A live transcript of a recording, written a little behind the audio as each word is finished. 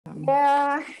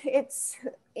Yeah, it's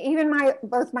even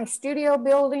both my studio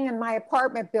building and my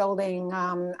apartment building.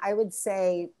 I would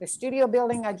say the studio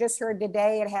building, I just heard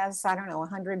today, it has, I don't know,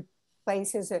 100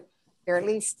 places. There are at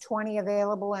least 20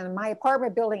 available. And my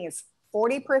apartment building is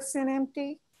 40%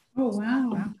 empty. Oh,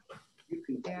 wow.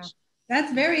 Yeah.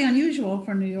 That's very unusual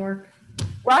for New York.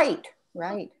 Right,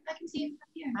 right. I can see it from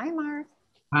here. Hi, Mark.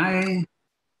 Hi.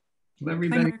 Hello,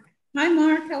 everybody. Hi,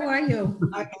 Mark. How are you?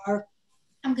 Hi, Mark.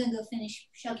 I'm gonna go finish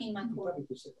shucking my cord.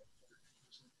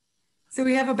 So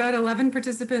we have about 11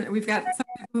 participants. We've got some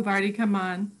people who've already come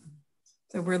on.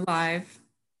 So we're live.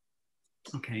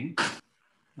 Okay.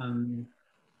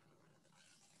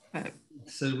 But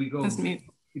so we go. mean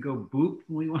We go boop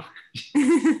when we want.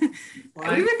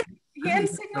 Hand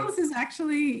signals is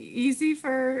actually easy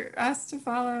for us to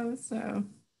follow. So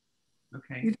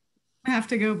okay. You don't have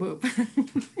to go boop.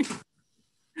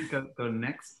 go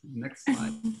next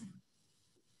slide.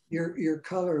 Your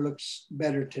color looks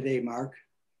better today, Mark.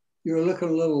 You're looking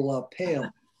a little pale.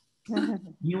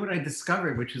 You know what I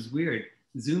discovered, which is weird?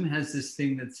 Zoom has this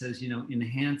thing that says,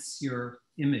 enhance your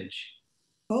image.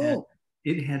 Oh. And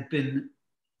it had been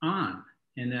on,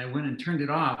 and I went and turned it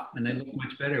off, and I look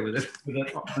much better with it.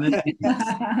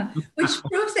 Which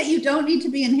proves that you don't need to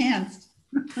be enhanced.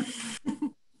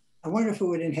 I wonder if it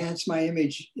would enhance my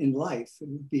image in life. It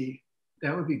would be.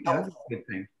 That would be a good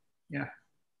thing. Yeah.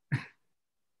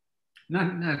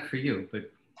 Not for you,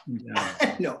 but no.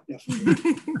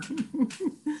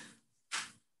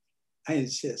 I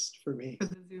insist for me. For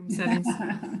the Zoom settings.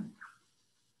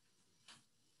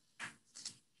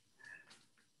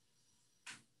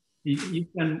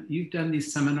 You've done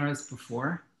these seminars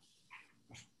before?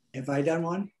 Have I done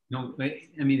one? No,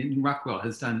 I mean Rockwell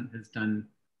has done.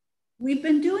 We've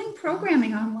been doing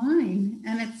programming online,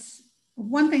 and it's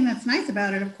one thing that's nice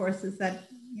about it, of course, is that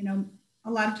a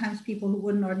lot of times people who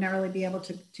wouldn't ordinarily be able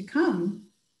to come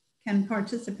can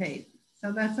participate.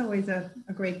 So that's always a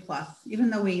great plus,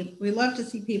 even though we love to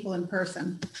see people in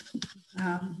person.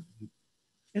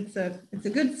 It's a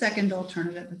good second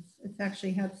alternative. It's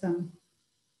actually had some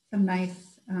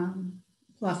nice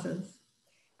pluses.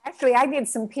 Actually, I did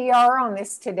some PR on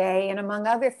this today, and among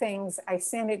other things, I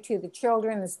sent it to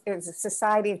there's a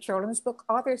Society of Children's Book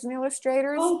Authors and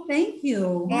Illustrators. Oh, thank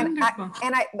you. And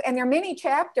there are many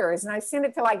chapters, and I sent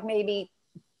it to like maybe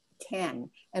 10.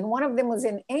 And one of them was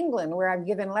in England, where I've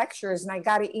given lectures, and I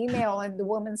got an email, and the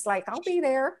woman's like, "I'll be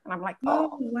there," and I'm like,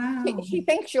 "Oh, wow." She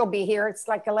thinks she'll be here. It's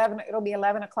like 11. It'll be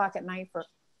 11 o'clock at night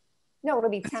it'll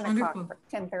be 10 o'clock,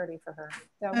 10:30 for her.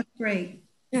 So that's great.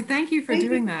 Yeah, thank you for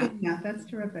doing that. Yeah, that's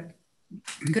terrific.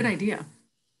 Good idea.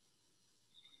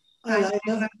 Hi,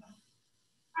 Liza.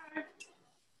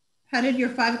 How did your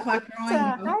 5 o'clock drawing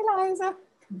go? Hi, Liza.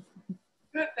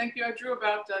 Good, thank you. I drew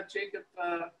about Jacob,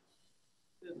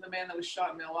 the man that was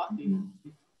shot in Milwaukee. Mm-hmm.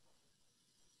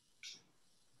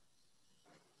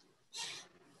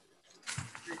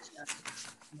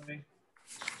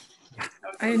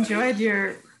 I enjoyed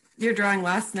your drawing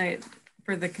last night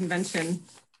for the convention.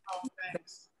 Oh,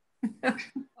 thanks.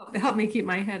 It helped me keep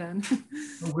my head on.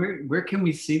 Where can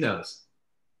we see those?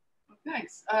 Oh,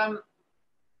 thanks.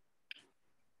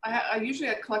 I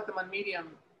usually collect them on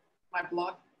Medium, my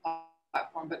blog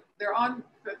platform, but they're on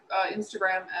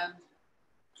Instagram and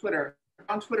Twitter.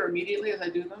 On Twitter immediately as I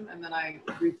do them, and then I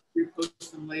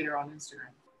repost them later on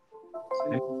Instagram.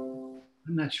 So,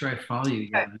 I'm not sure I follow you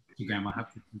yet on Instagram. I'll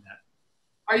have to do that.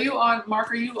 Are you on,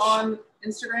 Mark, are you on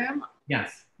Instagram?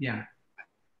 Yes, yeah.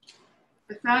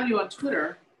 I found you on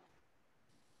Twitter.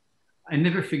 I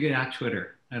never figured out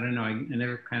Twitter. I don't know. I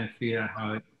never kind of figured out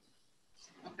how it.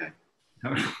 Okay.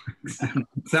 How it works.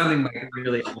 Sounding like a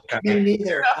really old guy. Me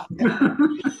neither.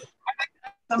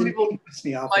 Some people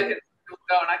like it,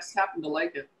 and I just happen to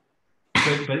like it.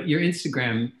 But your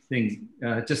Instagram thing,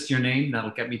 just your name,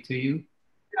 that'll get me to you?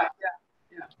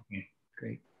 Yeah. Okay,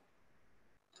 great.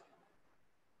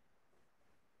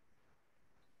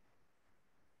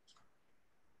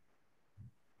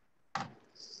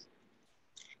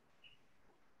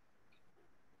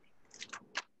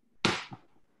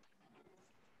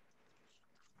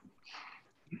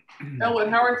 Elwood,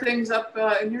 how are things up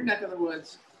in your neck of the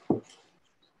woods?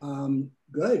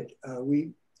 Good.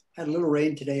 We had a little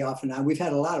rain today off and on. We've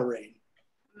had a lot of rain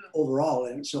overall,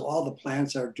 and so all the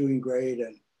plants are doing great.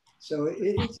 And so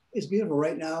it's beautiful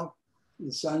right now.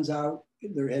 The sun's out.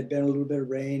 There had been a little bit of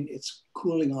rain. It's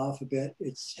cooling off a bit.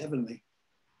 It's heavenly,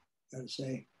 I gotta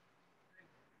say.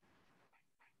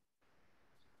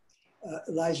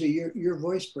 Liza, your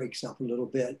voice breaks up a little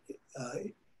bit.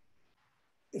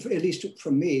 If, at least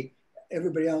from me,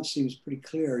 everybody else seems pretty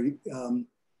clear. It kind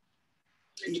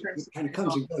of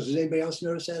comes and goes. Does anybody else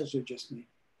notice that, or is it just me?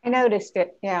 I noticed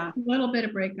it, yeah. A little bit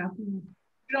of breakup. We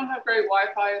don't have great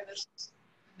Wi-Fi in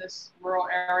this rural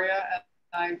area, and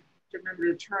I remember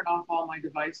to turn off all my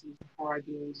devices before I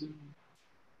do a Zoom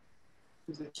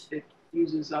because it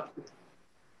uses up the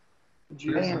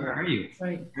juice. Where are you?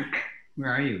 Right.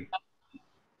 Where are you?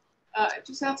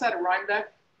 Just outside of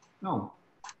Rhinebeck. Oh,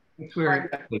 that's where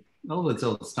Elwood's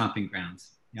old stomping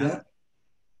grounds. Yeah.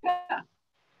 Yeah.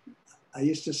 I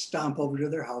used to stomp over to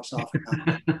their house often,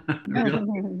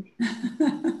 Really?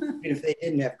 if they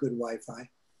didn't have good Wi-Fi.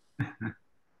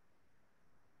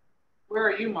 Where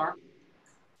are you, Mark?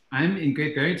 I'm in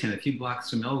Great Barrington, a few blocks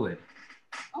from Elwood.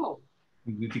 Oh.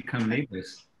 We've become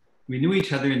neighbors. We knew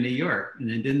each other in New York and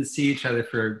then didn't see each other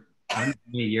for I don't know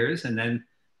how many years, and then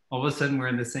all of a sudden we're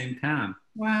in the same town.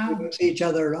 We Wow. don't see each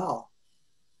other at all.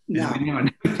 No,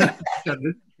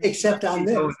 except on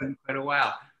this. In quite a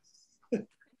while.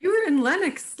 You were in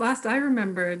Lenox last I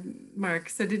remembered, Mark.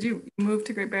 So did you move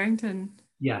to Great Barrington?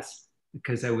 Yes,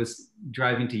 because I was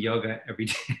driving to yoga every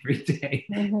day.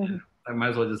 I might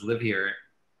as well just live here.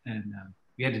 And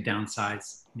we had to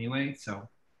downsize anyway, so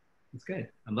it's good.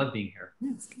 I love being here.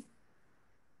 Yes.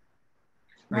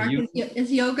 Mark,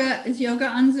 is yoga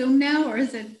on Zoom now, or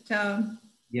is it?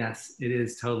 Yes, it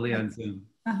is totally on Zoom.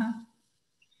 Uh-huh.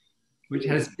 Which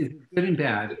has it's good and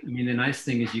bad. I mean, the nice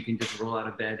thing is you can just roll out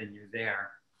of bed and you're there.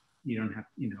 You don't have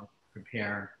to,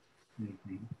 prepare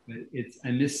anything. But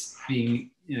I miss being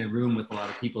in a room with a lot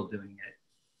of people doing it.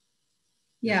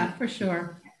 Yeah, for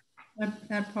sure.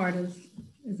 That part is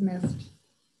missed.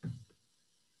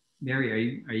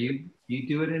 Mary, do you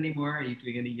do it anymore? Are you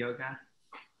doing any yoga?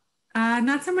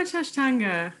 Not so much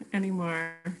Ashtanga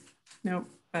anymore. Nope,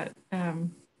 but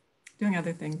doing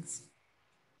other things.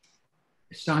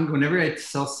 Ashtanga, whenever I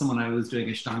tell someone I was doing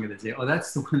Ashtanga, they say, oh,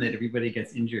 that's the one that everybody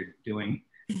gets injured doing.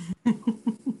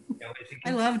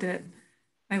 I loved it.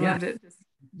 I loved it.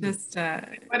 Just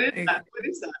What is that? What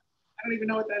is that? I don't even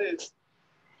know what that is.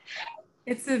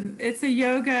 It's a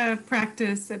yoga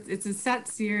practice. It's a set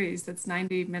series that's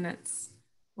 90 minutes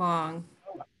long.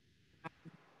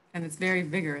 And it's very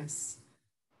vigorous.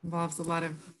 Involves a lot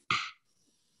of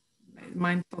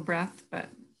mindful breath, but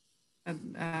a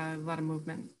lot of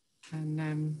movement.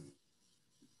 And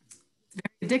it's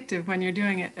very addictive when you're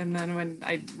doing it. And then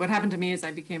what happened to me is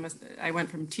I went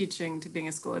from teaching to being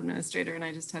a school administrator, and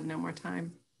I just had no more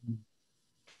time.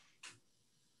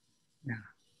 Yeah.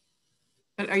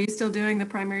 But are you still doing the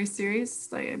primary series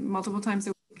like multiple times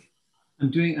a week? I'm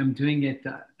doing it.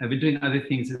 I've been doing other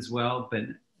things as well, but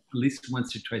at least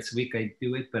once or twice a week I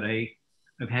do it. But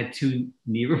I've had 2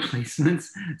 knee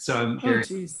replacements, so I'm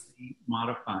very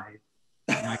modified.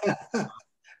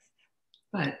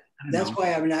 But that's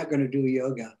why I'm not going to do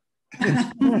yoga.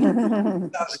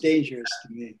 That's dangerous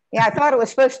to me. Yeah, I thought it was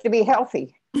supposed to be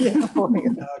healthy. No,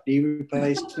 knee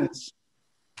replacements.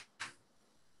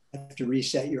 You have to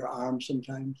reset your arm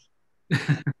sometimes.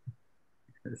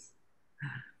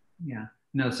 Yeah.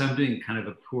 No, so I'm doing kind of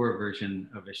a poor version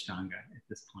of Ashtanga at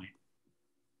this point.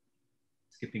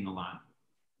 Skipping a lot.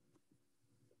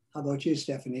 How about you,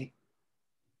 Stephanie?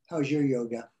 How's your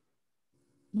yoga?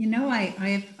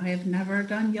 I have never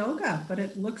done yoga, but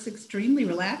it looks extremely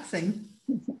relaxing.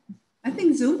 I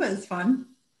think Zumba is fun.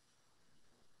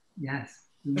 Yes.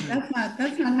 But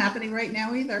that's not happening right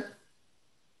now either.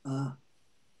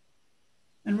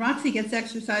 And Roxie gets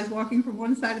exercise walking from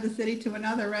one side of the city to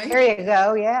another, right? There you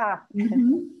go, yeah.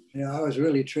 Mm-hmm. I was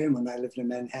really trim when I lived in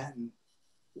Manhattan,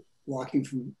 walking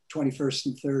from 21st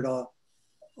and 3rd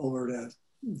over to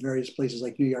various places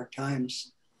like New York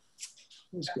Times.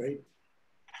 It was great.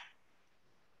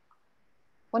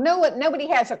 Well, nobody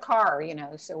has a car,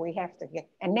 so we have to get,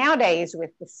 and nowadays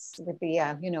with the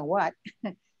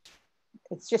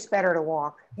it's just better to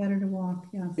walk. Better to walk,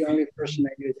 yeah. The only person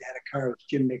I knew that had a car was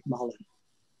Jim McMullen.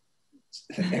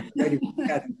 Everybody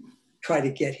had to try to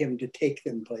get him to take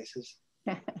them places.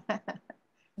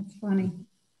 That's funny.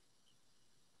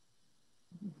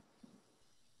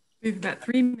 We've got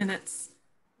 3 minutes.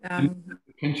 I'm in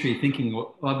the country thinking,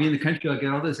 well, I'll be in the country, I'll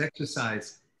get all this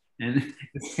exercise. And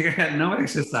I got no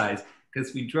exercise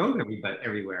because we drove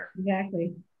everywhere.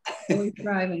 Exactly. Always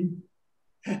driving.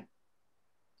 I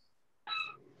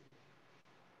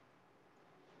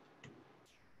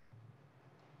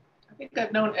think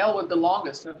I've known Elwood the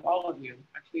longest of all of you.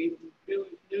 Actually, knew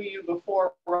you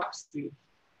before Roxie.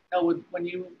 Elwood, when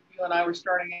you and I were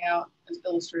starting out as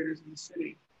illustrators in the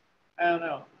city. I don't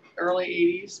know, early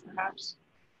 80s perhaps?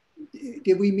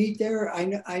 Did we meet there?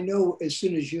 I know as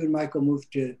soon as you and Michael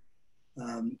moved to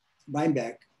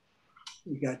Rhinebeck,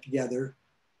 we got together.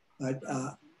 But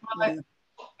I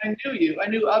knew you. I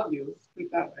knew of you.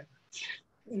 Speak that way.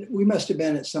 we must have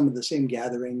been at some of the same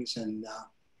gatherings, and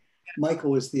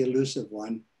Michael was the elusive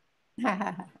one.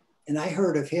 And I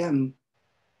heard of him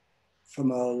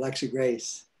from Alexa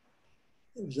Grace.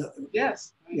 It was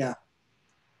Yes. yeah.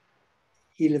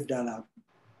 He lived on a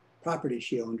property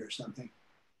she owned or something.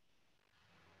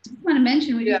 I just want to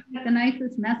mention, we just got the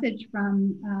nicest message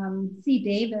from C.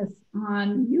 Davis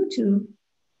on YouTube,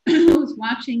 who's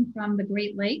watching from the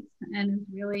Great Lakes and is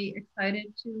really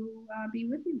excited to be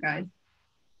with you guys.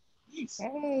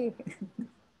 Hey.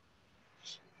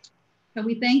 So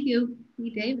we thank you, C.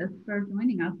 Davis, for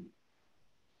joining us,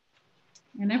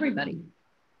 and everybody.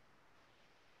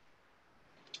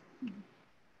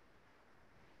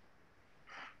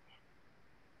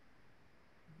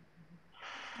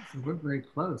 So we're very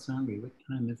close, aren't we? What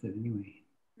time is it anyway?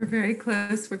 We're very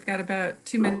close. We've got about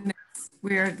 2 minutes.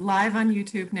 We're live on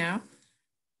YouTube now.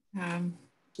 And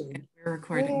we're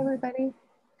recording. Hey, everybody.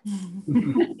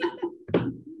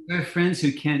 I have friends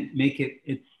who can't make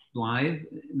it live.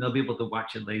 They'll be able to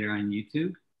watch it later on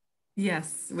YouTube.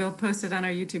 Yes, we'll post it on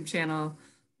our YouTube channel.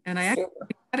 And I actually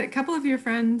had a couple of your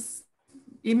friends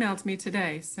emailed me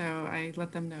today, so I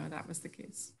let them know that was the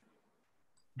case.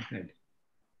 Good.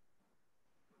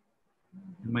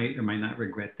 I might or might not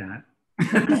regret that.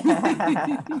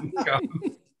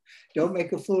 Don't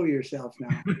make a fool of yourself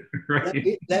now.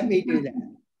 Right. Let me do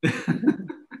that.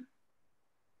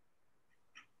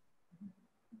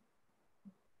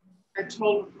 I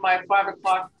told my 5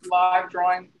 o'clock live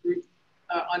drawing group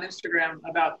on Instagram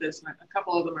about this, and a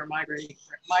couple of them are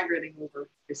migrating over.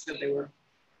 They said they were.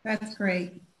 That's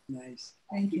great. Nice.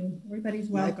 Thank you. Everybody's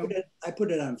welcome. I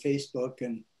put it on Facebook,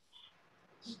 and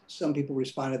some people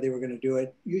responded they were going to do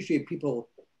it. Usually people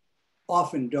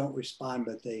often don't respond,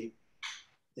 but they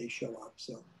show up.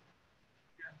 So.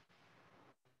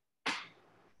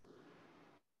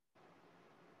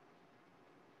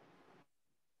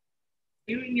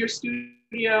 You in your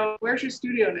studio? Where's your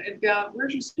studio?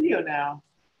 Where's your studio now?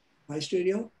 My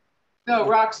studio? No,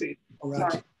 Roxie. Oh,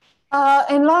 Roxie.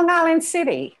 Sorry. In Long Island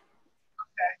City.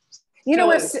 Okay. You know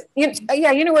where?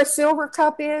 You know where Silver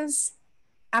Cup is?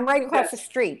 I'm right across the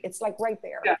street. It's like right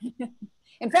there. Yeah.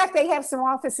 In fact, they have some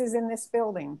offices in this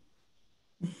building.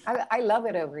 I love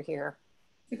it over here.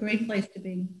 It's a great place to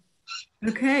be.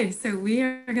 Okay, so we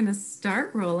are going to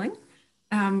start rolling.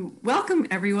 Welcome,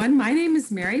 everyone. My name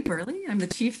is Mary Burley. I'm the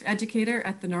Chief Educator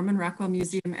at the Norman Rockwell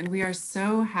Museum, and we are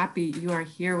so happy you are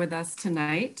here with us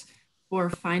tonight for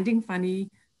Finding Funny,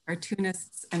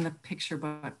 Cartoonists, and the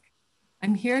Picturebook.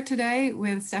 I'm here today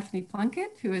with Stephanie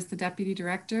Plunkett, who is the Deputy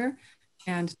Director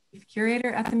and Chief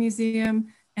Curator at the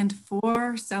museum, and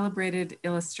 4 celebrated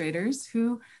illustrators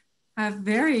who have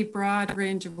very broad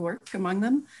range of work among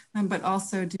them, but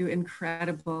also do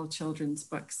incredible children's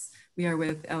books. We are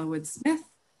with Elwood Smith,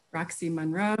 Roxie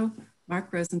Munro,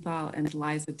 Marc Rosenthal, and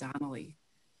Liza Donnelly.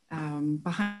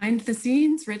 Behind the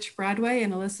scenes, Rich Broadway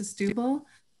and Alyssa Stubel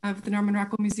of the Norman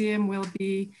Rockwell Museum will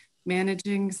be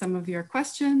managing some of your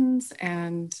questions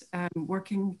and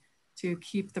working to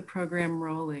keep the program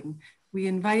rolling. We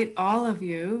invite all of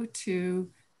you to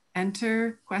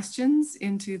enter questions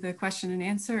into the question and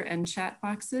answer and chat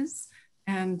boxes.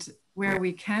 And where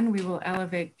we can, we will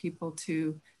elevate people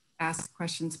to ask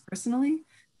questions personally.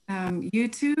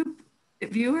 YouTube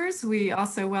viewers, we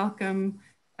also welcome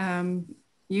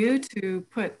you to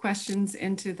put questions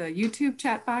into the YouTube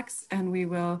chat box, and we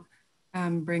will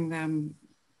bring them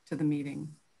to the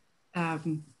meeting.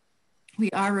 We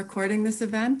are recording this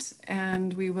event,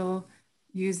 and we will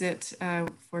use it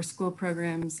for school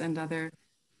programs and other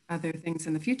things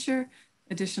in the future.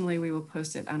 Additionally, we will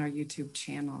post it on our YouTube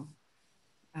channel.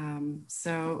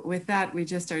 So with that, we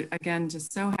just are, again,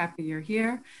 just so happy you're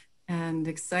here and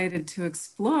excited to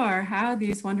explore how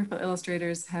these wonderful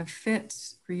illustrators have fit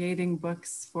creating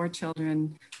books for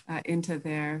children into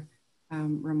their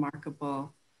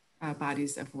remarkable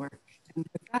bodies of work. And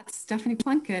with that, Stephanie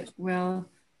Plunkett will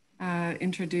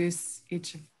introduce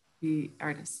each of the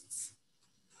artists.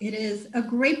 It is a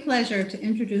great pleasure to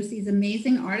introduce these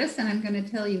amazing artists, and I'm going to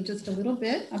tell you just a little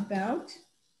bit about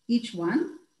each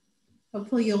one.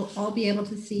 Hopefully you'll all be able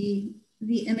to see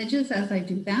the images as I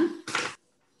do that.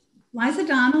 Liza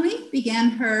Donnelly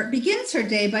begins her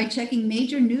day by checking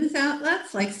major news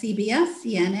outlets like CBS,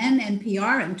 CNN,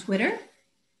 NPR, and Twitter.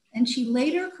 And she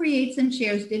later creates and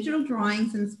shares digital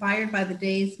drawings inspired by the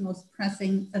day's most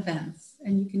pressing events.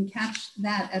 And you can catch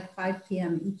that at 5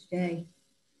 p.m. each day.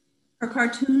 Her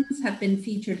cartoons have been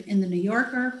featured in The New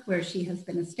Yorker, where she has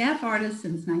been a staff artist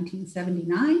since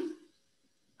 1979,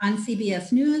 on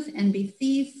CBS News,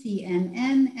 NBC,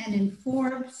 CNN, and in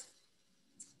Forbes,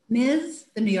 Ms.,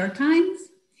 The New York Times,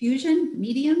 Fusion,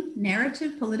 Medium,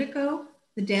 Narrative, Politico,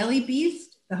 the Daily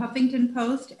Beast, the Huffington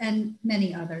Post, and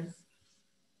many others.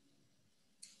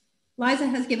 Liza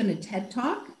has given a TED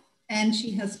Talk, and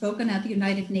she has spoken at the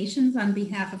United Nations on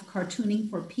behalf of Cartooning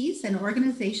for Peace, an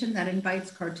organization that invites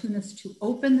cartoonists to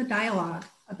open the dialogue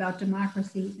about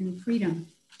democracy and freedom.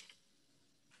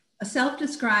 A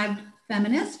self-described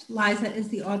feminist, Liza is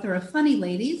the author of Funny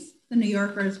Ladies, the New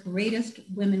Yorker's greatest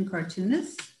women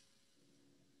cartoonists,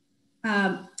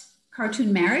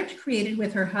 Cartoon Marriage, created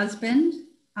with her husband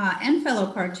and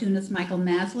fellow cartoonist Michael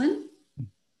Maslin,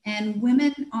 and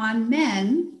Women on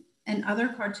Men and other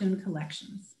cartoon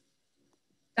collections.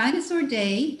 Dinosaur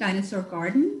Day, Dinosaur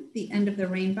Garden, The End of the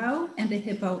Rainbow, and A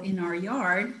Hippo in Our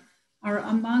Yard are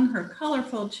among her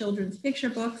colorful children's picture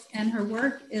books, and her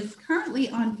work is currently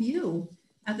on view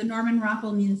at the Norman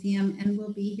Rockwell Museum and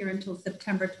will be here until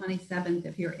September 27th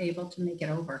if you're able to make it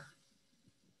over.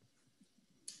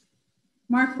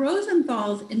 Marc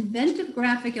Rosenthal's inventive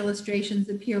graphic illustrations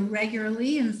appear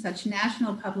regularly in such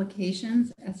national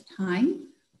publications as Time,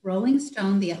 Rolling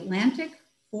Stone, The Atlantic,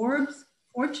 Forbes,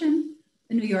 Fortune,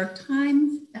 the New York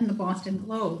Times, and the Boston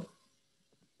Globe.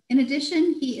 In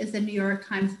addition, he is a New York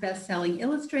Times best-selling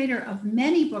illustrator of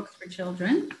many books for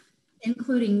children,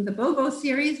 including the BOGO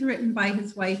series written by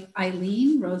his wife,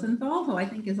 Eileen Rosenthal, who I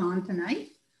think is on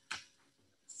tonight,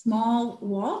 Small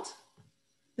Walt,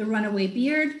 The Runaway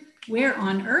Beard, Where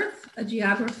on Earth, A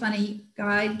Geography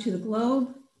Guide to the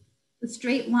Globe, The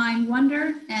Straight Line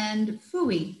Wonder, and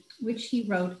Phooey, which he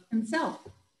wrote himself.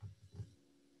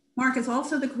 Marc is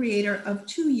also the creator of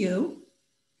 2U,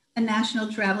 a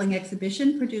national traveling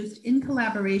exhibition produced in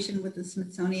collaboration with the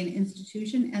Smithsonian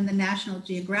Institution and the National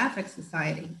Geographic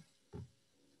Society.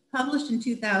 Published in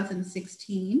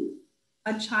 2016,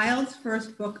 A Child's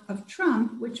First Book of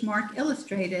Trump, which Marc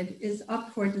illustrated, is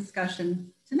up for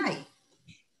discussion tonight.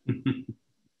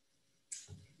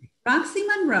 Roxie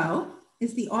Munro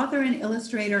is the author and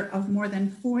illustrator of more than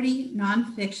 40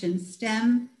 nonfiction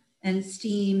STEM and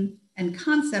STEAM and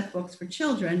concept books for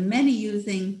children, many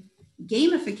using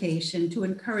gamification to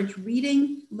encourage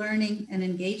reading, learning, and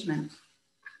engagement.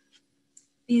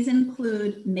 These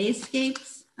include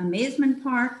Mazescapes, Amazement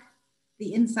Park,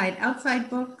 the Inside Outside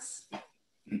books,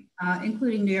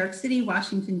 including New York City,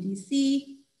 Washington,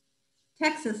 D.C.,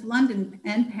 Texas, London,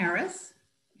 and Paris.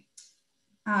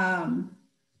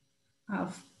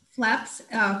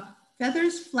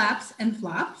 Feathers, Flaps, and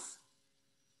Flops,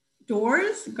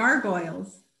 Doors,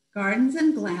 Gargoyles, Gardens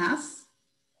and Glass,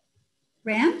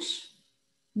 Ranch,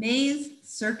 Maze,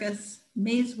 Circus,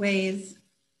 Maze Ways,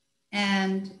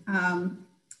 and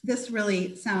this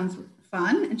really sounds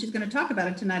fun, and she's going to talk about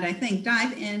it tonight, I think.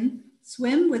 Dive in,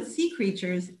 swim with sea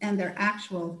creatures and their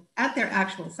actual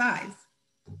size,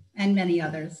 and many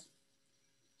others.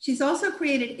 She's also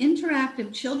created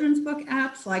interactive children's book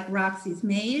apps like Roxie's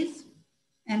Maze,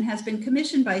 and has been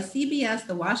commissioned by CBS,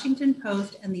 the Washington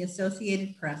Post, and the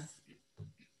Associated Press.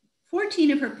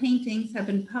 14 of her paintings have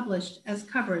been published as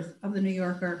covers of the New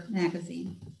Yorker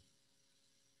magazine.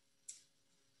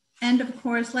 And of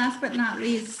course, last but not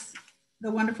least,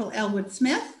 the wonderful Elwood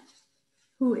Smith,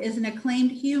 who is an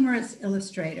acclaimed humorous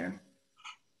illustrator,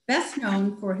 best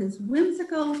known for his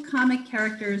whimsical comic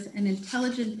characters and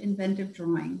intelligent, inventive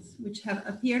drawings, which have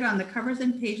appeared on the covers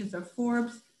and pages of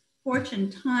Forbes, Fortune,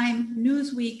 Time,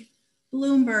 Newsweek,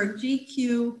 Bloomberg,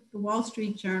 GQ, the Wall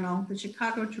Street Journal, the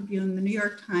Chicago Tribune, the New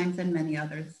York Times, and many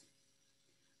others.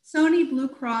 Sony, Blue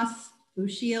Cross, Blue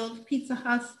Shield, Pizza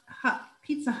Hut,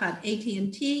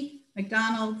 AT&T,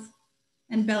 McDonald's,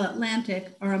 and Bell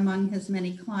Atlantic are among his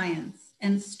many clients.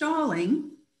 And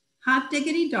Stalling, Hot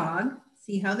Diggity Dog,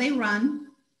 See How They Run,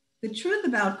 The Truth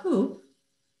About Poop,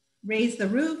 Raise the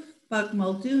Roof, Bug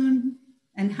Muldoon,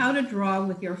 and How to Draw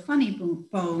with Your Funny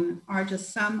Bone are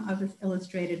just some of his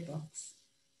illustrated books.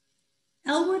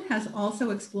 Elwood has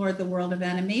also explored the world of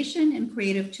animation in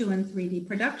creative 2 and 3D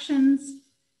productions,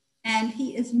 and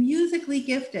he is musically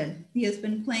gifted. He has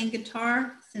been playing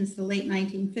guitar since the late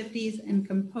 1950s and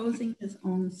composing his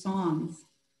own songs.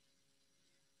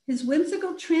 His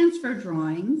whimsical transfer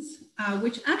drawings,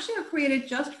 which actually are created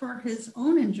just for his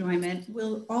own enjoyment,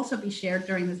 will also be shared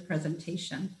during this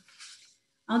presentation.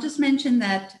 I'll just mention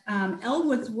that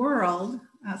Elwood's World,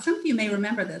 some of you may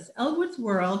remember this, Elwood's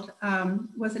World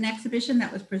was an exhibition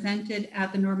that was presented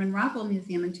at the Norman Rockwell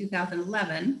Museum in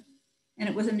 2011, and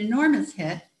it was an enormous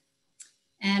hit.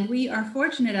 And we are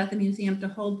fortunate at the museum to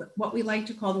hold what we like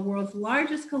to call the world's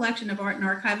largest collection of art and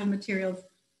archival materials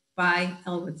by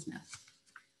Elwood Smith.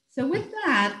 So with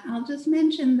that, I'll just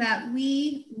mention that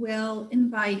we will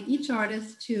invite each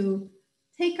artist to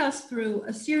take us through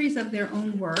a series of their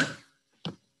own work.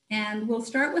 And we'll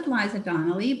start with Liza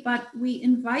Donnelly, but we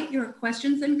invite your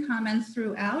questions and comments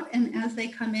throughout. And as they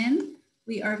come in,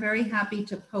 we are very happy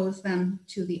to pose them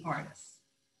to the artists.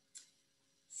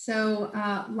 So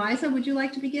Liza, would you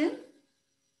like to begin?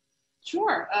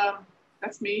 Sure,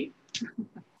 that's me.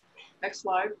 Next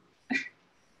slide.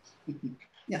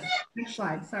 Yes, next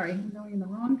slide. Sorry, I'm going in the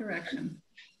wrong direction.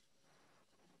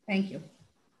 Thank you.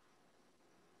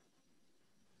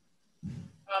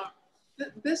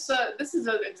 This is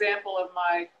an example of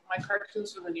my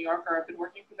cartoons for the New Yorker. I've been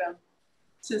working for them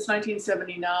since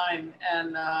 1979,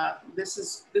 and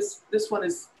this one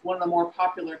is one of the more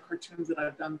popular cartoons that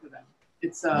I've done for them.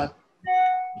 It's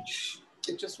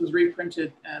it just was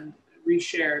reprinted and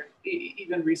reshared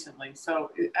even recently.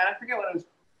 So and I forget when it was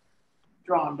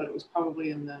drawn, but it was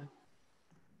probably in the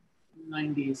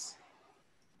 90s.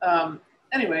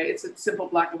 Anyway, it's a simple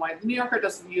black and white. The New Yorker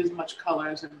doesn't use much color,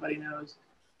 as everybody knows.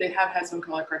 They have had some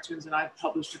color cartoons, and I've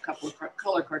published a couple of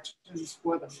color cartoons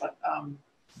for them, but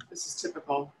this is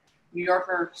typical New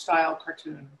Yorker style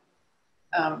cartoon.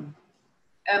 And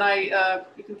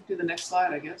you can do the next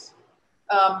slide, I guess.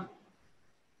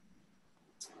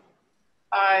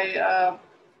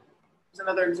 Here's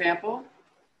another example.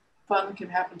 Fun can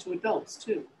happen to adults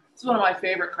too. It's one of my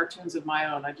favorite cartoons of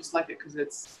my own. I just like it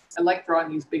because I like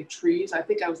drawing these big trees. I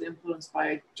think I was influenced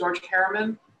by George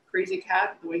Harriman, Crazy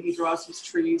Cat, the way he draws his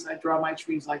trees. I draw my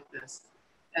trees like this.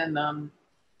 And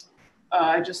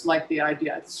I just like the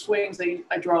idea. Swings,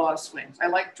 I draw a lot of swings. I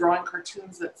like drawing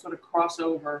cartoons that sort of cross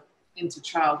over into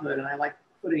childhood, and I like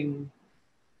putting,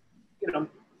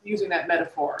 using that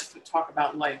metaphor to talk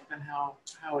about life and how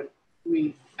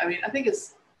I think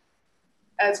it's,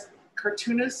 as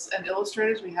cartoonists and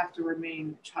illustrators, we have to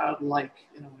remain childlike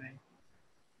in a way.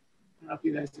 I don't know if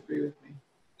you guys agree with me.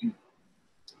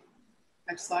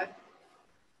 Next slide.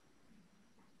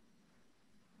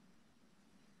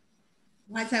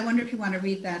 Liza, I wonder if you want to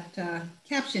read that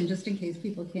caption just in case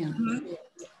people can't.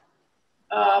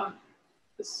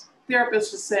 This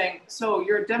therapist is saying, so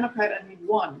you're a Democrat and you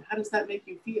won. How does that make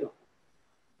you feel?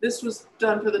 This was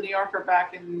done for the New Yorker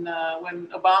back in when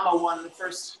Obama won the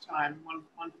first time, won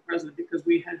for president, because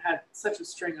we had such a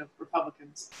string of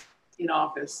Republicans in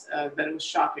office that it was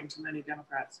shocking to many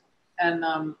Democrats. And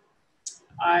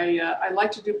I like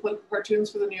to do political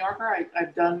cartoons for the New Yorker.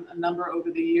 I've done a number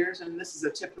over the years, and this is a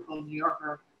typical New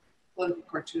Yorker political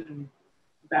cartoon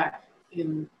back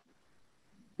in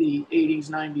the 80s,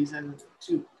 90s, and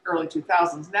early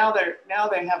 2000s. Now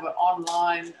they have an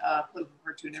online political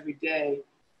cartoon every day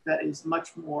that is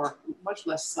much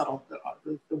less subtle.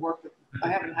 The work that I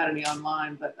haven't had any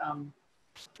online, but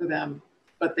for them,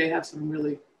 but they have some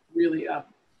really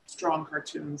strong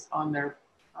cartoons on their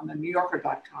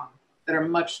NewYorker.com that are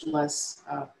much less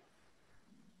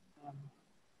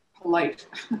polite,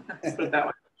 let's put it that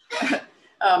way,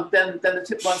 than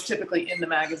the ones typically in the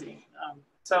magazine.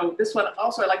 So this one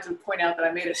also, I like to point out that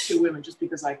I made it 2 women just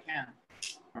because I can.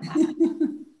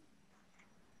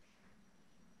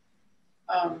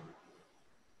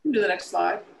 Do the next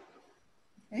slide.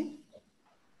 Okay.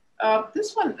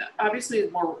 This one obviously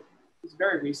is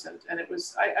very recent, and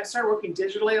I started working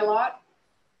digitally a lot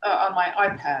on my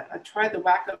iPad. I tried the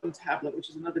Wacom tablet, which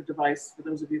is another device for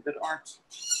those of you that aren't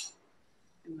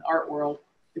in the art world.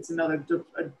 It's another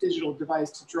a digital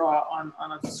device to draw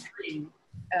on a screen,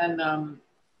 and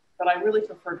but I really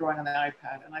prefer drawing on the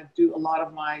iPad, and I do a lot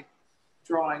of my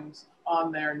drawings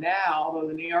on there now, although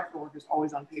the New Yorker work is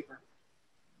always on paper.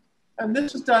 And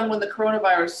this was done when the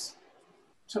coronavirus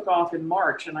took off in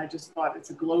March, and I just thought it's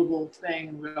a global thing,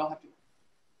 and we all have to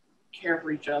care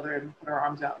for each other and put our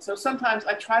arms out. So sometimes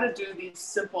I try to do these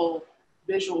simple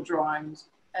visual drawings,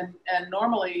 and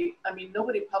normally, I mean,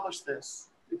 nobody published this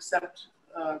except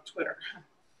Twitter.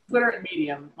 Twitter and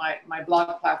Medium, my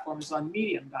blog platform is on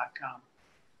medium.com,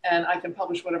 and I can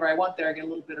publish whatever I want there. I get a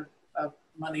little bit of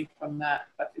money from that,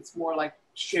 but it's more like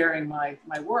sharing my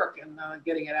work and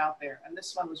getting it out there. And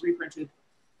this one was reprinted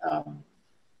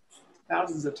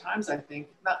thousands of times, I think.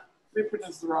 Not reprinted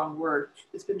is the wrong word.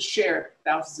 It's been shared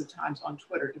thousands of times on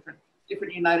Twitter.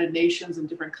 Different United Nations and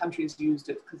different countries used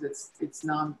it because it's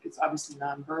obviously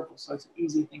non-verbal, so it's an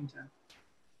easy thing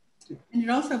to. And it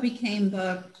also became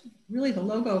really the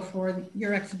logo for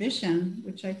your exhibition,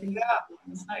 which I think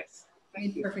it's nice.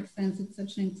 Made perfect sense. It's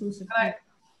such an inclusive.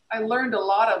 I learned a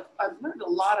lot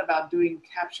about doing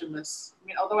captionless. I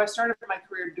mean, although I started my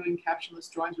career doing captionless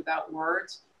drawings without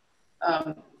words,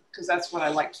 because that's what I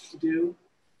liked to do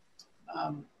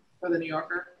for the New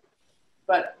Yorker.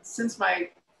 But since my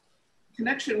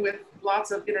connection with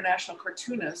lots of international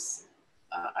cartoonists,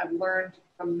 I've learned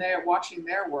from watching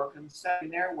their work and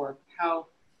studying their work, how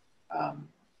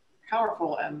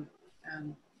powerful and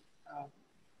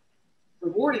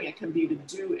rewarding it can be to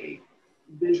do a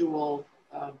visual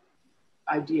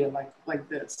idea like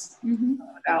this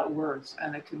without words,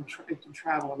 and it can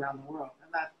travel around the world.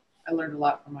 And that I learned a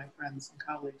lot from my friends and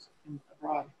colleagues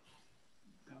abroad.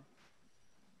 So,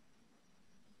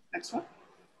 next one.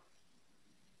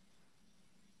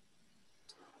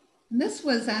 This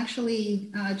was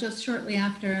actually just shortly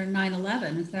after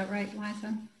 9/11. Is that right,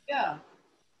 Liza? Yeah.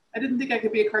 I didn't think I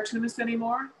could be a cartoonist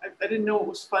anymore. I didn't know it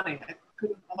was funny. I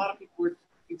couldn't, a lot of people were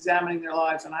examining their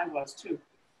lives, and I was too.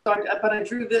 So but I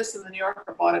drew this, and the New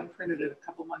Yorker bought it and printed it a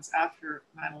couple months after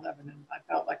 9/11, and I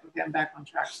felt like, okay, I'm back on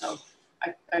track. So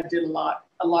I did a lot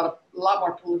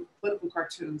more political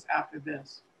cartoons after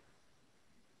this.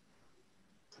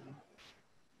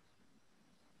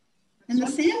 And the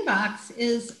sandbox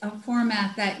is a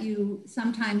format that you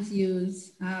sometimes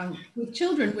use with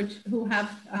children who have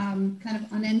kind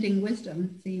of unending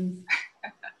wisdom, it seems.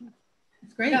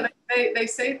 It's great. Yeah, they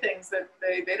say things that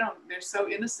they don't, they're so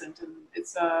innocent, and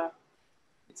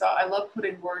I love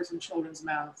putting words in children's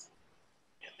mouths,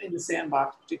 in the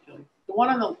sandbox particularly. The one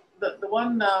on the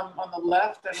one on the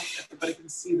left, I don't know if everybody can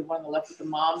see the one on the left with the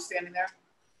mom standing there.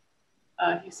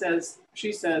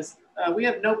 She says, we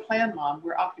have no plan, Mom.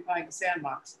 We're occupying the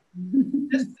sandbox.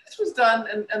 This was done,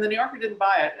 and the New Yorker didn't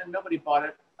buy it, and nobody bought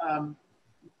it.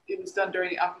 It was done during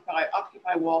the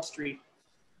Occupy Wall Street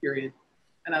period,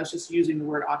 and I was just using the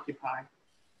word occupy.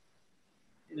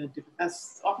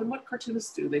 That's often what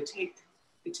cartoonists do. They take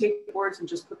words and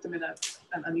just put them in an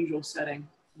unusual setting,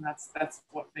 and that's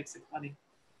what makes it funny.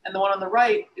 And the one on the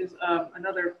right is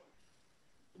another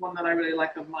one that I really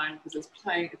like of mine, because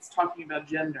it's talking about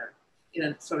gender in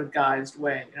a sort of guised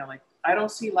way. You know, like, I don't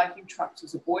see liking trucks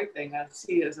as a boy thing. I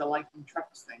see it as a liking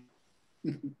trucks thing.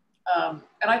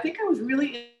 And I think I was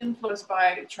really influenced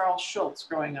by Charles Schulz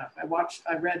growing up.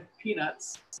 I read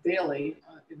Peanuts daily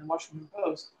in the Washington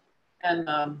Post, and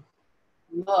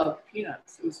loved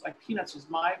Peanuts. It was like Peanuts was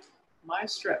my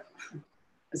strip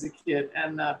as a kid,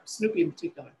 and Snoopy in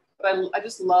particular. But I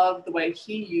just loved the way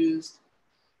he used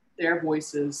their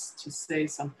voices to say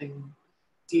something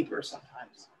deeper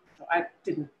sometimes. So I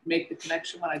didn't make the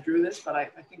connection when I drew this, but I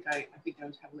think I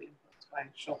was heavily influenced by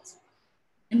Schulz.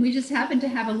 And we just happened to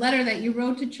have a letter that you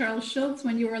wrote to Charles Schulz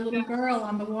when you were a little girl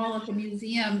on the wall at the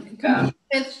museum,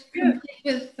 complete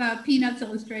with Peanuts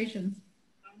illustrations.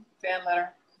 Fan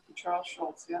letter to Charles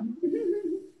Schulz, yeah.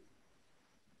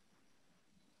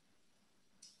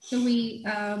 So we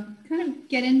kind of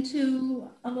get into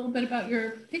a little bit about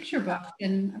your picture book,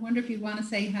 and I wonder if you want to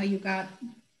say how you got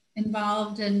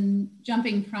involved in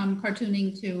jumping from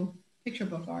cartooning to picture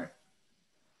book art.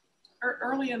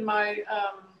 Early in my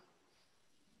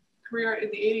career in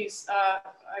the 80s,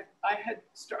 I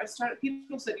started,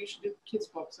 people said you should do kids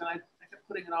books, and I kept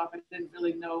putting it off. I didn't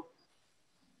know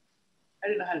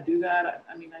how to do that.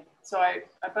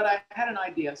 But I had an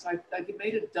idea. So I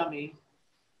made a dummy,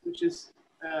 which is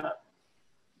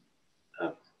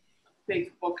a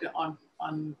fake book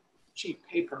on cheap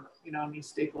paper, and you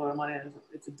staple it on one end.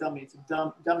 It's a dummy. It's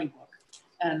a dummy book,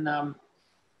 and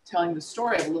telling the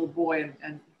story of a little boy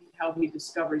and how he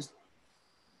discovers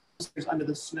under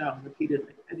the snow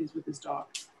repeatedly, and he's with his dog.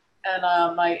 And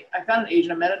I found an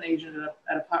agent. I met an agent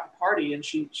at a party, and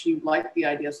she liked the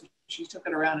idea, so she took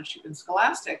it around, and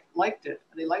Scholastic liked it,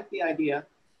 and they liked the idea,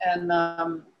 and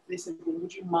they said, well,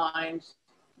 would you mind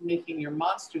making your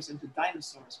monsters into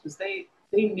dinosaurs? Because they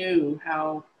knew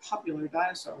how popular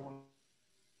dinosaurs were.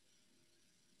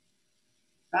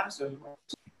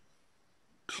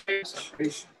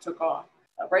 Took off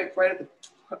right at the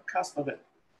cusp of it.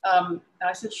 And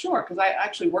I said, sure, because I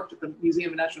actually worked at the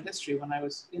Museum of Natural History when I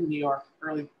was in New York,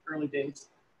 early days.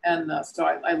 And so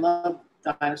I love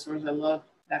dinosaurs, I love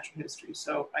natural history.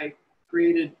 So I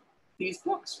created these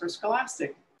books for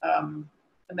Scholastic.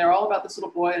 And they're all about this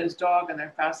little boy and his dog and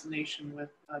their fascination with,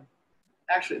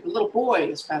 actually the little boy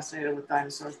is fascinated with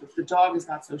dinosaurs, but the dog is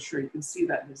not so sure. You can see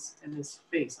that in his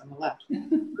face on the left.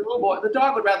 The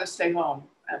dog would rather stay home,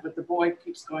 but the boy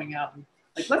keeps going out and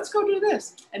like, let's go do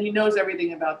this. And he knows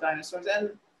everything about dinosaurs.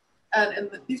 And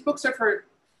these books are for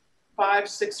 5,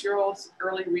 6-year-olds,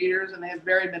 early readers, and they have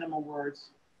very minimal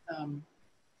words,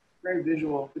 very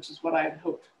visual, which is what I had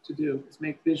hoped to do, is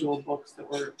make visual books that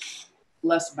were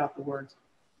less about the words.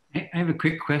 I have a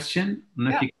quick question. I don't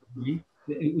know Yeah. if you can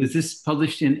read. Was this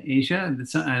published in Asia?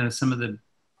 Some of the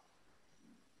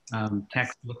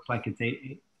text looks like it's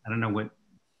I don't know what.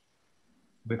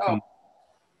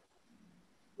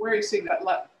 Where are you seeing that?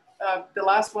 The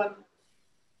last one.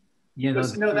 Yeah.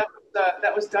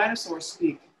 That was Dinosaur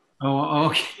Speak. Oh,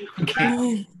 okay.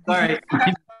 Okay. Sorry.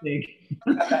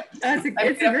 That's a, I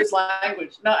it's made up a this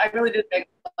language. No, I really did make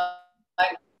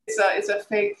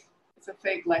it's a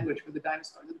fake language for the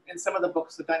dinosaurs. In some of the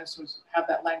books, the dinosaurs have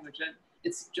that language, and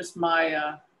it's just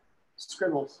my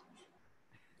scribbles.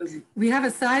 We have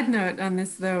a side note on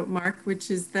this though, Mark,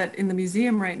 which is that in the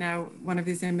museum right now, one of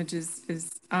these images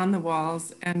is on the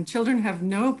walls, and children have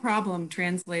no problem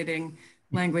translating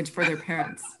language for their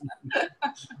parents.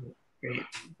 Great.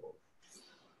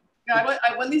 Yeah,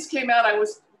 when these came out, I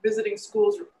was visiting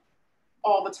schools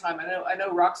all the time. I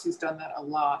know Roxie's done that a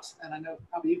lot, and I know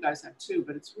probably you guys have too.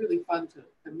 But it's really fun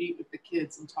to meet with the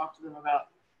kids and talk to them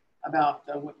about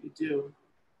what you do.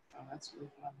 Oh, that's really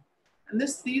fun. And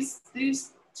these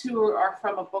two are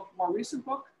from a book, more recent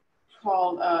book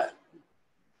called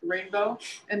Rainbow,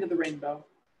 End of the Rainbow.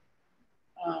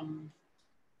 And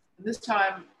this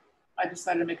time, I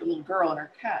decided to make a little girl and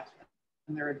her cat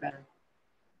and their adventure,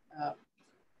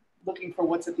 looking for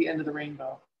what's at the end of the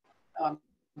rainbow. And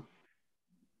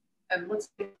what's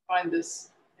I find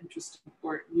this interesting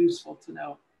or useful to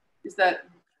know is that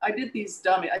I did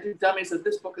dummies of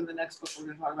this book and the next book we're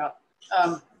going to talk about.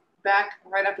 Back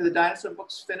right after the dinosaur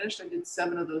books finished, I did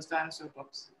 7 of those dinosaur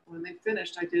books. When they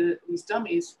finished, I did these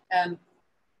dummies, and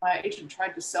my agent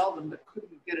tried to sell them, but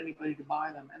couldn't get anybody to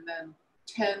buy them. And then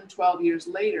 10, 12 years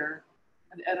later,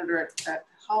 an editor at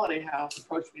Holiday House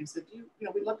approached me and said, you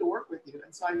know, we'd love to work with you.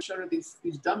 And so I showed her these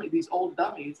old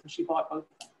dummies, and she bought both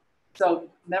of them. So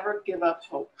never give up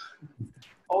hope.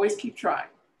 Always keep trying.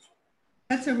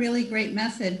 That's a really great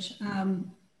message.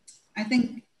 I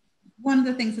think one of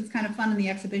the things that's kind of fun in the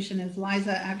exhibition is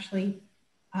Liza actually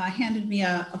handed me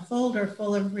a folder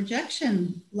full of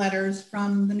rejection letters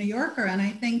from the New Yorker. And I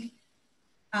think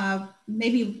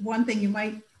maybe one thing you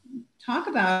might talk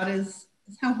about is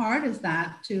how hard is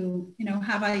that to, you know,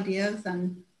 have ideas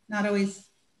and not always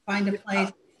find a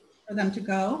place for them to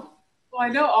go. Well, I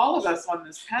know all of us on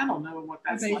this panel know what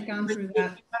that's like. Gone through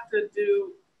that. You have to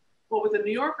do, well, with the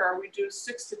New Yorker, we do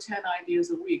 6 to 10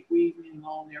 ideas a week. We, meaning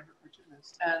all New Yorker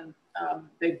cartoonists, and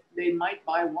they might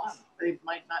buy one. They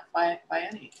might not buy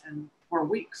any, and for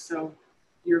weeks. So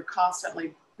you're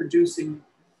constantly producing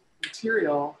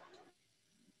material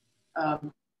that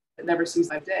never sees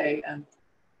light day,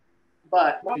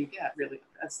 but what do you get really?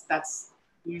 That's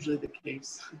usually the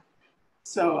case.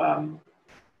 So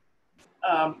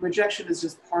rejection is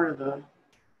just part of the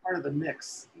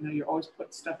mix. You know, you're always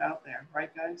putting stuff out there,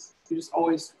 right, guys? You're just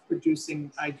always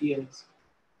producing ideas,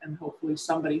 and hopefully you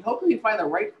find the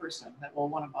right person that will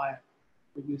want to buy it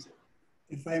or use it.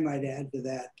 If I might add to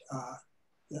that,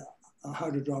 the How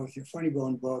to Draw with Your Funny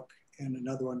Bone book and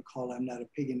another one called I'm Not a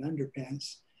Pig in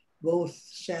Underpants, both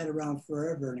sat around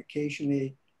forever, and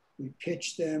occasionally we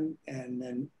pitched them, and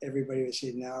then everybody would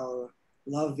say, no,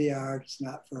 love the art, it's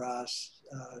not for us.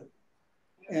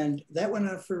 And that went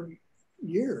on for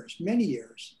years, many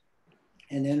years.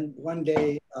 And then one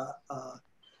day, I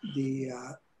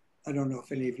don't know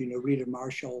if any of you know Rita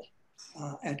Marshall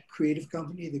at the Creative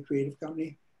Company,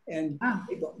 and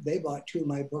they bought 2 of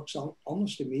my books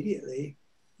almost immediately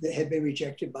that had been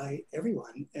rejected by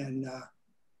everyone. And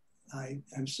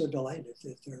I'm so delighted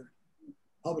that they're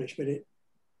published, but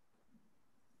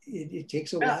it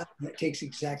takes a while. It takes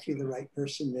exactly the right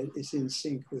person that is in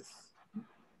sync with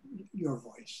your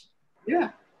voice.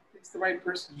 Yeah, it's the right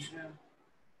person. Yeah.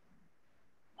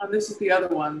 This is the other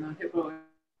one, the Hippo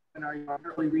in Our Yard,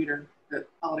 early reader that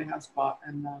Holiday House bought,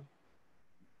 and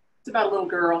it's about a little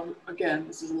girl. Again,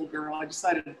 this is a little girl. I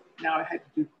decided now I had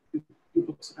to do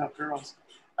books about girls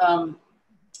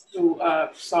who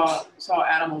saw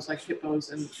animals like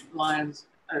hippos and lions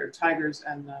or tigers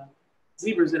and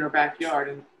zebras in her backyard,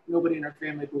 and nobody in her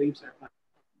family believes her. But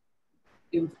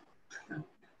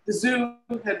the zoo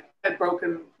had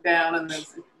broken down, and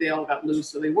they all got loose,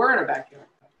 so they were in her backyard.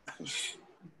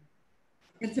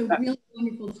 It's a really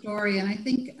wonderful story, and I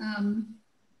think,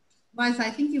 Liza,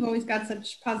 I think you've always got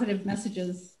such positive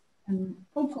messages and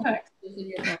hopeful messages in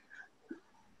your book.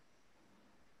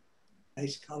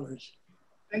 Nice colors.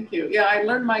 Thank you. Yeah, I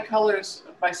learned my colors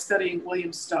by studying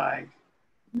William Steig.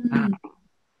 Mm-hmm.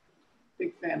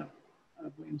 Big fan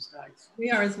of William Steig.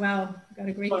 We are as well. We've got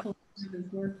a great collection of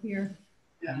his work here.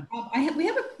 Yeah. We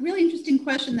have a really interesting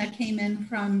question that came in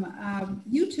from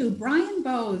YouTube. Brian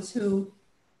Bowes, who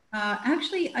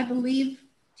actually, I believe,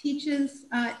 teaches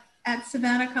at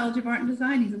Savannah College of Art and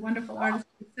Design. He's a wonderful artist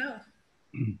himself.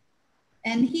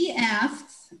 And he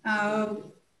asks,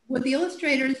 would the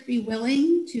illustrators be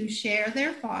willing to share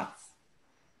their thoughts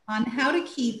on how to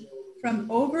keep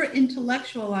from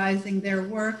over-intellectualizing their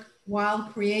work while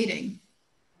creating?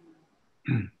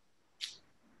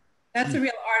 That's a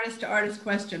real artist-to-artist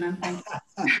question, I'm thinking.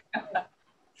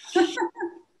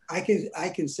 I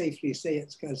can safely say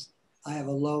it's because I have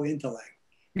a low intellect.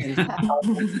 And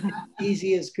it's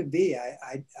easy as could be.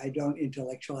 I don't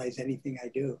intellectualize anything I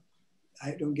do.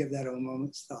 I don't give that a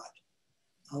moment's thought.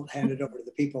 I'll hand it over to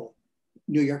the people,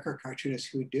 New Yorker cartoonists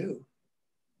who do.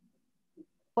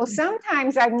 Well,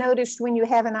 sometimes I've noticed when you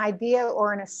have an idea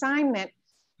or an assignment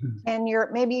and you're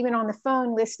maybe even on the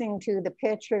phone listening to the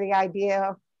pitch or the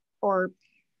idea, or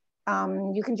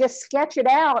you can just sketch it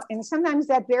out. And sometimes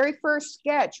that very first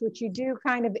sketch, which you do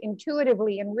kind of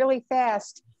intuitively and really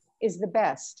fast, is the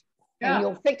best. Yeah. And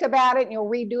you'll think about it and you'll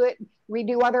redo it,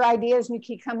 redo other ideas, and you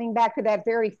keep coming back to that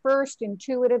very first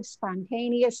intuitive,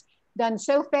 spontaneous, done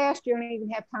so fast you don't even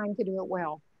have time to do it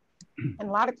well. And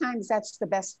a lot of times that's the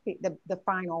best, the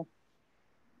final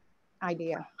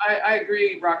idea. I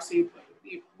agree, Roxie.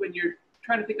 When you're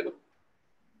trying to think of a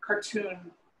cartoon,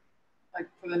 like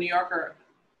for the New Yorker,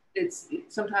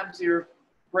 sometimes your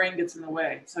brain gets in the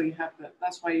way. So you have to,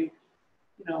 that's why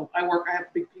I have a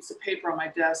big piece of paper on my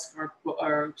desk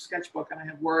or sketchbook, and I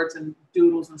have words and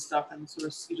doodles and stuff, and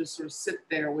you just sort of sit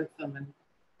there with them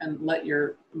and let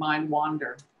your mind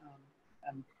wander,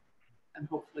 and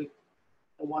hopefully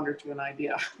it'll wander to an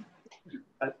idea.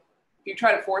 But if you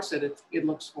try to force it, it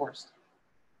looks forced.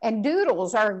 And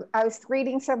doodles are, I was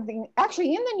reading something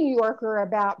actually in the New Yorker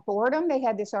about boredom. They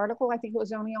had this article, I think it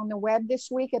was only on the web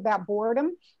this week, about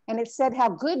boredom. And it said how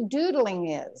good doodling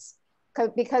is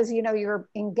because you're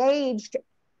engaged,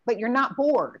 but you're not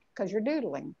bored because you're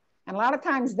doodling. And a lot of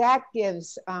times that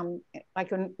gives,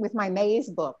 with my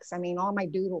maze books, I mean, all my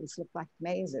doodles look like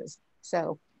mazes.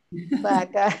 So,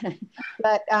 but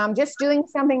just doing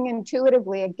something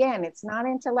intuitively, again, it's not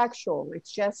intellectual,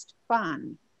 it's just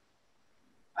fun.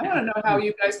 I want to know how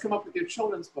you guys come up with your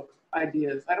children's book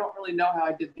ideas. I don't really know how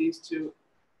I did these two,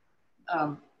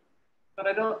 but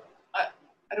I don't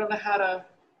know how to.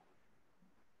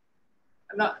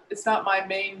 It's not my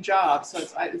main job, so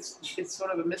it's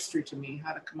sort of a mystery to me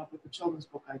how to come up with a children's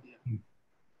book idea.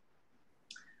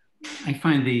 I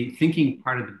find the thinking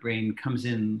part of the brain comes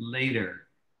in later.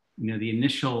 The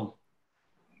initial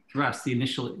thrust, the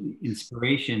initial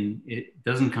inspiration, it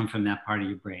doesn't come from that part of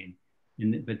your brain.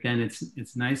 But then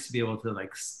it's nice to be able to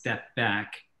step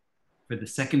back for the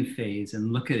second phase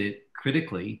and look at it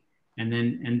critically, and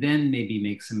then maybe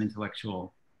make some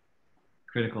intellectual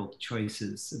critical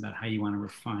choices about how you want to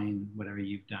refine whatever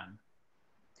you've done.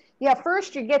 Yeah,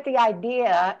 first you get the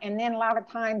idea, and then a lot of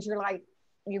times you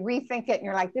rethink it and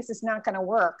you're like, this is not going to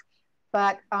work,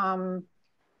 but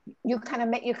you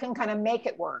can kind of make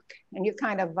it work, and you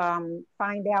kind of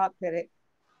find out that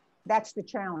that's the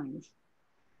challenge.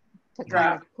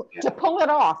 To pull it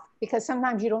off, because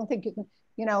sometimes you don't think you can,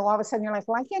 all of a sudden you're like,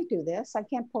 well, I can't do this. I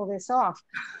can't pull this off,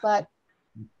 but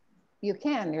you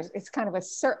can. It's kind of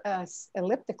a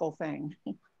elliptical thing.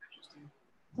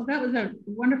 Well, that was a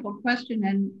wonderful question.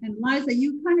 And Liza,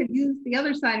 you kind of used the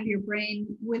other side of your brain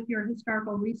with your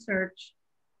historical research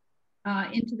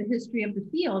into the history of the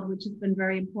field, which has been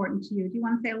very important to you. Do you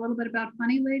want to say a little bit about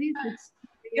Funny Ladies?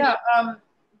 Yeah,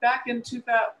 back in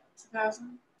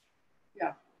 2000,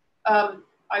 yeah.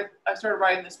 I started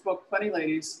writing this book, Funny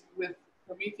Ladies, with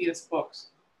Prometheus Books.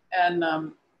 And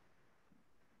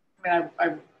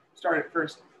I started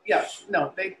first. Yeah,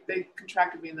 no, they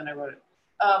contracted me and then I wrote it.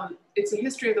 It's a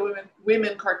history of the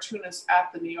women cartoonists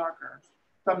at the New Yorker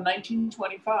from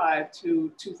 1925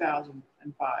 to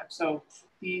 2005. So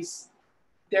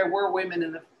there were women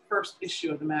in the first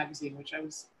issue of the magazine, which I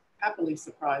was happily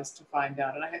surprised to find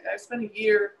out. And I spent a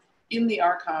year in the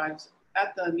archives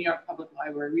at the New York Public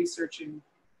Library researching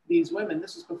these women.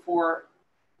 This was before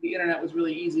the internet was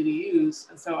really easy to use.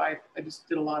 And so I just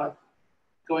did a lot of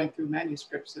going through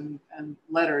manuscripts and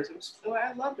letters.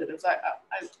 I loved it. It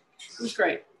was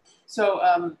great. So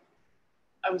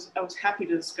I was happy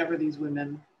to discover these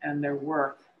women and their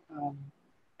work.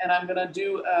 And I'm gonna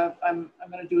do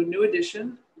a new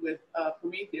edition with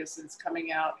Prometheus. It's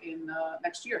coming out in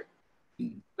next year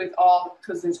with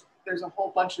because there's a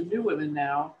whole bunch of new women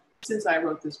now. Since I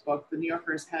wrote this book, the New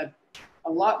Yorker has had a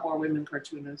lot more women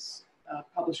cartoonists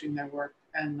publishing their work,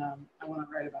 and I want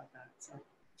to write about that. So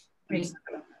great.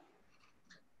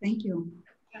 Thank you.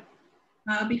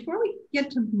 Yeah. Before we get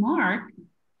to Marc,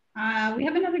 we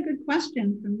have another good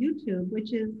question from YouTube,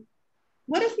 which is,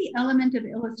 what is the element of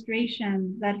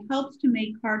illustration that helps to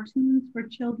make cartoons for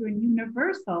children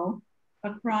universal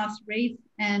across race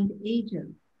and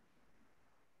ages?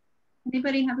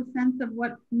 Anybody have a sense of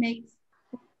what makes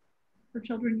for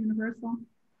children universal?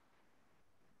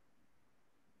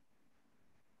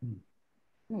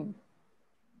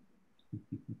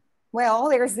 Well,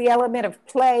 there's the element of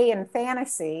play and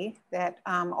fantasy that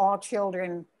all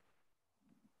children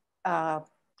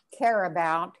care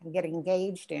about and get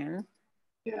engaged in.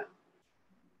 Yeah.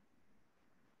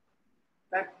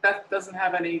 That doesn't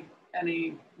have any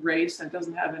race and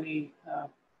doesn't have any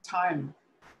time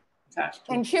attached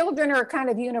to it. And children are kind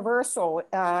of universal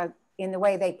in the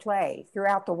way they play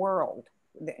throughout the world.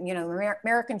 You know,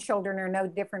 American children are no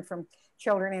different from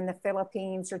children in the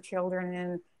Philippines or children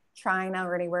in China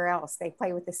or anywhere else. They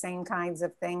play with the same kinds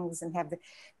of things and have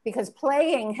because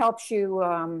playing helps you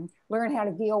learn how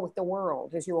to deal with the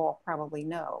world, as you all probably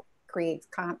know. Creates,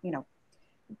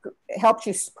 helps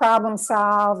you problem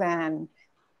solve and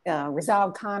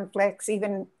resolve conflicts.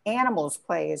 Even animals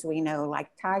play, as we know, like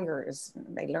tigers.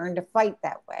 They learn to fight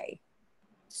that way.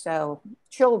 So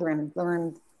children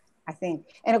learn, I think.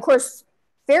 And of course,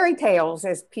 fairy tales,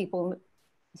 as people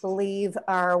believe,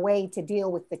 are a way to deal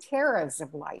with the terrors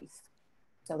of life.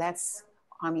 So that's,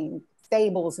 I mean,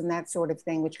 fables and that sort of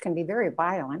thing, which can be very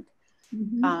violent,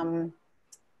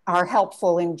 are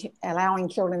helpful in allowing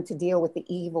children to deal with the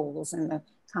evils and the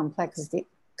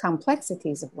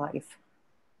complexities of life.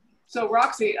 So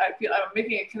Roxie, I feel I'm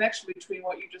making a connection between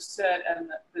what you just said and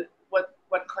what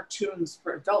cartoons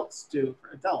for adults do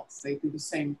for adults. They do the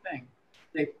same thing.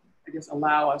 They, I guess,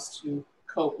 allow us to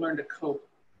learn to cope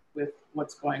with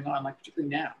what's going on, like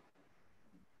particularly now.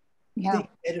 Yeah. I think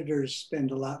editors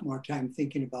spend a lot more time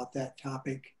thinking about that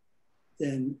topic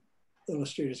than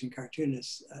illustrators and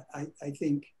cartoonists. I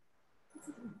think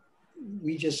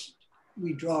we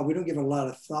don't give a lot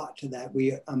of thought to that.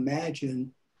 We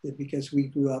imagine that because we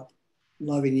grew up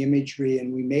loving imagery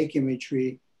and we make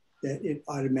imagery, that it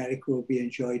automatically will be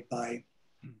enjoyed by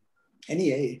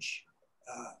any age.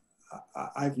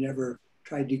 I've never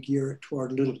tried to gear it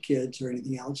toward little kids or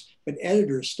anything else, but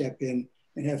editors step in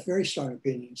and have very strong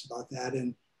opinions about that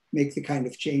and make the kind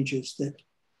of changes that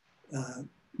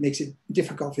makes it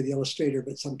difficult for the illustrator,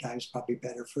 but sometimes probably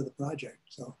better for the project.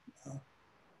 So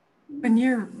when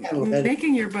you're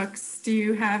making your books, do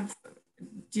you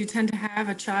tend to have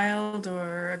a child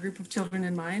or a group of children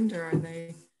in mind, or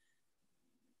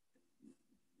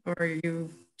are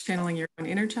you channeling your own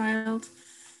inner child?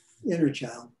 Inner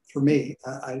child, for me.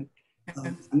 I'm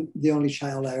the only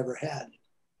child I ever had.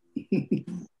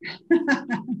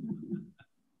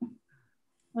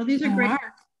 Well, these are great.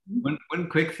 One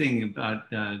quick thing about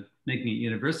making it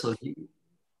universal is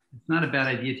it's not a bad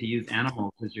idea to use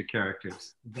animals as your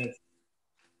characters.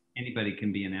 Anybody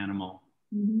can be an animal.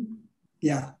 Mm-hmm.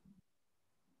 Yeah.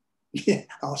 Yeah,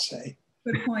 I'll say.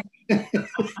 Good point. In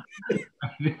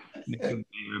a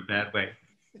bad way.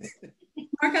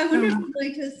 Marc, I wonder if you'd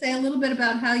like to say a little bit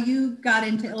about how you got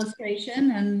into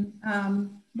illustration and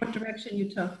what direction you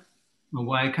took.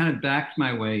 Well, I kind of backed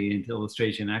my way into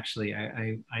illustration. Actually,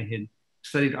 I had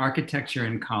studied architecture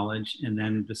in college and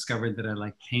then discovered that I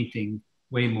liked painting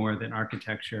way more than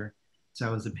architecture. So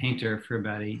I was a painter for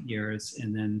about 8 years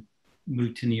and then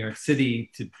moved to New York City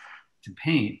to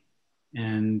paint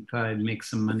and thought I'd make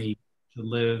some money to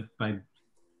live by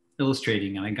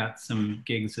illustrating. And I got some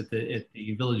gigs at the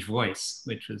Village Voice,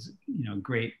 which was, a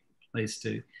great place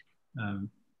to, to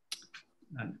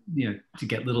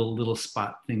get little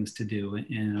spot things to do.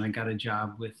 And I got a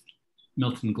job with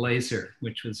Milton Glaser,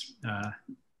 which was,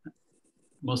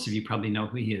 most of you probably know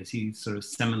who he is. He's sort of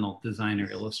seminal designer,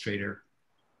 illustrator,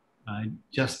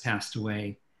 just passed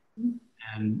away,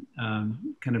 and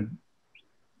kind of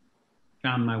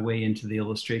found my way into the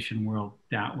illustration world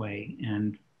that way,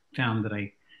 and found that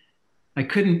I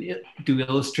couldn't do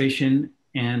illustration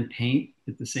and paint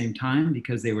at the same time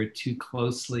because they were too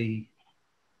closely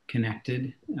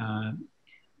connected.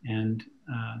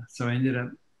 So I ended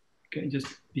up just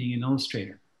being an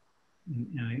illustrator.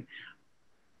 And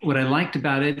what I liked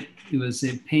about it was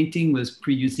that painting was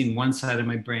using one side of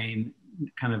my brain,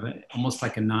 kind of almost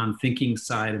like a non-thinking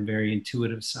side, a very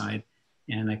intuitive side.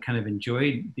 And I kind of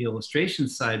enjoyed the illustration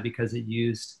side because it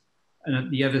used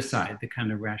the other side, the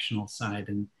kind of rational side,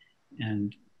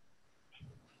 and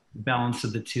the balance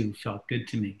of the two felt good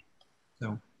to me.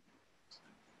 So.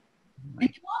 And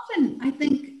you often, I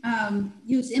think,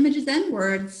 use images and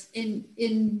words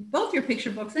in both your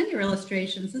picture books and your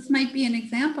illustrations. This might be an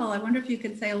example. I wonder if you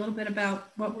could say a little bit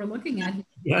about what we're looking at.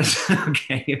 Yes,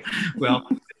 okay. Well,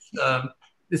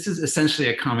 this is essentially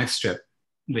a comic strip,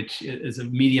 which is a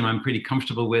medium I'm pretty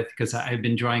comfortable with because I've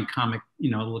been drawing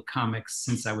little comics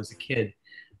since I was a kid.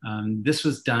 This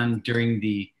was done during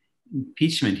the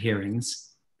impeachment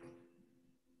hearings.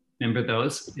 Remember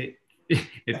those? It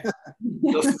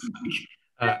feels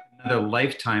like another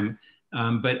lifetime.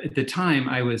 But at the time,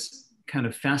 I was kind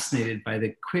of fascinated by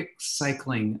the quick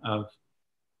cycling of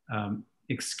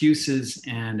excuses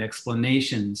and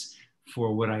explanations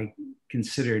for what I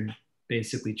considered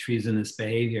basically treasonous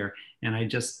behavior. And I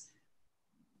just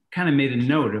kind of made a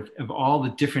note of all the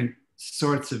different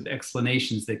sorts of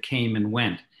explanations that came and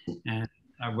went. And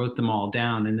I wrote them all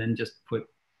down and then just put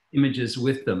images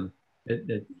with them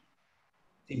that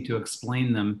seemed to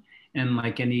explain them. And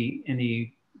like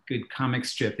any good comic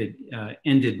strip, it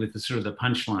ended with the sort of the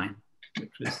punchline,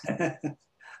 which was.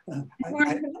 Marc,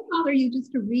 can I bother you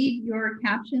just to read your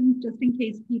captions just in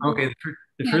case people. Okay,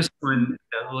 the first one,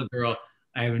 that little girl,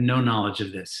 I have no knowledge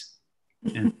of this.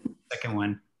 And the second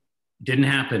one, didn't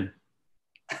happen.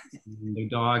 And the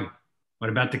dog, what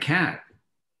about the cat?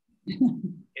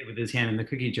 With his hand in the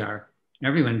cookie jar.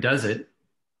 Everyone does it.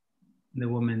 And the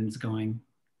woman's going,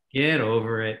 get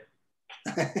over it.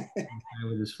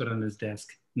 With his foot on his desk.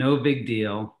 No big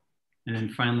deal. And then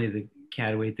finally the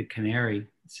cat who ate the canary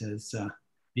says,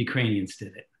 the Ukrainians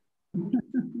did it.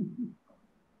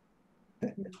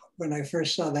 When I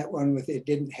first saw that one with it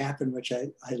didn't happen, which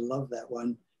I love that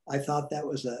one, I thought that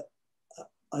was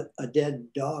a dead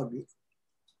dog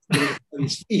on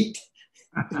his feet.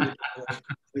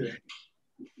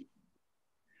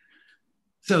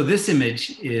 So this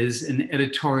image is an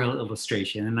editorial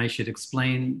illustration, and I should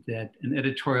explain that an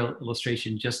editorial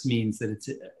illustration just means that it's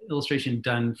an illustration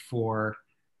done for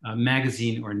a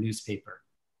magazine or newspaper.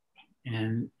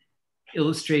 And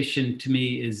illustration to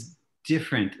me is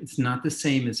different. It's not the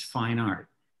same as fine art.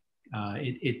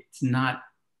 It's not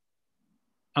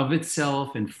of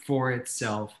itself and for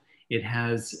itself. It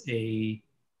has a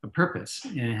purpose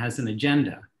and it has an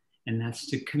agenda, and that's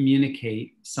to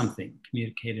communicate something,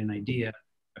 communicate an idea,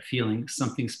 a feeling,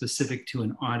 something specific to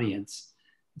an audience.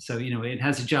 So, you know, it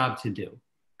has a job to do.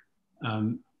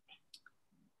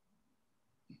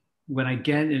 When I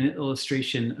get an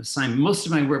illustration assignment, most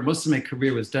of my work, most of my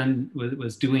career was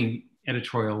doing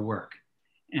editorial work.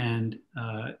 And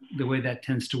the way that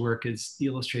tends to work is the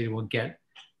illustrator will get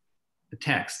a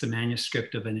text, a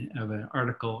manuscript of an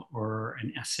article or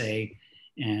an essay,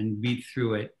 and read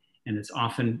through it. And it's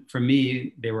often, for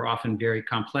me, they were often very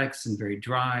complex and very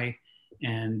dry.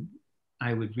 And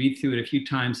I would read through it a few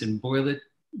times and boil it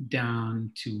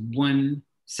down to one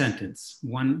sentence,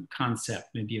 one concept,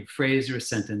 maybe a phrase or a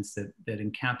sentence that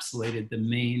encapsulated the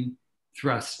main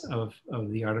thrust of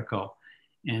the article.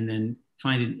 And then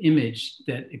find an image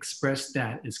that expressed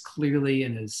that as clearly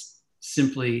and as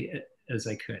simply as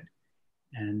I could.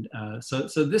 And so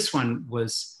this one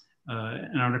was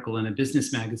an article in a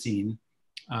business magazine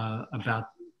about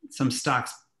some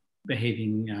stocks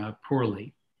behaving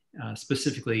poorly,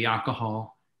 specifically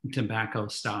alcohol and tobacco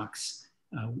stocks.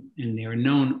 And they are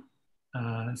known,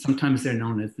 sometimes they're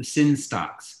known as the sin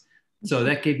stocks. So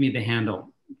that gave me the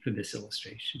handle for this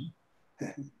illustration.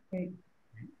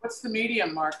 What's the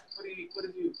medium, Marc? What did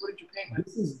you paint with?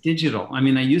 This is digital. I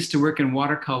mean, I used to work in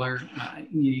watercolor. I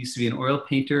used to be an oil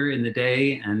painter in the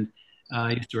day, and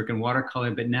I used to work in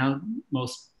watercolor, but now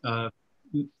most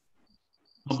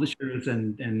publishers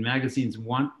and magazines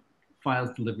want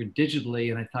files delivered digitally,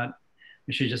 and I thought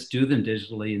I should just do them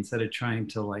digitally instead of trying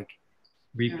to like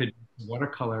reproduce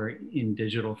watercolor in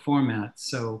digital format.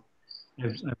 So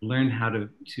I've learned how to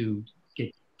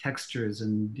get textures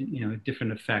and, you know,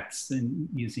 different effects in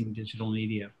using digital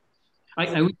media. I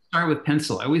always start with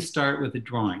pencil. I always start with a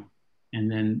drawing,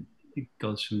 and then it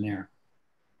goes from there.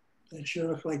 That sure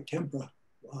looks like tempera.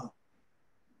 Wow.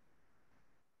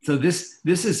 So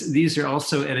these are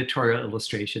also editorial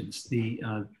illustrations.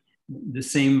 The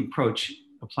same approach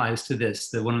applies to this.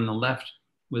 The one on the left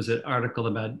was an article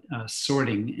about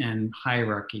sorting and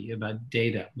hierarchy, about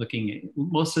data, looking at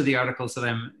most of the articles that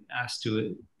I'm asked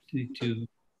to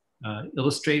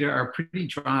illustrate are pretty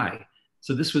dry.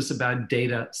 So this was about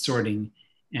data sorting.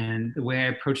 And the way I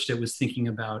approached it was thinking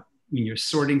about when you're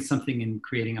sorting something and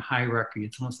creating a hierarchy,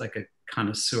 it's almost like a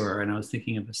connoisseur. And I was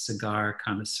thinking of a cigar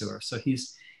connoisseur. So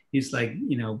he's like,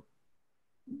 you know,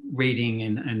 rating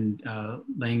and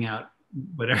laying out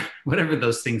whatever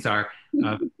those things are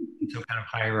in some kind of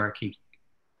hierarchy.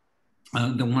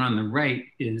 The one on the right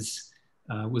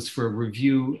was for a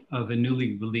review of a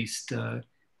newly released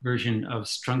version of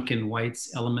Strunken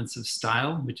White's Elements of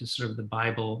Style, which is sort of the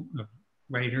Bible of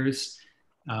writers.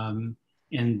 And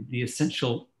the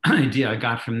essential idea I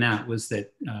got from that was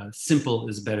that simple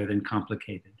is better than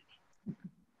complicated.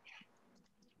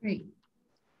 Great.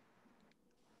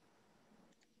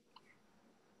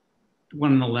 The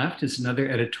one on the left is another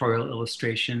editorial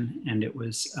illustration, and it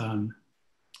was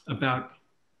about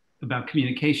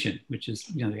communication, which is,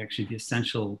 you know, actually the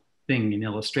essential thing in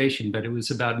illustration, but it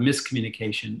was about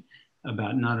miscommunication,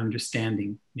 about not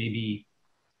understanding, maybe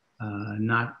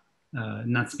not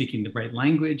speaking the right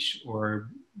language or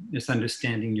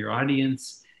misunderstanding your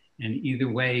audience. And either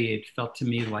way, it felt to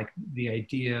me like the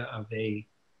idea of a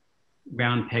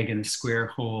round peg in a square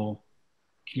hole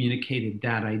communicated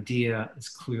that idea as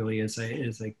clearly as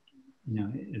I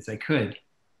could.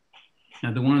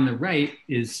 Now, the one on the right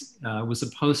was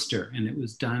a poster, and it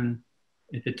was done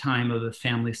at the time of the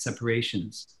family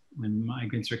separations, when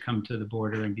migrants would come to the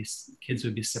border and kids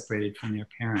would be separated from their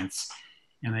parents.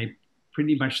 And I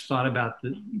pretty much thought about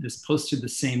this poster the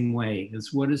same way,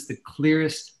 as what is the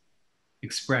clearest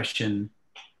expression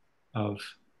of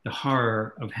the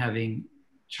horror of having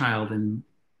child and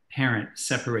parent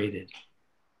separated.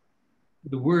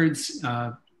 The words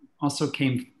also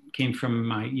came from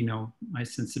my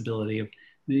sensibility of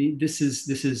this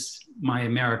is my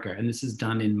America, and this is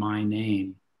done in my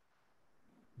name.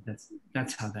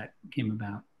 That's how that came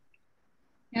about.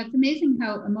 Yeah, it's amazing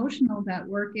how emotional that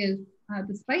work is,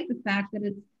 despite the fact that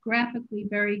it's graphically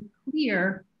very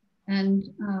clear and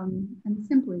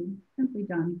simply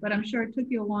done. But I'm sure it took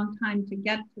you a long time to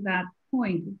get to that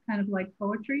point. It's kind of like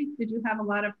poetry. Did you have a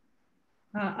lot of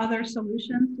other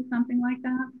solutions to something like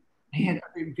that? I had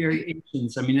other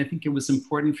variations. I mean, I think it was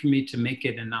important for me to make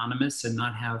it anonymous and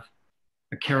not have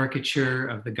a caricature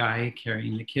of the guy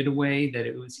carrying the kid away. That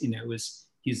it was,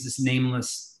 he's this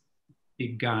nameless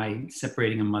big guy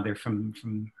separating a mother from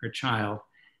her child.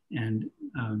 And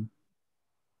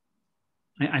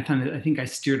I think I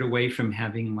steered away from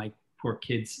having like poor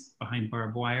kids behind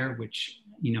barbed wire, which,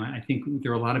 I think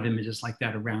there are a lot of images like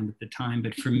that around at the time.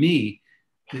 But for me,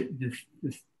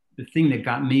 the thing that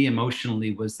got me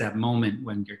emotionally was that moment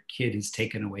when your kid is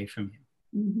taken away from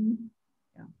you. Mm-hmm.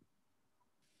 Yeah.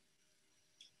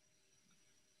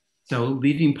 So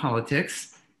leaving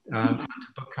politics, to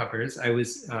book covers, I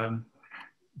was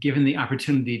given the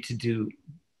opportunity to do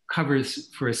covers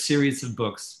for a series of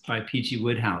books by P.G.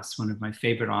 Wodehouse, one of my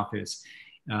favorite authors.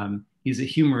 He's a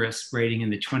humorist writing in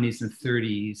the 20s and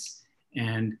 30s.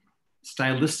 And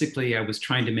stylistically, I was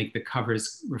trying to make the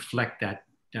covers reflect that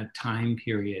time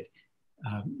period.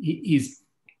 He's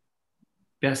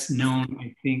best known,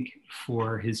 I think,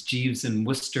 for his Jeeves and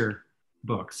Wooster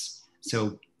books.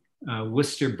 So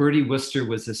Bertie Wooster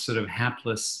was a sort of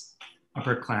hapless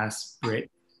upper class Brit,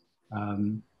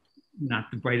 not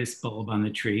the brightest bulb on the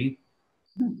tree.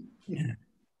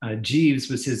 Jeeves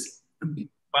was his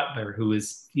butler, who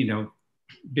was,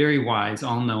 very wise,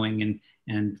 all-knowing,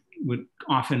 and would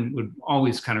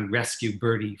always kind of rescue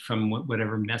Bertie from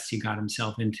whatever mess he got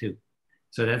himself into.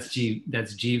 So that's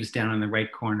Jeeves down in the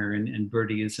right corner, and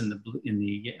Bertie is in the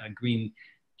green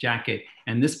jacket.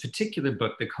 And this particular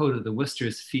book, The Code of the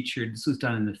Woosters, this was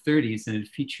done in the 30s, and it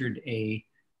featured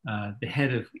the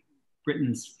head of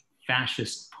Britain's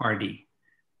fascist party.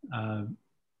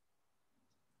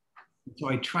 So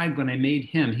I tried, when I made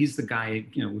him, he's the guy,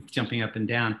 with jumping up and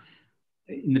down.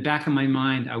 In the back of my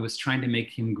mind, I was trying to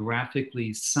make him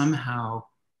graphically somehow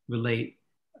relate,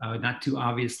 not too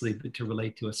obviously, but to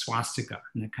relate to a swastika,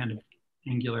 and the kind of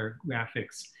angular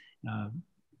graphics,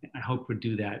 I hope would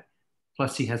do that.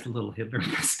 Plus he has a little Hitler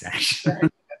mustache.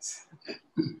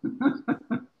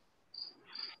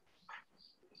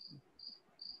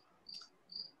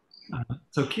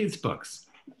 So kids' books.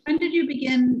 When did you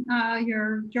begin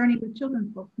your journey with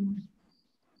children's books?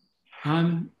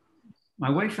 My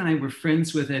wife and I were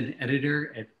friends with an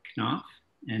editor at Knopf,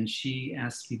 and she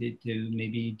asked me to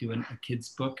maybe do a kid's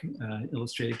book,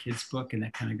 illustrated kids book, and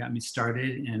that kind of got me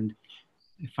started, and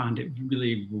I found it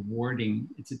really rewarding.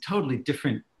 It's a totally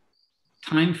different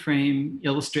time frame.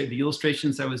 The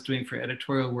illustrations I was doing for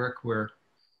editorial work were,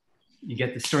 you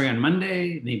get the story on Monday,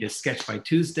 you need a sketch by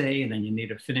Tuesday, and then you need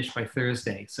a finish by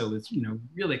Thursday. So it's,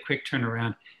 really quick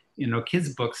turnaround.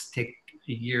 Kids' books take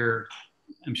a year.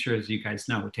 I'm sure, as you guys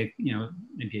know, it would take,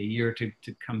 maybe a year to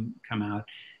come out.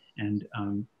 And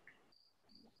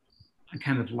I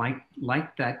kind of like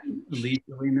that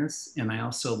leisureliness. And I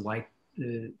also like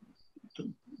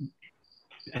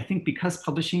I think because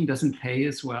publishing doesn't pay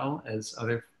as well as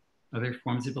other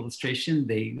forms of illustration,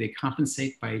 they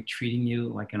compensate by treating you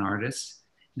like an artist,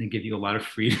 and they give you a lot of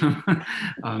freedom.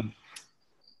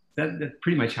 That's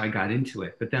pretty much how I got into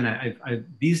it. But then I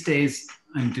these days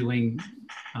I'm doing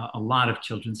a lot of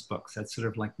children's books. That's sort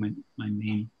of like my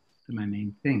main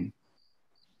thing.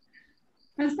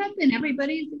 Has that been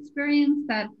everybody's experience,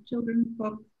 that children's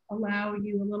books allow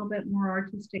you a little bit more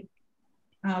artistic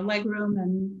legroom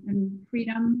and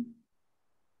freedom?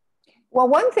 Well,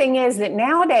 one thing is that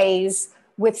nowadays,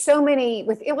 with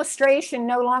illustration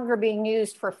no longer being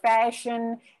used for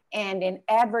fashion and in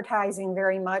advertising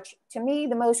very much, to me,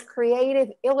 the most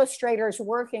creative illustrators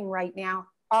working right now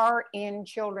are in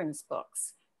children's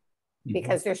books,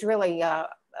 because there's really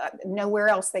nowhere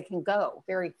else they can go,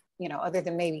 other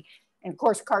than maybe And of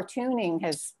course, cartooning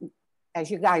has,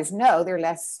 as you guys know, there are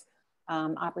less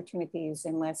opportunities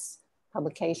and less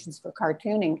publications for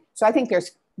cartooning. So I think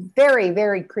there's very,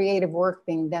 very creative work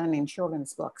being done in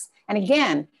children's books. And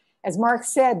again, as Marc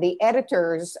said, the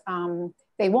editors,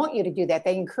 they want you to do that.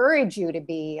 They encourage you to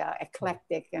be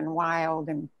eclectic and wild.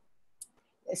 And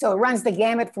so it runs the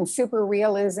gamut from super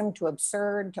realism to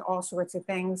absurd to all sorts of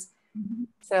things. Mm-hmm.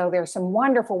 So there's some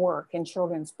wonderful work in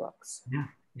children's books.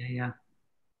 Yeah.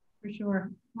 For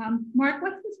sure. Marc,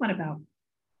 what's this one about?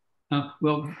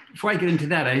 Well, before I get into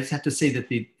that, I just have to say that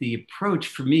the approach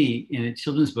for me in a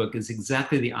children's book is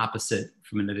exactly the opposite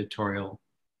from an editorial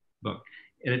book.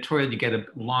 Editorial, you get a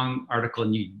long article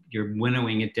and you're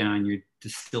winnowing it down, you're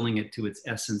distilling it to its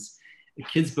essence. A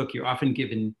kid's book, you're often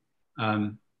given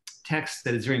text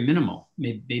that is very minimal.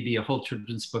 Maybe a whole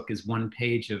children's book is 1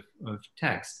 page of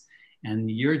text.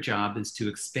 And your job is to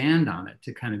expand on it,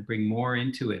 to kind of bring more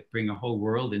into it, bring a whole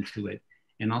world into it,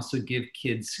 and also give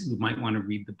kids who might want to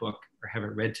read the book or have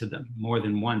it read to them more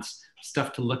than once,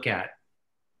 stuff to look at,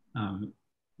 on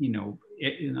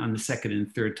the second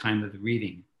and third time of the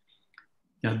reading.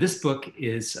 Now, this book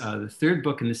is the third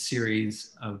book in the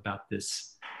series about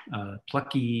this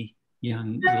plucky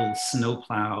young little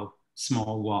snowplow,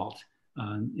 Small Walt.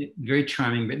 Very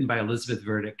charming, written by Elizabeth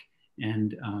Verdick.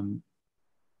 And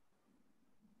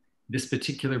this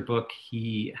particular book,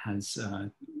 he has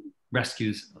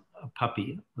rescues a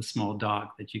puppy, a small dog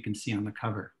that you can see on the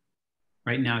cover.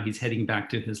 Right now, he's heading back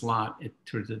to his lot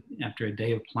after a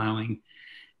day of plowing.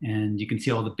 And you can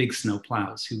see all the big snow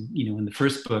plows who, in the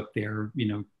first book, they're,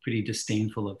 pretty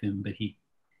disdainful of him, but he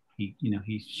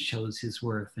shows his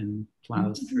worth and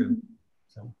plows through.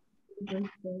 So.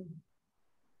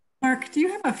 Marc, do you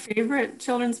have a favorite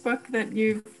children's book that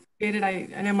you've created?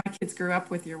 I know my kids grew up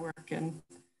with your work. And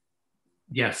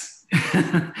yes.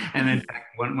 And in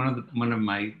fact, one of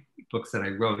my books that I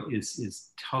wrote is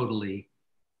totally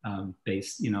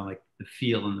based, like the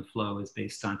feel and the flow is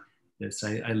based on this.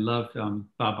 I love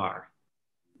Babar.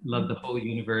 Love the whole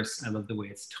universe. I love the way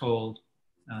it's told.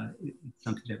 It's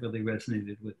something that really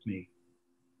resonated with me.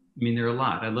 I mean, there are a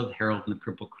lot. I love Harold and the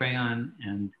Purple Crayon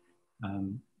and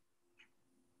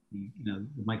the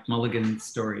Mike Mulligan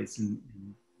stories. And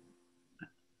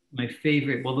my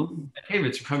favorite, my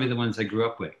favorites are probably the ones I grew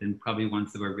up with, and probably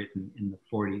ones that were written in the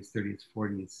 40s, 30s,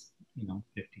 40s,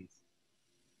 50s.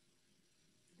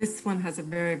 This one has a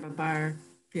very Babar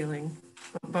feeling.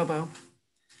 Bobo.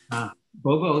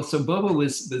 Bobo. So Bobo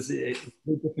was a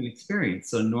different experience.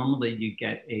 So normally you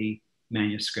get a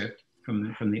manuscript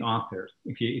from the author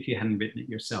if you hadn't written it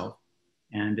yourself,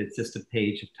 and it's just a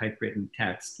page of typewritten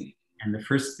text. And the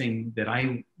first thing that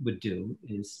I would do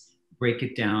is break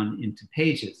it down into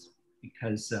pages,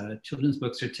 because children's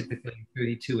books are typically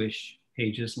 32-ish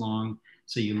pages long.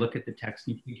 So you look at the text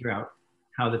and you figure out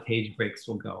how the page breaks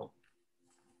will go.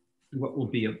 What will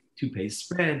be a 2-page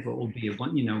spread, what will be a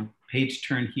page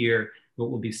turn here,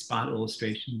 what will be spot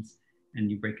illustrations,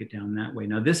 and you break it down that way.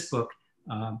 Now this book,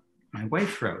 my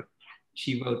wife wrote.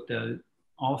 She wrote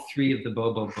all 3 of the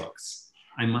Bobo books.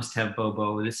 I Must Have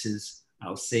Bobo, this is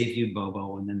I'll Save You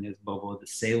Bobo, and then there's Bobo the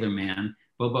Sailor Man.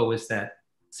 Bobo is that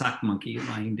sock monkey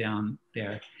lying down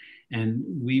there. And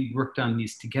we worked on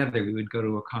these together. We would go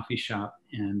to a coffee shop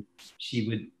and she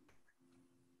would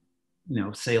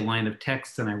say a line of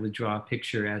text and I would draw a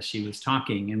picture as she was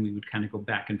talking, and we would kind of go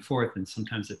back and forth, and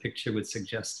sometimes the picture would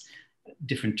suggest a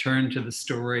different turn to the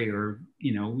story, or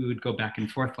we would go back and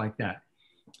forth like that.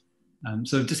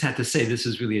 So just had to say this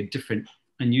is really a different,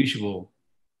 unusual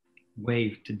way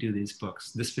to do these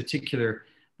books. This particular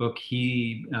book,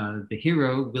 the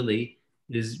hero, Willie,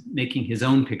 is making his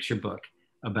own picture book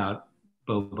about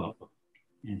Bobo.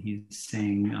 And he's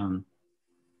saying,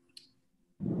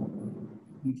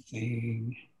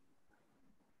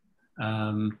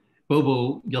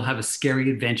 Bobo, you'll have a scary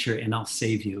adventure and I'll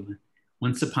save you.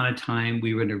 Once upon a time,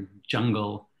 we were in a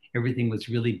jungle. Everything was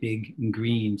really big and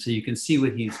green. So you can see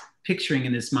what he's picturing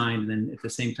in his mind. And then at the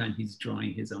same time, he's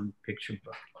drawing his own picture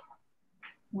book.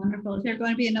 Wonderful. Is there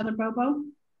going to be another Bobo?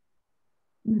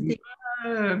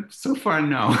 So far,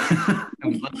 no. I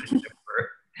would love to.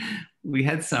 We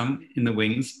had some in the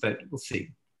wings, but we'll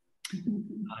see.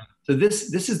 So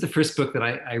this is the first book that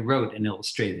I wrote and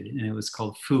illustrated, and it was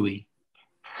called Phooey.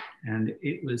 And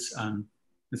it was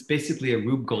it's basically a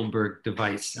Rube Goldberg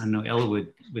device. I know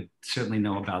Elwood would certainly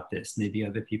know about this. Maybe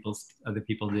other people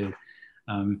do.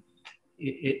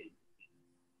 It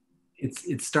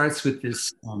starts with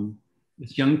this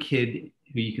young kid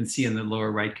who you can see in the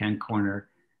lower right-hand corner,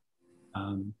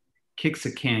 kicks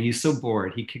a can. He's so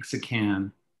bored, he kicks a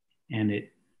can, and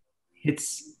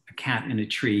hits a cat in a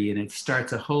tree, and it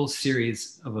starts a whole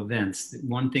series of events.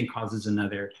 One thing causes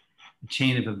another, a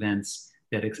chain of events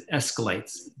that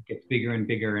escalates, gets bigger and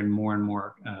bigger and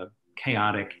more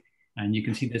chaotic. And you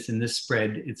can see this in this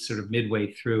spread. It's sort of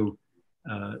midway through.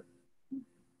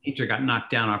 Teacher got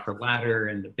knocked down off her ladder,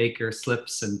 and the baker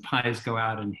slips, and pies go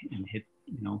out and hit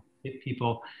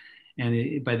people.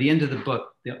 And by the end of the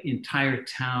book, the entire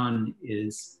town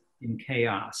is in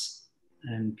chaos,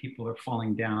 and people are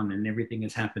falling down, and everything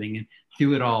is happening. And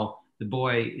through it all, the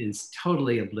boy is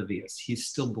totally oblivious. He's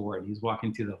still bored. He's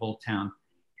walking through the whole town.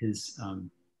 His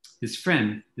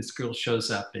friend, this girl,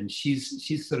 shows up, and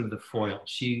she's sort of the foil.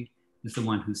 She is the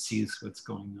one who sees what's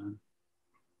going on.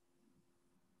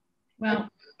 Well,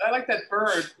 I like that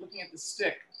bird looking at the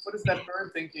stick. What is that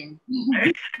bird thinking?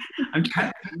 I'm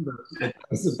trying to remember what it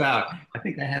was about. I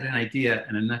think I had an idea,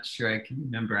 and I'm not sure I can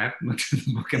remember. I haven't looked at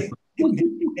the book.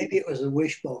 Maybe it was a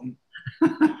wishbone.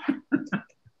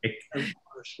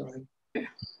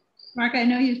 Marc, I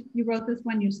know you wrote this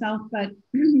one yourself, but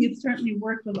you've certainly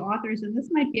worked with authors, and this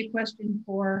might be a question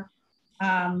for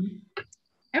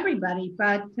everybody,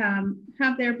 but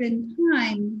have there been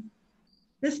times,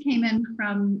 this came in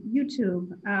from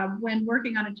YouTube, when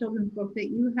working on a children's book, that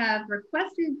you have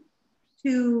requested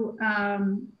to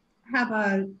have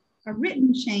a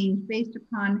written change based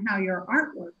upon how your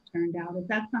artwork turned out? Is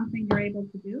that something you're able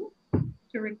to do,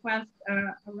 to request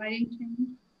a writing change?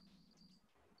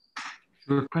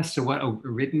 To request a what? A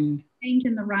written? Change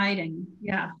in the writing,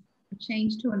 yeah. A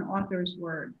change to an author's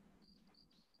word.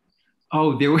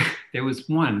 Oh, there was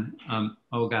one.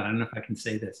 Oh God, I don't know if I can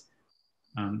say this.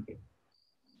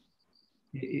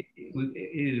 It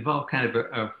involved kind of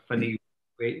a funny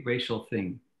racial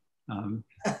thing. It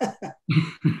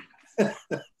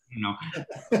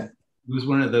was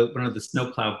one of the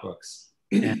snowplow books,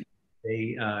 and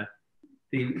they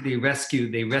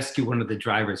rescue one of the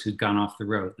drivers who'd gone off the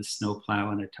road, the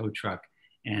snowplow and a tow truck,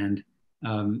 and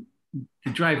the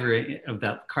driver of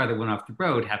that car that went off the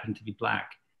road happened to be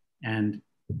Black, and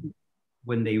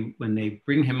when they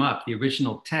bring him up, the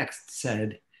original text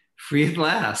said, "Free at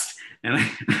last," and I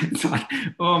thought,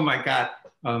 oh my God.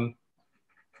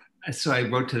 So I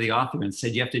wrote to the author and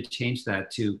said, you have to change that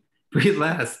to "Free at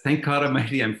last. Thank God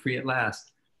Almighty, I'm free at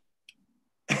last."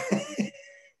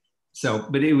 So,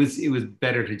 but it was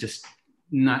better to just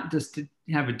to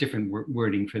have a different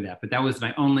wording for that. But that was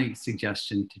my only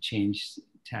suggestion to change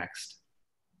text.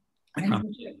 And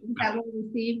is that what we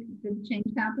received? Did the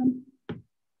change happen?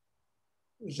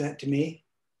 Was that to me?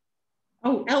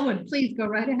 Oh, Elwood, please go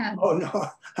right ahead. Oh no,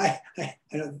 I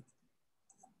don't.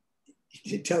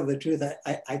 To tell the truth,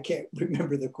 I can't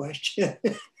remember the question.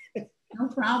 No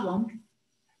problem.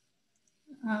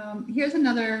 Here's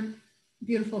another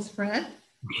beautiful spread.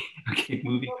 Okay,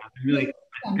 moving on. I really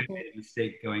made a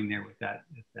mistake going there with that.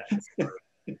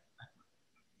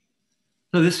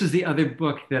 So this was the other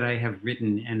book that I have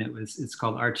written, and it's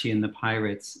called Archie and the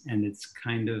Pirates, and it's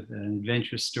kind of an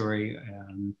adventure story.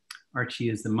 Archie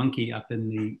is the monkey up in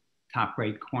the top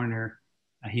right corner.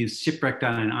 He's shipwrecked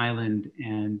on an island,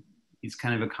 and he's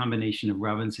kind of a combination of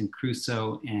Robinson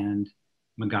Crusoe and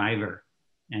MacGyver.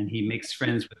 And he makes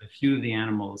friends with a few of the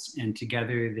animals, and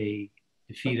together they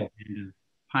defeat a band of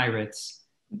pirates.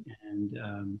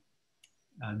 And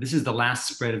this is the last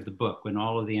spread of the book, when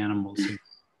all of the animals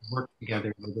worked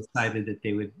together. They decided that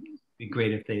they would be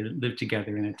great if they lived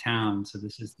together in a town. So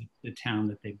this is the town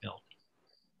that they built.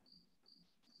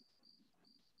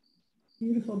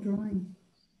 Beautiful drawing.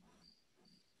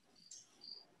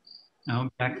 Now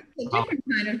back. A different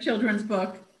kind of children's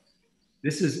book.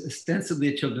 This is ostensibly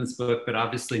a children's book, but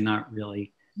obviously not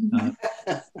really.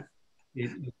 It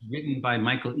was written by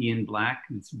Michael Ian Black,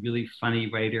 who's a really funny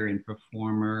writer and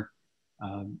performer.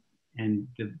 And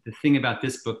the thing about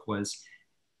this book was,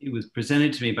 it was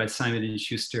presented to me by Simon &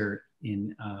 Schuster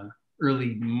in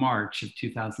early March of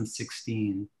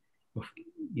 2016,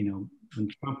 when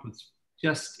Trump was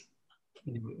just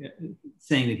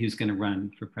saying that he was going to run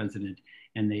for president.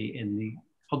 And the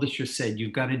publisher said,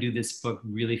 you've got to do this book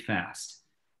really fast.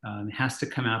 It has to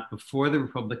come out before the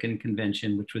Republican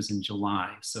convention, which was in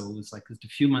July. So it was like just a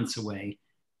few months away.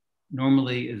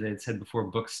 Normally, as I had said before,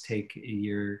 books take a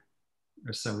year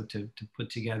or so to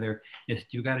put together.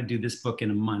 You got to do this book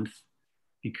in a month,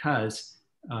 because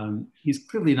he's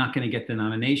clearly not going to get the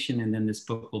nomination, and then this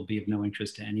book will be of no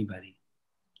interest to anybody.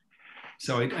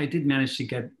 So I did manage to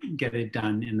get it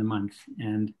done in the month,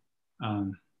 and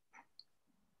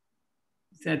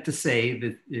sad to say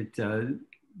that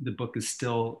the book is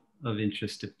still of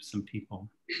interest to some people.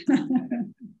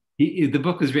 The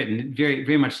book was written very,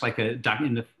 very much like in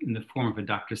the form of a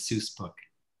Dr. Seuss book.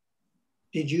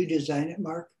 Did you design it,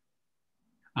 Marc?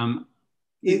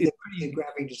 The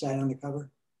graphic design on the cover?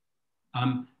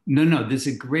 No, there's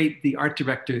a great, the art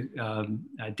director,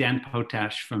 Dan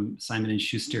Potash from Simon &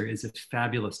 Schuster is a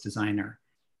fabulous designer.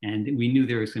 And we knew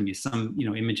there was going to be some,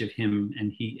 image of him,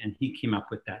 and he came up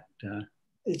with that.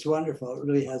 It's wonderful. It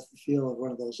really has the feel of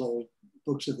one of those old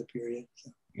books of the period.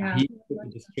 So. Yeah. He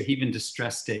even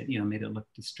distressed it, made it look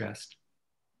distressed.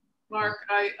 Mark,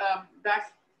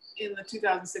 back in the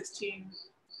 2016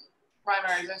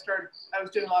 primaries, I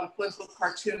was doing a lot of political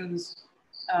cartoons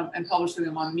and publishing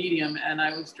them on Medium, and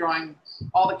I was drawing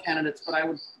all the candidates, but I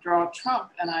would draw Trump,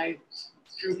 and I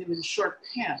drew him in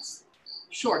shorts,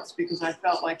 because I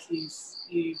felt like he was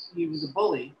a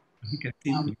bully.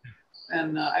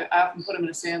 And I often put him in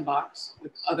a sandbox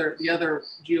with the other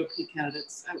GOP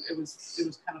candidates. It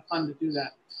was kind of fun to do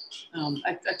that.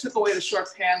 I took away the short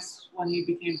pants when he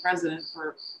became president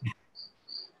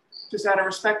just out of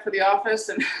respect for the office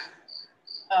and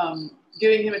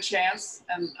giving him a chance.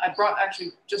 And I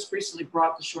just recently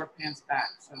brought the short pants back.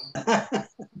 So.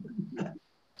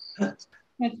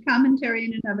 That's commentary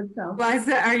in and of itself.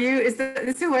 Liza, is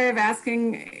this a way of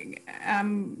asking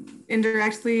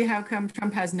indirectly how come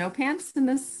Trump has no pants in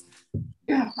this?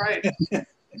 Yeah, right.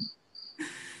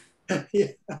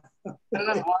 Yeah. I don't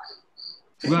know, Mark.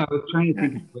 Well, I was trying to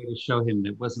think of a way to show him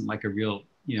that wasn't like a real,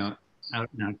 out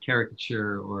and out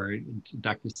caricature or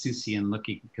Dr. Seussian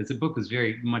looking, because the book was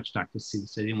very much Dr.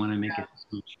 Seuss. I didn't want to make it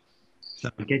too much. So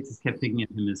I just kept thinking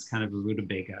of him as kind of a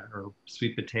rutabaga or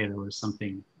sweet potato or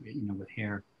something, with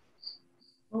hair.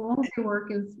 Well, all of your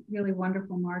work is really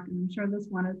wonderful, Mark, and I'm sure this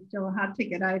one is still a hot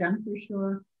ticket item for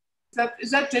sure. Is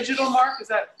that digital, Mark? Is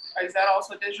that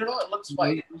also digital? It looks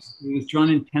white. It was drawn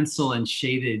in pencil and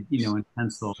shaded, in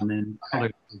pencil, and then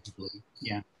colored digitally.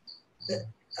 Yeah.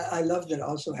 I love that it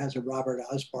also has a Robert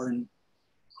Osborne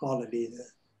quality,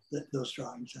 those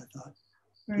drawings, I thought.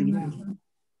 Very much.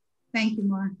 Thank you,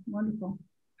 Mark. Wonderful.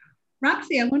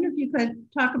 Roxie, I wonder if you could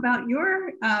talk about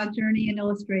your journey in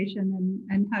illustration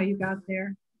and how you got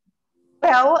there.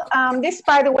 Well, this,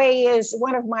 by the way, is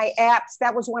one of my apps.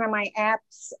 That was one of my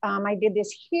apps. I did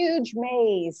this huge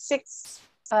maze,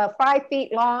 5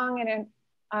 feet long, and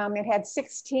it had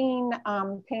 16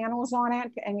 panels on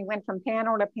it, and you went from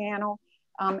panel to panel.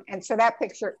 And so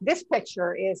this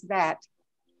picture is that.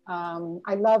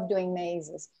 I love doing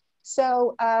mazes.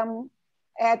 So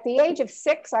at the age of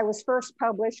 6, I was first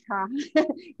published,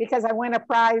 because I won a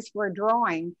prize for a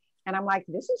drawing. And I'm like,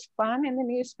 this is fun, in the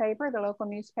newspaper, the local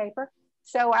newspaper.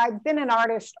 So I've been an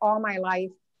artist all my life.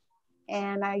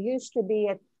 And I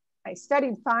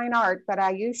studied fine art, but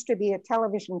I used to be a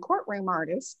television courtroom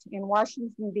artist in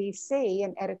Washington, D.C.,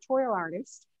 an editorial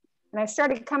artist. And I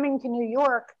started coming to New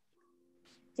York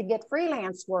to get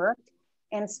freelance work,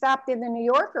 and stopped in the New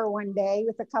Yorker one day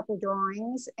with a couple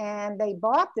drawings, and they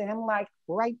bought them like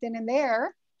right then and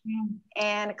there. Mm.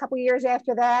 And a couple years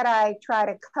after that, I tried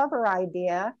a cover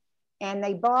idea, and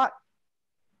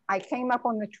I came up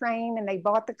on the train and they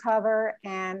bought the cover.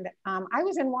 And I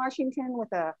was in Washington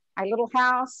with a little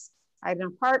house. I had an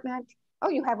apartment. Oh,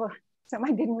 you have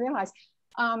something I didn't realize.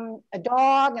 A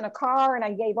dog and a car, and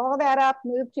I gave all that up,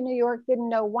 moved to New York, didn't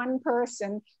know one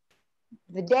person.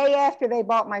 The day after they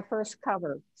bought my first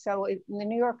cover. So the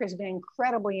New Yorker has been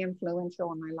incredibly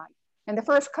influential in my life. And the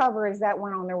first cover is that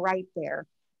one on the right there.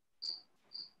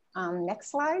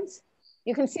 Next slides.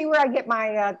 You can see where I get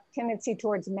my tendency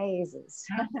towards mazes.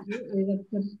 Absolutely.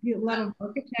 A lot of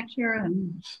architecture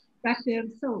and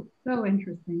perspective. So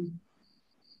interesting.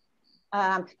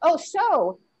 A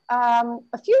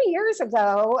few years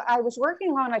ago, I was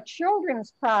working on a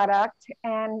children's product,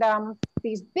 and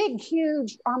these big,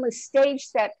 huge, almost stage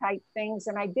set type things,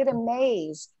 and I did a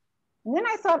maze. And then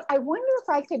I thought, I wonder if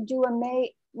I could do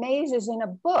mazes in a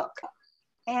book.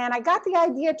 And I got the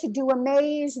idea to do a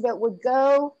maze that would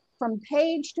go from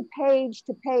page to page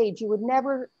to page. You would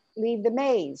never leave the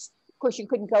maze. Of course, you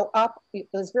couldn't go up. It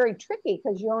was very tricky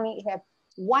because you only have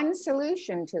one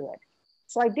solution to it.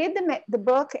 So I did the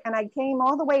book, and I came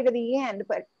all the way to the end,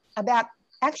 but about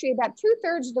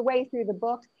 2/3 of the way through the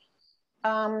book,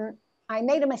 I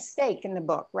made a mistake in the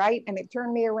book, right? And it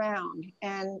turned me around.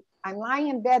 And I'm lying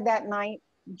in bed that night,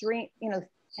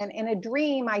 and in a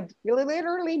dream, I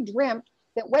literally dreamt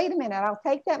that, wait a minute, I'll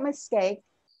take that mistake,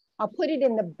 I'll put it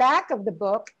in the back of the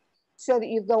book so that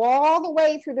you go all the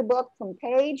way through the book from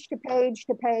page to page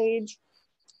to page.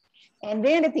 And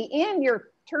then at the end, you're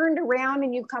turned around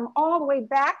and you come all the way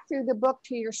back through the book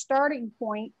to your starting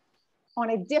point on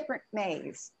a different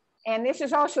maze. And this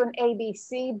is also an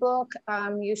ABC book.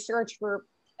 You search for,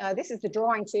 this is the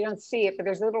drawing, so you don't see it, but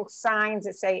there's little signs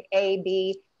that say A,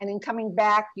 B, and then coming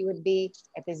back, you would be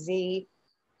at the Z.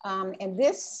 And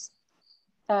this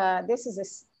this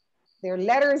is there are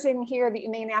letters in here that you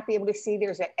may not be able to see.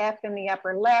 There's an F in the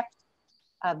upper left,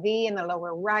 a V in the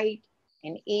lower right,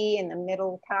 an E in the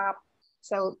middle top.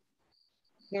 So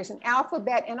there's an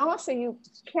alphabet, and also you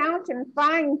count and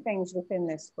find things within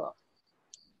this book.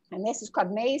 And this is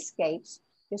called Mazescapes.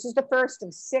 This is the first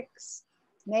of 6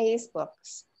 maze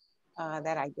books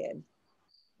that I did,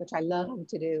 which I love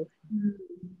to do.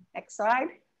 Next slide.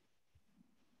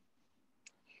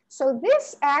 So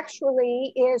this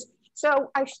actually is,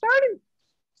 so I started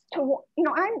to, you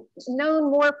know, I'm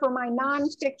known more for my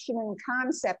nonfiction and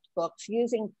concept books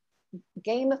using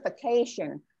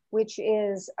gamification, which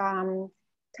is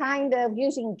kind of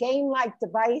using game-like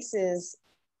devices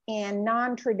in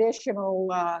non-traditional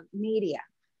media.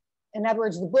 In other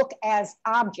words, the book as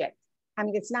object. I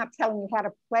mean, it's not telling you how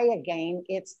to play a game,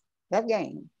 it's the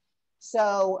game.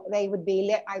 So they would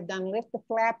be, I've done lift the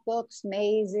flap books,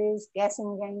 mazes,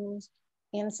 guessing games,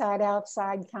 inside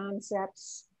outside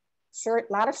concepts, a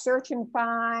lot of search and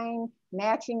find,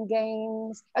 matching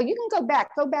games. Oh, you can go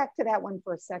back to that one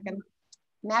for a second.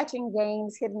 Matching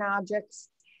games, hidden objects.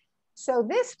 So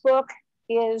this book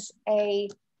is a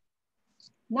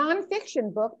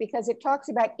nonfiction book because it talks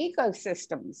about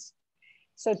ecosystems.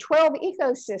 So 12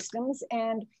 ecosystems,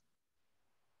 and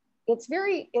it's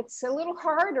a little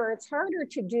harder. It's harder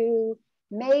to do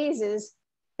mazes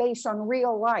based on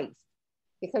real life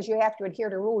because you have to adhere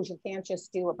to rules. You can't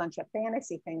just do a bunch of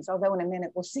fantasy things, although in a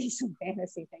minute we'll see some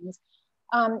fantasy things.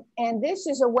 And this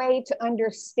is a way to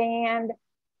understand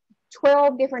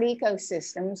 12 different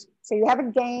ecosystems. So you have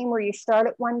a game where you start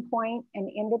at one point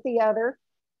and end at the other.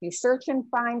 You search and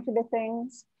find for the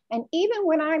things. And even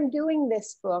when I'm doing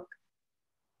this book,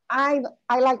 I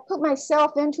like put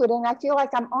myself into it and I feel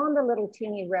like I'm on the little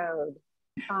teeny road.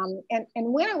 And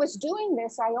when I was doing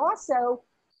this, I also,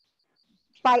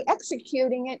 by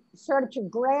executing it, started to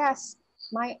grasp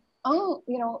my own,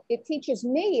 you know, it teaches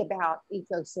me about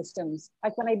ecosystems.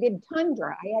 Like when I did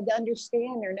tundra, I had to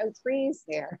understand there are no trees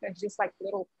there. There's just like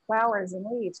little flowers and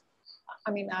leaves.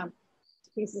 I mean,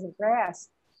 pieces of grass.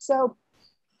 So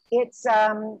it's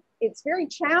very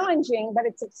challenging, but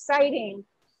it's exciting.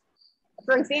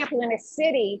 For example, in a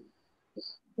city,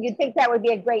 you'd think that would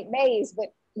be a great maze,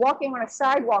 but walking on a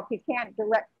sidewalk, you can't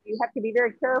direct, you have to be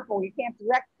very careful. You can't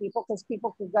direct people because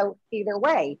people could go either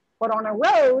way. But on a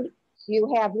road,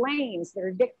 you have lanes that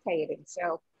are dictated.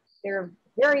 So there are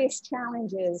various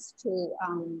challenges to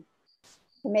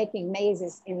making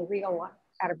mazes in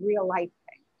out of real life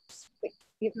things. But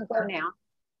you can go now.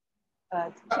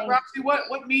 Roxie,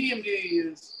 what medium do you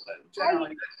use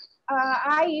generally?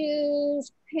 I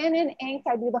use pen and ink.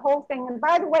 I do the whole thing. And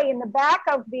by the way, in the back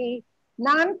of the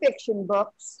nonfiction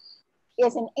books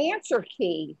is an answer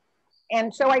key.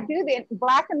 And so I do the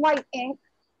black and white ink.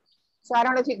 So I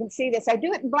don't know if you can see this. I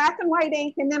do it in black and white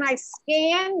ink, and then I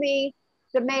scan the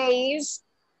maze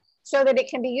so that it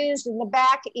can be used in the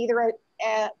back either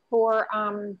to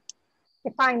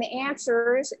find the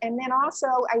answers. And then also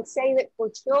I save it for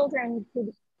children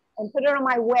and put it on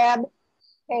my web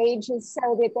pages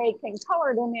so that they can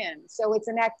color them in. So it's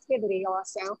an activity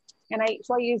also. And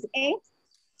so I use ink,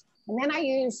 and then I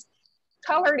use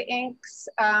colored inks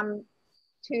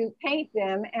to paint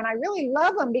them. And I really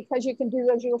love them because you can do,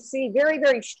 as you'll see, very,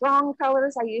 very strong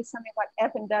colors. I use something like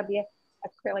F&W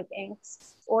acrylic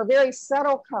inks, or very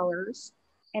subtle colors.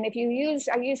 And if you use,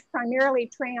 I use primarily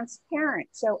transparent.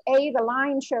 So the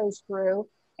line shows through.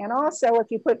 And also if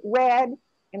you put red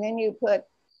and then you put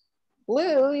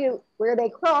blue, where they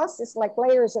cross, it's like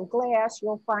layers of glass,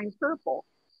 you'll find purple.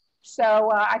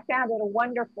 So I found it a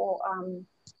wonderful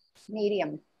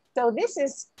medium. So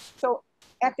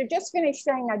after just finished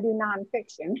saying I do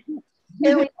nonfiction,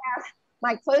 here we have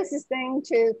my closest thing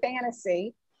to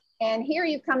fantasy. And here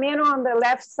you come in on the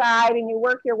left side and you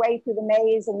work your way through the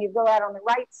maze and you go out on the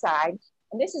right side.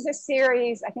 And this is a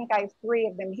series, I think I have 3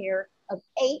 of them here, of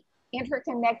 8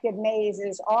 interconnected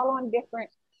mazes, all on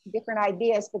different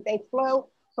ideas, but they flow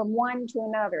from one to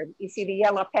another. You see the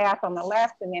yellow path on the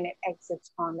left and then it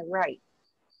exits on the right.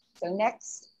 So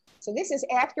next, so this is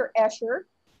after Escher.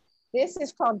 This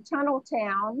is called Tunnel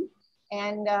Town,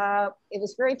 and it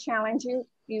was very challenging.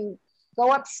 You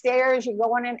go upstairs, you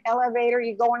go on an elevator,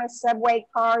 you go on a subway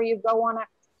car, you go on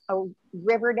a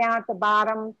river down at the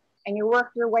bottom, and you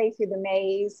work your way through the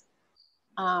maze.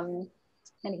 And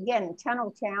again,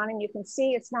 Tunnel Town, and you can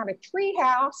see it's not a tree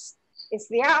house, it's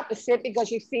the opposite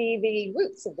because you see the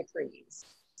roots of the trees.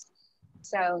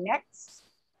 So next.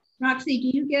 Roxie,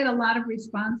 do you get a lot of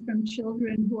response from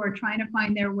children who are trying to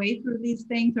find their way through these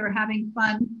things or having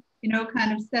fun, you know,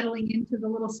 kind of settling into the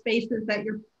little spaces that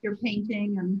you're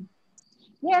painting? And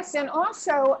yes, and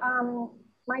also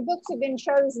my books have been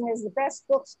chosen as the best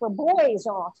books for boys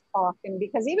often,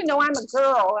 because even though I'm a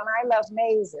girl and I love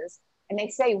mazes, and they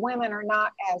say women are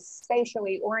not as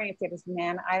spatially oriented as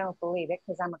men, I don't believe it,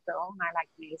 because I'm a girl and I like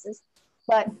mazes.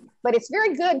 But it's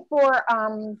very good for,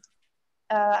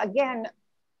 again,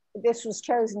 this was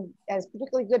chosen as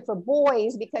particularly good for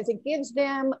boys because it gives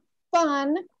them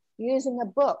fun using a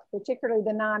book, particularly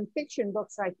the nonfiction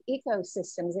books like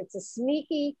Ecosystems. It's a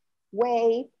sneaky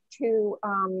way to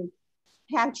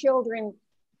have children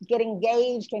get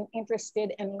engaged and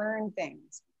interested and learn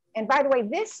things. And by the way,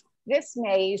 this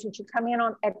maze, which you come in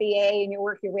on at the A and you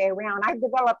work your way around, I've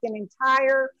developed an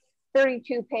entire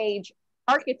 32-page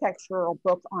architectural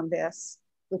book on this,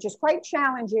 which is quite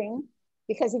challenging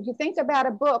because if you think about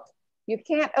a book, you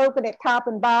can't open it top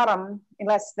and bottom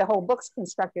unless the whole book's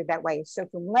constructed that way. So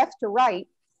from left to right.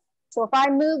 So if I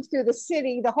moved through the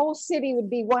city, the whole city would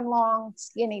be one long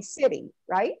skinny city,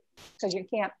 right? Because you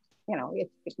can't, you know,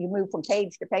 if you move from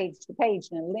page to page to page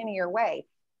in a linear way.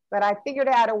 But I figured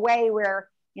out a way where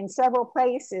in several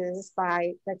places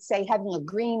by, let's say, having a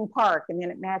green park and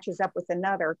then it matches up with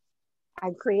another,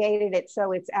 I created it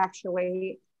so it's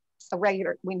actually a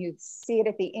regular, when you see it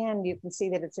at the end, you can see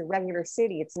that it's a regular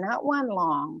city. It's not one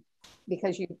long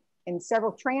because you, in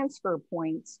several transfer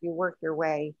points, you work your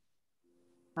way.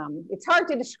 It's hard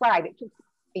to describe. It took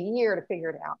a year to figure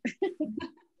it out.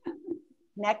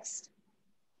 Next.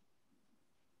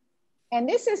 And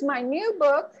this is my new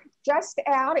book, just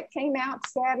out. It came out,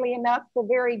 sadly enough, the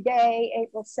very day,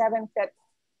 April 7th, that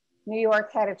New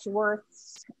York had its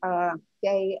worst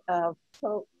day of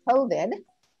COVID.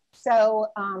 So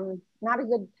not a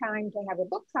good time to have a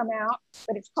book come out,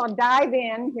 but it's called Dive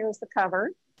In. Here's the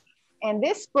cover. And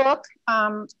this book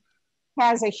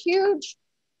has a huge,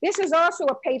 this is also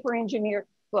a paper engineer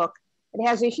book. It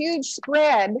has a huge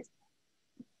spread.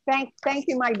 Thank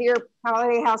you, my dear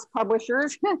Holiday House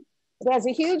publishers. It has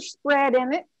a huge spread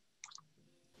in it.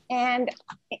 And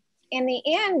in the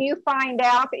end, you find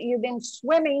out that you've been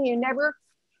swimming,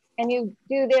 and you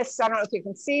do this, I don't know if you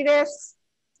can see this.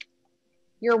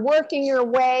 You're working your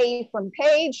way from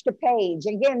page to page.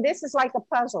 Again, this is like a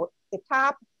puzzle. The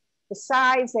top, the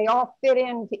sides, they all fit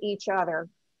into each other.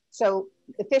 So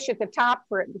the fish at the top,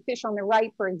 the fish on the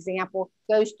right, for example,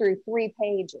 goes through 3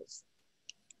 pages.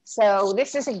 So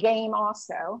this is a game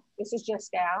also. This is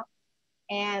just out.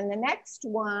 And the next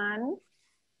one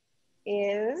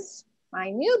is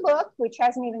my new book, which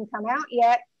hasn't even come out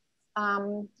yet,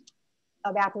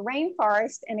 about the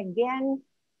rainforest. And again,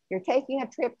 you're taking a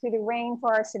trip through the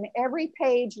rainforest and every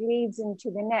page leads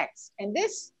into the next. And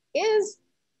this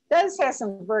does have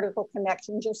some vertical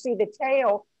connections. You'll see the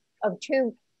tail of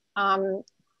 2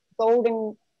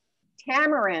 golden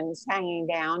tamarins hanging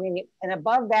down. And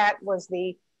above that was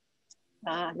the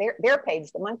their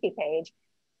page, the monkey page.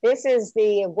 This is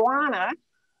the iguana.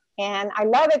 And I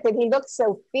love it that he looks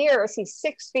so fierce. He's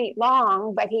 6 feet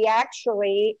long, but he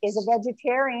actually is a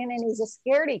vegetarian and he's a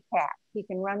scaredy cat. He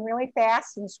can run really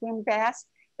fast and swim fast,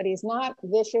 but he's not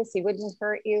vicious. He wouldn't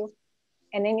hurt you.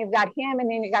 And then you've got him, and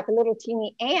then you've got the little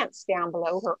teeny ants down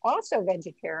below who are also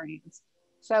vegetarians.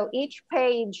 So each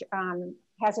page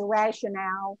has a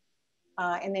rationale.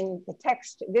 And then the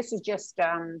text, this is just,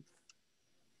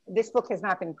 this book has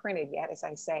not been printed yet, as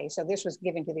I say. So this was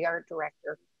given to the art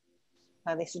director.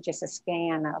 This is just a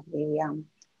scan of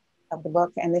the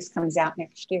book, and this comes out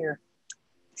next year.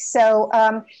 So,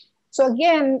 so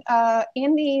again,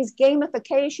 in these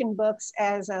gamification books,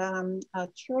 as a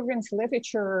children's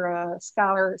literature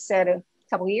scholar said a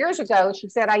couple of years ago, she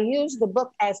said, I use the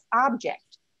book as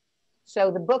object. So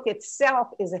the book itself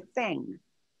is a thing,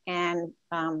 and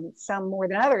some more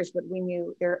than others, but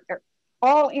they're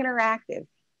all interactive.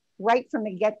 Right from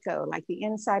the get-go, like the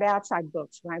Inside Outside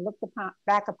books. When I looked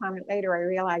back upon it later, I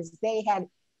realized they had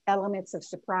elements of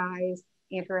surprise,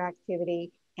 interactivity,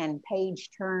 and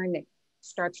page turn that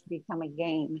starts to become a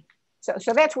game.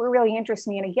 So that's what really interests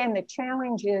me. And again, the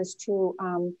challenge is to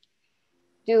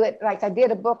do it like I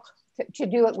did a book, to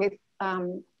do it with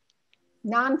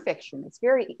nonfiction. It's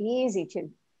very easy to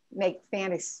make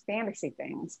fantasy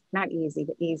things. Not easy,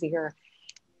 but easier.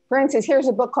 For instance, here's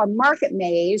a book called Market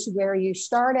Maze, where you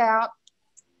start out,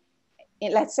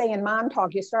 let's say in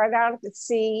Montauk, you start out at the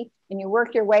sea and you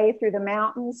work your way through the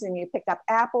mountains and you pick up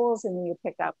apples and you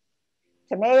pick up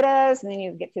tomatoes and then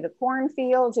you get to the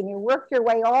cornfields and you work your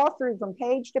way all through from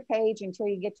page to page until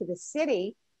you get to the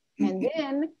city. And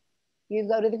then you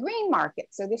go to the green market.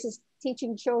 So this is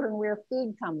teaching children where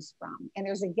food comes from. And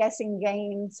there's a guessing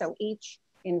game. So each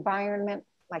environment,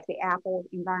 like the apple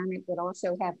environment, would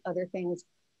also have other things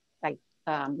like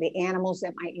the animals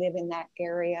that might live in that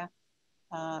area.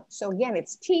 So again,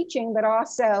 it's teaching, but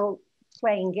also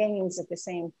playing games at the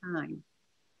same time.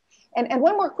 And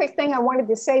one more quick thing I wanted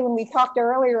to say when we talked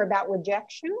earlier about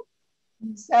rejection.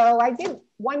 So I did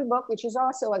one book, which is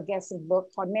also a guessing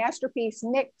book called Masterpiece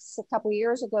Mix a couple of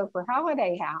years ago for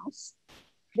Holiday House.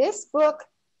 This book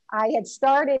I had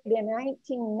started in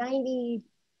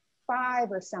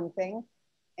 1995 or something,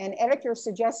 and editor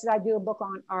suggested I do a book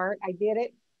on art. I did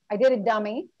it. I did a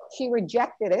dummy. She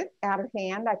rejected it out of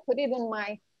hand. I put it in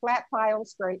my flat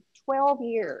files for 12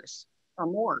 years or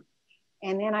more.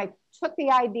 And then I took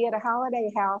the idea to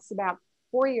Holiday House about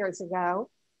 4 years ago,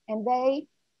 and they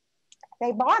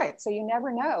bought it. So you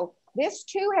never know. This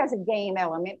too has a game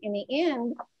element. In the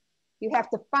end, you have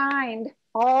to find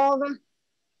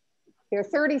there are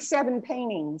 37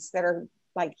 paintings that are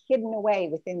like hidden away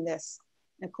within this.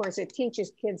 And of course, it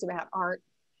teaches kids about art,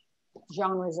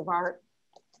 genres of art.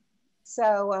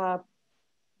 So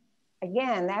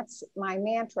again, that's my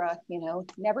mantra,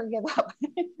 never give up.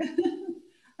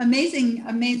 Amazing,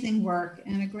 amazing work,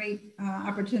 and a great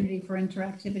opportunity for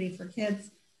interactivity for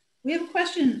kids. We have a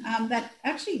question that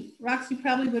actually, Roxie,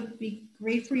 probably would be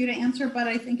great for you to answer, but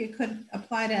I think it could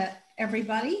apply to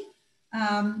everybody.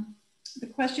 The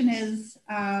question is,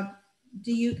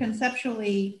 do you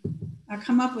conceptually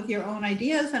come up with your own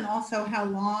ideas, and also how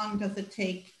long does it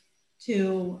take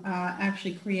to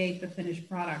actually create the finished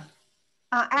product?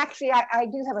 Actually, I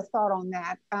do have a thought on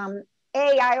that.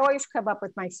 I always come up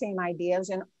with my same ideas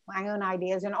and my own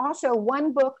ideas. And also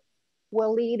one book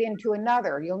will lead into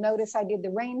another. You'll notice I did the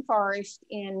rainforest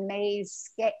in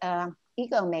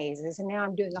eco mazes, and now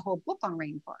I'm doing a whole book on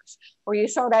rainforest. Or you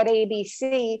saw that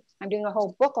ABC, I'm doing a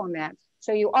whole book on that.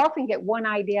 So you often get one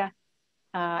idea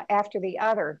after the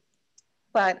other.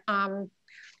 But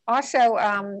also,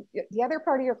 the other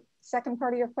part of second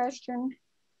part of your question.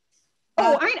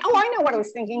 I know what I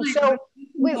was thinking. So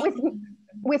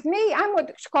with me, I'm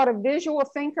what's called a visual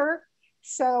thinker.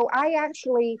 So I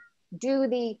actually do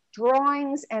the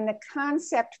drawings and the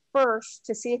concept first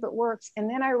to see if it works. And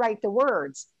then I write the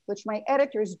words, which my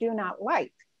editors do not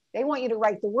like. They want you to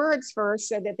write the words first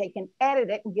so that they can edit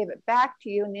it and give it back to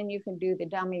you. And then you can do the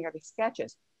dummy or the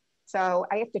sketches. So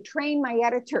I have to train my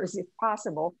editors, if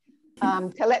possible,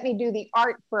 to let me do the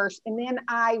art first. And then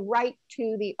I write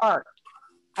to the art.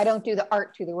 I don't do the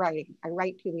art to the writing. I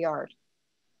write to the art.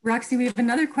 Roxie, we have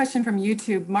another question from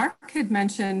YouTube. Mark had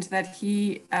mentioned that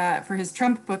he, for his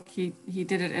Trump book, he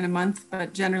did it in a month,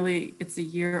 but generally it's a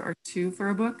year or two for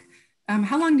a book.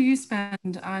 How long do you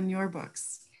spend on your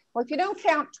books? Well, if you don't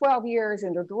count 12 years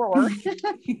in the drawer,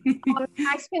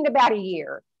 I spend about a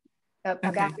year,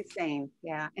 about the same,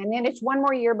 yeah. And then it's one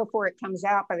more year before it comes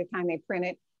out by the time they print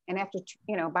it. And after,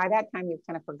 by that time, you've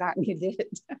kind of forgotten you did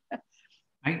it.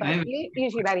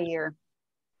 Usually about a year.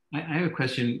 I have a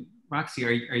question. Roxie,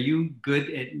 are you good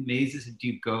at mazes? Have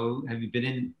you been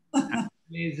in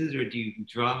mazes, or do you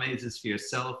draw mazes for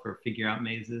yourself or figure out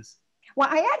mazes? Well,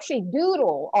 I actually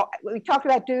doodle. We talked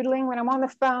about doodling when I'm on the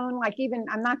phone, like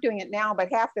I'm not doing it now,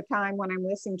 but half the time when I'm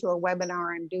listening to a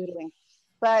webinar, I'm doodling.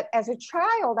 But as a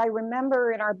child, I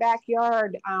remember in our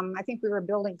backyard, I think we were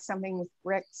building something with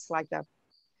bricks, like a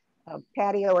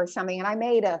patio or something. And I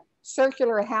made a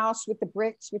circular house with the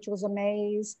bricks, which was a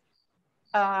maze.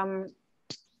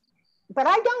 But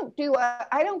I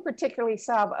don't particularly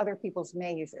solve other people's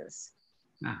mazes.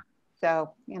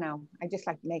 So, I just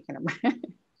like making them.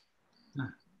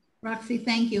 Roxie,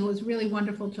 thank you. It was really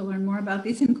wonderful to learn more about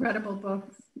these incredible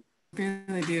books.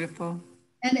 Really beautiful.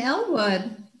 And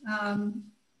Elwood,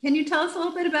 can you tell us a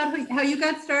little bit about how you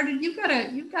got started? You've got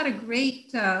a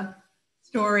great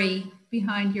story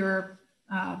behind your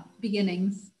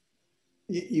beginnings.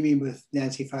 You mean with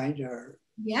Nancy Find, or?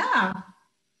 Yeah.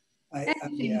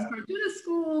 Yeah. Cartoonist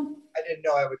school. I didn't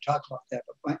know I would talk about that,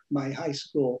 but my high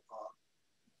school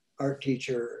art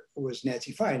teacher was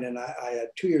Nancy Fine, and I had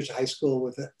 2 years of high school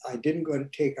with it. I didn't go to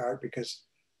take art because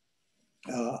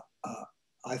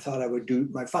I thought I would do,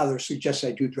 my father suggested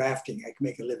I do drafting. I could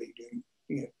make a living doing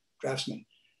draftsman,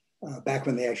 back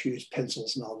when they actually used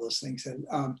pencils and all those things. And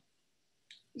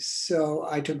so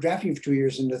I took drafting for 2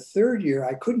 years. In the third year,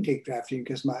 I couldn't take drafting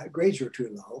because my grades were too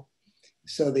low.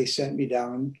 So they sent me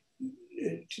down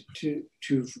to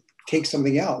take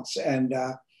something else. And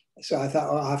so I thought,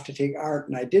 I'll have to take art.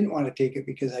 And I didn't want to take it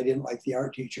because I didn't like the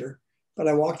art teacher. But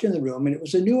I walked in the room and it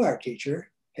was a new art teacher,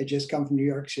 had just come from New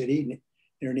York City.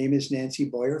 Her name is Nancy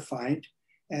Boyer Fine.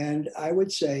 And I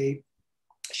would say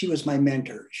she was my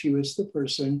mentor. She was the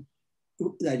person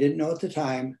who I didn't know at the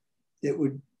time that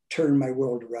would turn my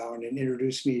world around and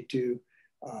introduce me to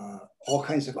all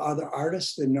kinds of other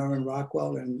artists than Norman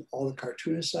Rockwell and all the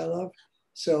cartoonists I love.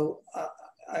 So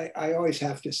I always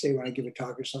have to say when I give a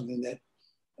talk or something that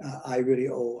I really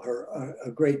owe her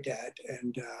a great debt.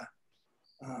 And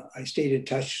I stayed in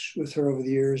touch with her over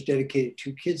the years, dedicated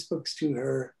 2 kids' books to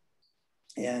her.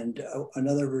 And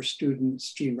another of her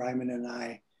students, Jean Ryman, and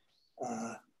I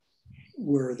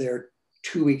were there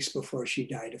 2 weeks before she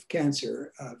died of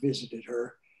cancer, visited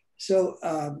her. So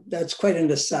that's quite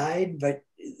an aside, but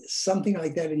something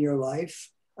like that in your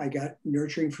life. I got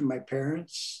nurturing from my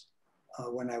parents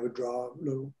when I would draw a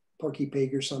little Porky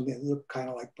Pig or something that looked kind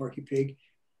of like Porky Pig.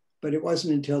 But it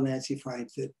wasn't until Nancy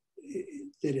Fiennes that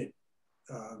it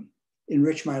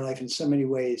enriched my life in so many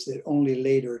ways that only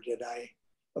later did I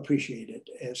appreciate it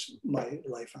as my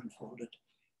life unfolded.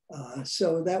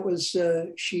 So that was,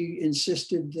 she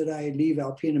insisted that I leave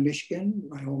Alpena, Michigan,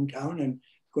 my hometown, and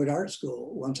go to art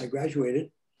school once I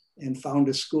graduated, and found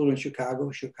a school in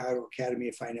Chicago, Chicago Academy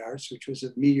of Fine Arts, which was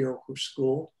a mediocre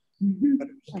school, but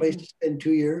it was a place to spend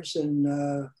 2 years and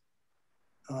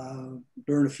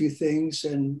learn a few things.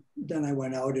 And then I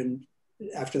went out, and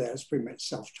after that, it's pretty much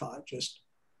self-taught, just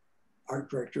art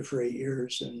director for 8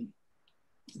 years. And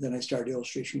then I started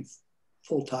illustration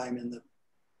full-time in the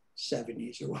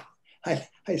 70s or what.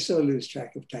 I so lose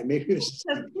track of time. Maybe it was.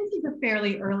 So this is a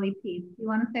fairly early piece. Do you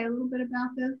want to say a little bit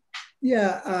about this?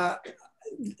 Yeah,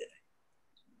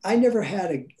 I never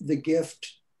had the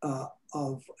gift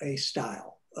of a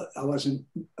style. I wasn't,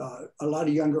 a lot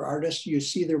of younger artists, you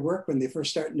see their work when they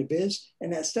first start in the biz,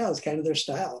 and that style is kind of their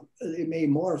style. It may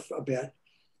morph a bit.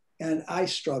 And I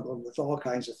struggled with all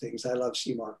kinds of things. I love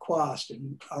Seymour Quast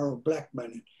and Arlo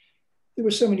Bleckman. There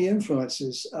were so many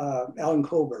influences, Alan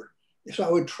Kober. So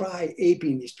I would try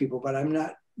aping these people, but I'm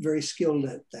not very skilled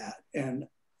at that. And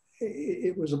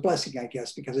it was a blessing, I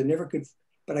guess, because I never could,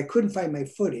 but I couldn't find my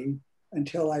footing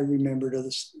until I remembered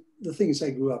the things I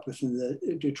grew up with in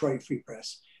the Detroit Free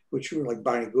Press, which were like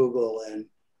Barney Google. And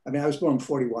I mean, I was born in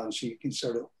 41, so you can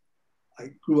sort of,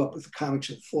 I grew up with the comics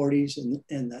of the 40s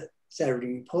and the Saturday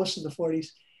Evening Post of the 40s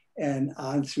and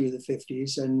on through the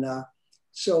 50s. And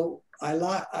so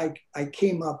I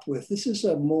came up with, this is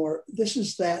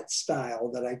that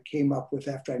style that I came up with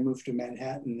after I moved to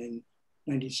Manhattan in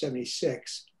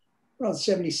 1976. Around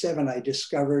 77, I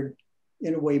discovered,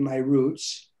 in a way, my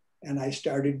roots, and I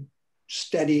started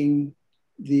studying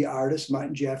the artists,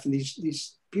 Martin Jeff, and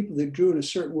these people that drew in a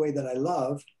certain way that I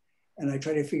loved, and I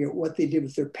tried to figure out what they did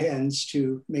with their pens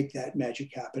to make that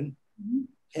magic happen. Mm-hmm.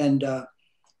 And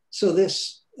so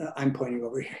this, I'm pointing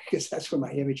over here because that's where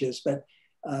my image is, but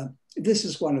this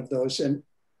is one of those. And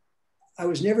I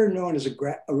was never known as a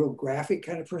real graphic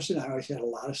kind of person. I always had a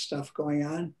lot of stuff going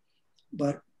on,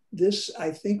 but this,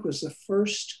 I think, was the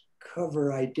first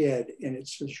cover I did, and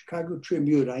it's for the Chicago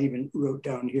Tribune. I even wrote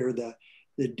down here the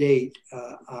date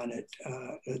on it.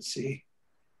 Let's see,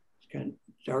 it's kind of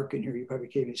dark in here. You probably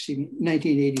can't even see me.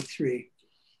 1983.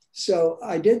 So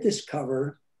I did this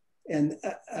cover, and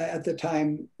at the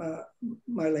time,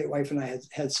 my late wife and I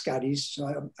had Scotties.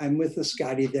 So I'm with the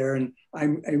Scotty there, and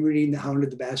I'm reading The Hound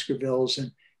of the Baskervilles,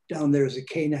 and down there's a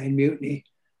canine mutiny.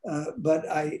 But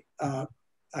I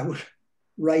would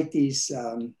write these,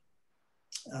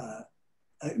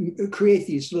 create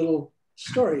these little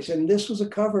stories. And this was a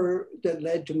cover that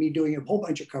led to me doing a whole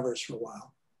bunch of covers for a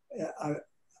while.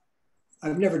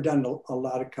 I've never done a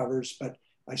lot of covers, but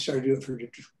I started doing it for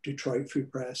Detroit Free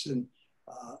Press and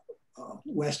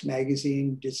West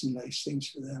Magazine, did some nice things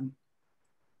for them.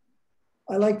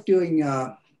 I like doing,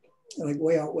 like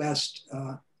Way Out West,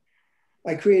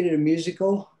 I created a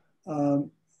musical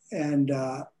and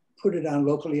put it on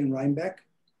locally in Rhinebeck.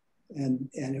 And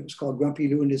it was called Grumpy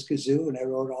Lou and His Kazoo, and I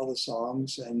wrote all the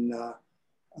songs. And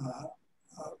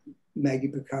Maggie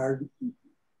Picard,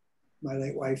 my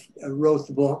late wife, wrote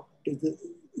the book, did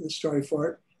the story for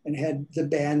it, and had the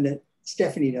band that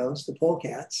Stephanie knows, the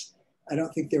Polecats. I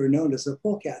don't think they were known as the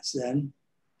Polecats then,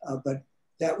 but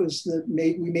that was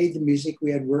we made the music.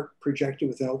 We had work projected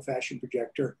with an old-fashioned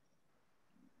projector,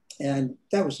 and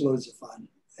that was loads of fun.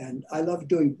 And I love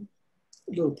doing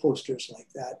little posters like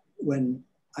that when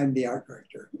I'm the art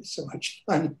director. It's so much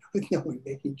fun with no one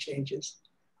making changes.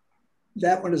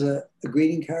 That one is a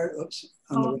greeting card. Oops,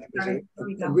 on the right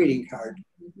is a greeting card.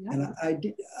 Yeah. And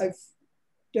I've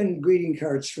done greeting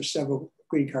cards for several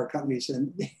greeting card companies,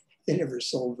 and they never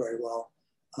sold very well.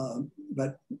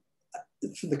 But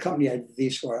for the company I did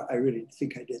these for, I really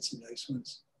think I did some nice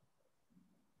ones.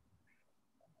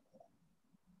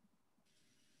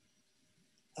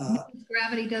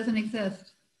 Gravity doesn't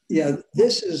exist. Yeah,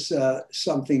 this is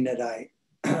something that I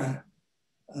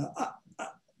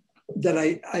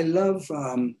love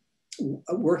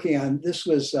working on. This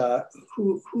was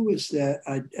who was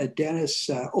the Dennis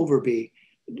Overby,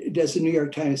 does the New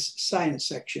York Times science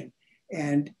section,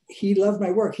 And he loved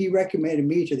my work. He recommended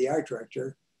me to the art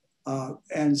director.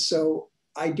 And so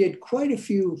I did quite a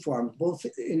few for him, both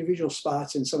individual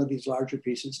spots and some of these larger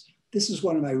pieces. This is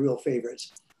one of my real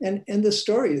favorites. And the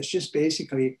story is just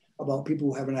basically about people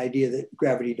who have an idea that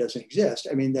gravity doesn't exist.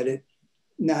 I mean, that it,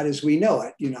 not as we know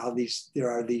it, you know, how there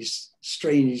are these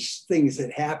strange things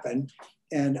that happen.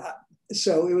 And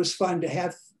so it was fun to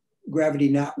have gravity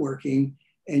not working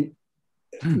and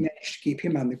manage to keep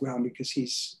him on the ground because he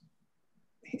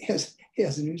has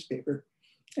a newspaper.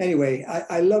 Anyway,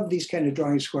 I love these kind of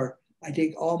drawings where I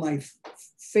take all my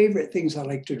favorite things I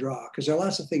like to draw, because there are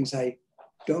lots of things I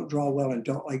don't draw well and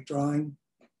don't like drawing.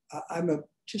 I'm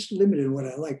just limited in what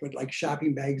I like, but like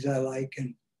shopping bags I like,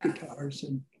 and guitars.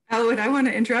 And Elwood, I want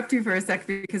to interrupt you for a sec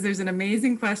because there's an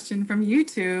amazing question from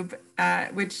YouTube,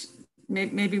 which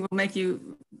maybe will make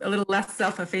you a little less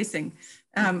self-effacing.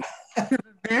 A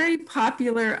very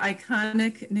popular,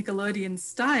 iconic Nickelodeon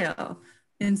style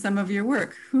in some of your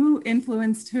work. Who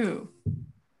influenced who?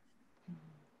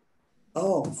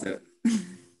 Oh, so.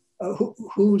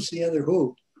 Who's the other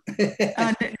who?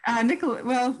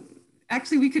 Well,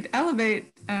 actually, we could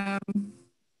elevate. I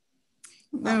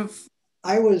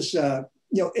was, you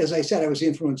know, as I said, I was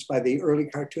influenced by the early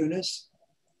cartoonists.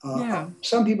 Yeah.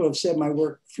 Some people have said my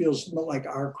work feels like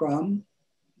R. Crumb,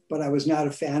 but I was not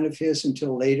a fan of his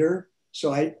until later.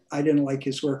 So I didn't like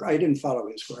his work. I didn't follow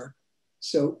his work.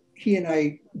 So he and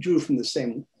I drew from the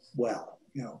same well,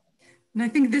 you know. And I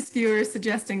think this viewer is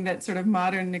suggesting that sort of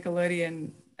modern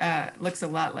Nickelodeon looks a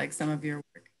lot like some of your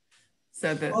work.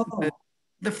 So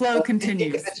the flow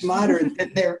continues. If it's modern,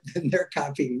 then they're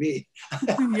copying me.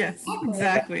 Yes,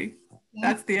 exactly.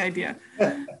 That's the idea.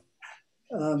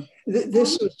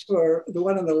 This was for, the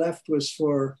one on the left was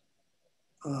for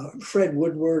Fred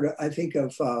Woodward, I think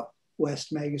of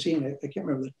West Magazine. I can't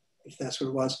remember if that's what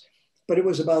it was, but it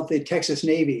was about the Texas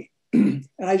Navy. And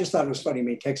I just thought it was funny. I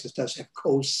mean, Texas does have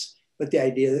coasts, but the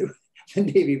idea that the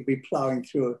Navy would be plowing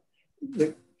through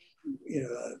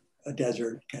a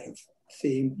desert kind of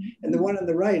theme. And the one on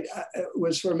the right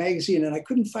was for a magazine, and I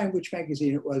couldn't find which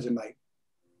magazine it was in my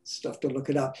stuff to look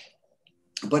it up.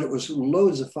 But it was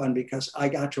loads of fun because I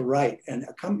got to write, and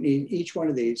accompanying each one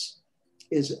of these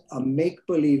is a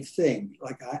make-believe thing.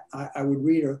 Like I would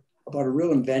read about a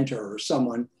real inventor or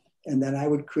someone, and then I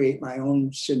would create my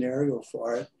own scenario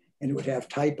for it, and it would have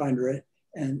type under it.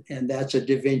 And that's a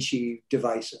Da Vinci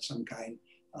device of some kind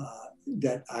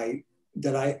that I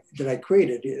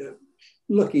created,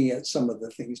 looking at some of the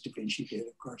things Da Vinci did,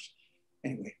 of course.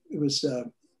 Anyway, it was,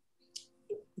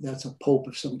 that's a pope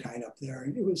of some kind up there.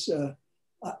 And it was,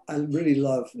 I really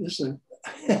love, this is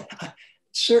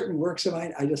certain works of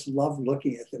mine, I just love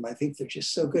looking at them. I think they're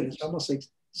just so good. It's almost like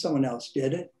someone else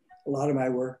did it. A lot of my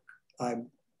work,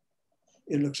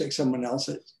 it looks like someone else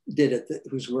that did it,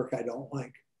 whose work I don't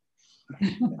like.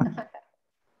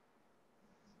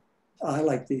 I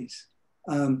like these.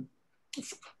 On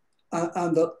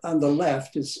the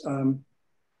left is,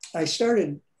 I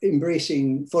started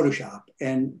embracing Photoshop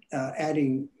and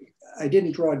adding, I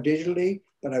didn't draw digitally,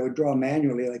 but I would draw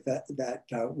manually like that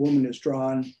woman is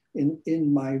drawn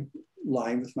in my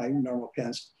line with my normal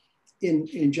pens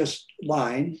in just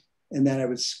line. And then I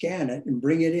would scan it and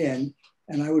bring it in.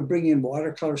 And I would bring in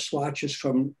watercolor swatches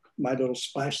from my little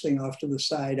splash thing off to the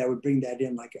side. I would bring that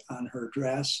in like on her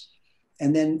dress,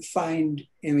 and then find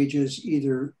images,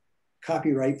 either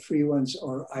copyright free ones,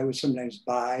 or I would sometimes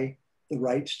buy the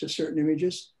rights to certain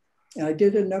images. And I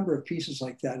did a number of pieces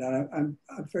like that. And I'm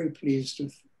very pleased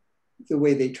with the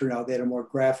way they turn out. They had a more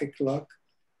graphic look.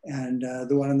 And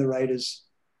the one on the right is,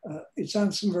 it's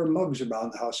on some of our mugs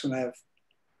around the house. When I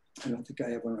don't think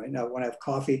I have one right now, when I have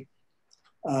coffee,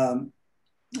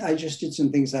 I just did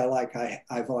some things I like.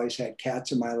 I've always had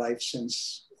cats in my life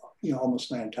since,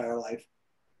 almost my entire life.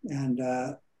 And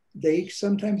they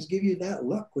sometimes give you that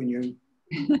look when you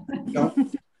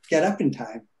don't get up in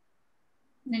time.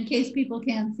 And in case people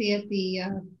can't see it,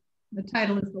 the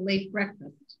title is The Late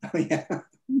Breakfast. Oh, yeah.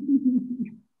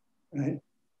 Right.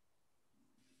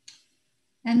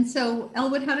 And so,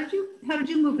 Elwood, how did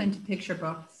you move into picture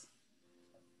books?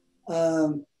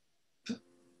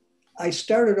 I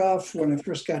started off when I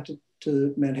first got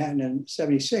to Manhattan in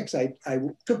 '76. I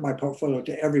took my portfolio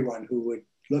to everyone who would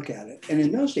look at it. And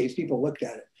in those days, people looked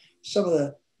at it. Some of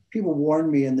the people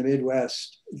warned me in the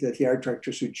Midwest that the art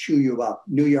directors would chew you up.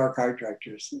 New York art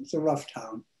directors. It's a rough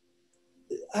town.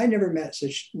 I never met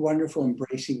such wonderful,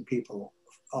 embracing people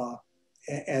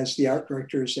as the art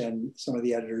directors and some of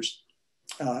the editors.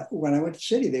 When I went to the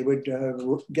city, they would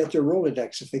get their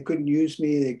Rolodex. If they couldn't use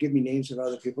me, they'd give me names of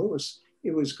other people.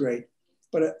 It was great.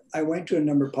 But I went to a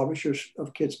number of publishers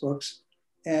of kids' books,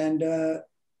 and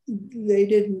they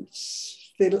didn't,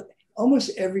 they,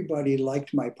 almost everybody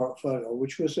liked my portfolio,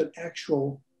 which was an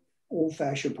actual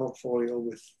old-fashioned portfolio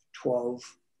with 12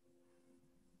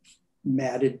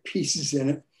 matted pieces in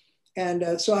it.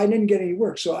 And so I didn't get any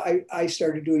work. So I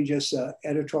started doing just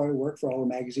editorial work for all the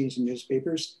magazines and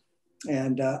newspapers,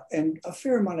 and a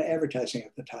fair amount of advertising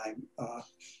at the time.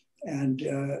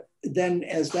 Then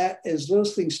as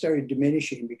those things started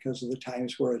diminishing because of the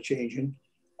times were changing,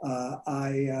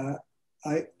 I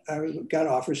got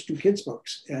offers to do kids'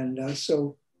 books. And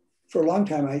so for a long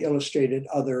time, I illustrated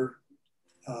other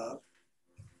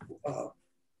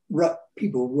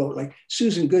people who wrote, like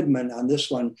Susan Goodman on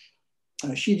this one.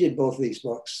 She did both of these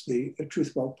books. The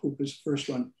Truth About Poop was the first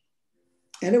one.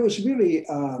 And it was really,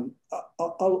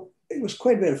 it was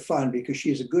quite a bit of fun because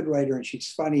she's a good writer and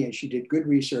she's funny and she did good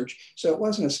research. So it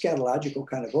wasn't a scatological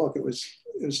kind of book. It was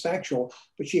factual,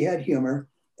 but she had humor.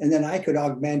 And then I could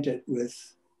augment it with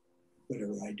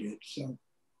whatever I did. So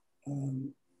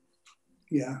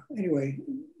yeah, anyway,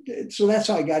 so that's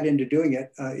how I got into doing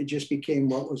it. It just became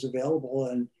what was available,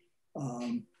 and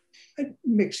I had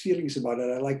mixed feelings about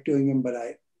it. I like doing them, but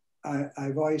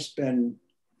I've always been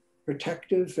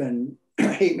protective and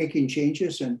hate making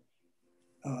changes, and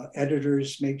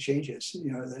editors make changes.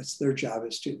 You know, that's their job,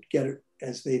 is to get it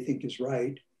as they think is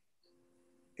right.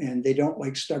 And they don't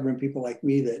like stubborn people like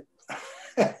me that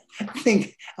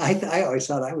think, I always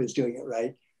thought I was doing it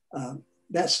right.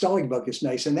 That stalling book is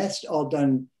nice, and that's all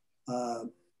done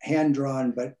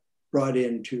hand-drawn, but brought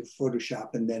into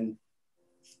Photoshop and then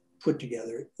put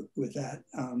together with that.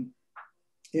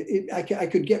 I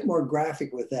could get more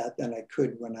graphic with that than I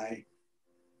could when I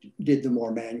did the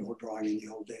more manual drawing in the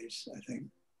old days, I think.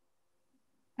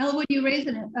 Elwood, you raise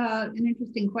an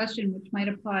interesting question, which might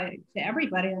apply to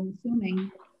everybody, I'm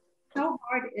assuming. How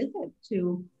hard is it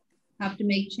to have to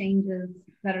make changes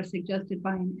that are suggested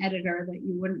by an editor that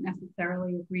you wouldn't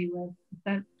necessarily agree with? Is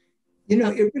that, you know,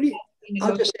 it really,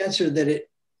 I'll just answer that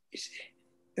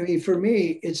I mean, for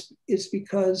me, it's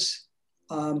because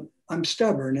I'm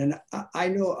stubborn, and I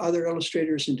know other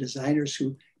illustrators and designers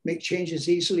who make changes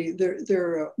easily.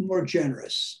 They're more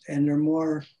generous, and they're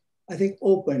more, I think,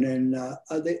 open, and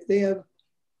they're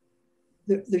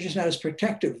just not as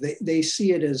protective. They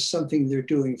see it as something they're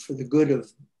doing for the good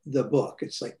of the book.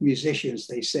 It's like musicians,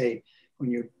 they say, when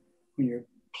you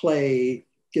play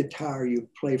guitar, you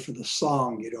play for the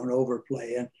song, you don't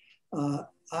overplay. And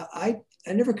I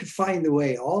never could find the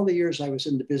way. All the years I was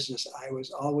in the business, I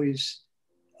was always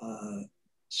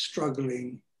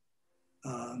struggling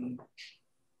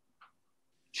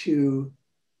to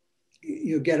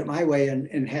get it my way,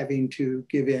 and having to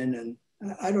give in. And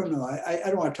I don't know, I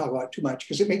don't want to talk about it too much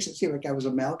because it makes it seem like I was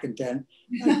a malcontent.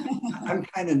 I'm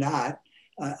kind of not,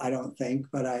 I don't think,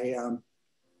 but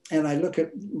and I look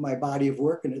at my body of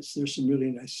work, and there's some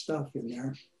really nice stuff in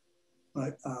there.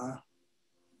 But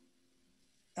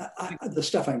the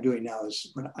stuff I'm doing now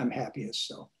is when I'm happiest.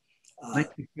 So I'd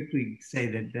like to quickly say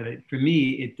that for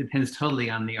me, it depends totally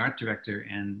on the art director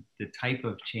and the type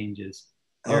of changes.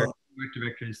 There are art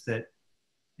directors that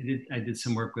I did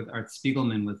some work with Art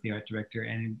Spiegelman, with the art director,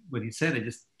 and what he said, I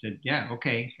just said, yeah,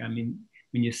 okay. I mean,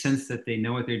 when you sense that they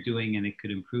know what they're doing and it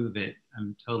could improve it,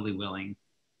 I'm totally willing.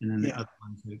 And then the other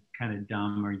ones are kind of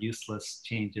dumb or useless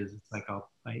changes. It's like, I'll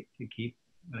fight to keep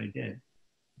what I did.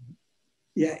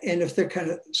 Yeah, and if they're kind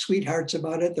of sweethearts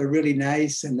about it, they're really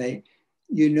nice, and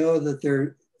you know that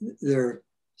they're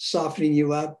softening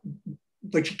you up,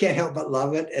 but you can't help but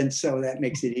love it, and so that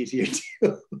makes it easier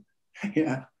too.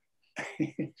 Yeah.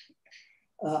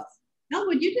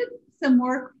 Elwood, you did some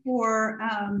work for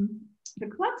the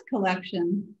Klutz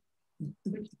collection.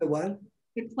 The what?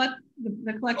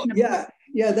 The collection of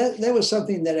yeah, that was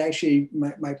something that actually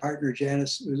my partner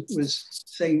Janice was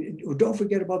saying, well, don't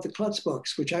forget about the Klutz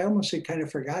books, which I almost had kind of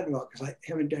forgotten about because I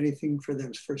haven't done anything for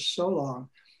them for so long.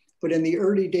 But in the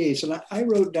early days, and I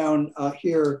wrote down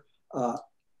here a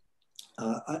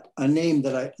name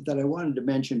that I wanted to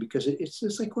mention because it's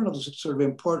just like one of those sort of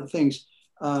important things.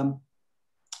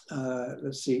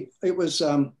 Let's see, it was,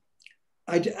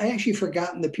 I actually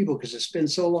forgotten the people because it's been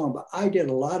so long, but I did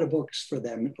a lot of books for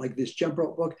them, like this jump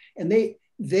rope book, and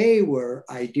they were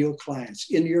ideal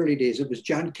clients. In the early days, it was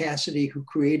John Cassidy who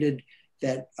created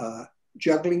that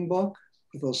juggling book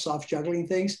with those soft juggling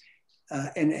things,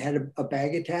 and it had a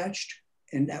bag attached,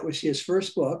 and that was his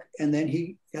first book, and then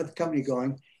he got the company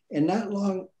going. And not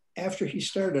long after he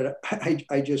started,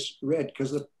 I just read,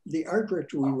 because the art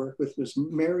director we worked with was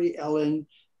Mary Ellen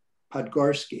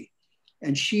Podgorski.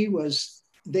 And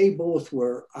they both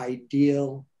were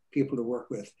ideal people to work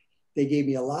with. They gave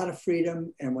me a lot of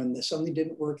freedom. And when something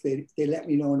didn't work, they let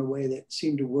me know in a way that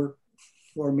seemed to work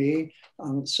for me.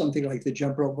 Something like the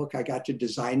jump rope book, I got to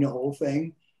design the whole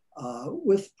thing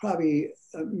with probably,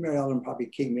 Mary Ellen probably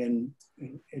came in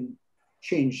and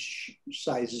changed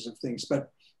sizes of things.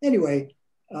 But anyway,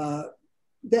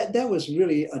 that was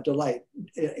really a delight.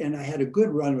 And I had a good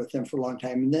run with them for a long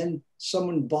time. And then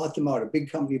someone bought them out, a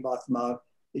big company bought them out.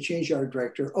 They changed art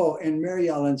director. Oh, and Mary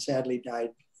Ellen sadly died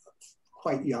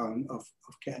quite young of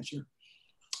cancer.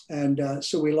 And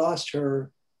so we lost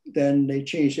her. Then they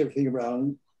changed everything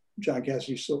around. John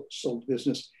Cassidy sold the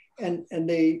business. And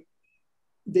they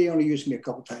only used me a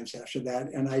couple times after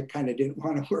that. And I kind of didn't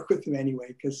want to work with them anyway,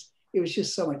 because it was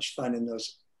just so much fun in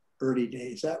those early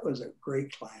days. That was a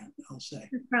great client, I'll say.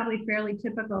 It's probably fairly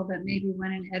typical that maybe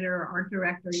when an editor or art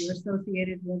director you're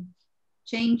associated with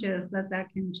changes, that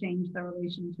can change the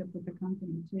relationship with the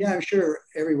company too. Yeah, I'm sure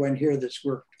everyone here that's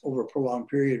worked over a prolonged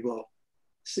period will,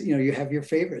 you know, you have your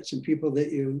favorites and people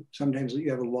that you sometimes you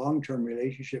have a long-term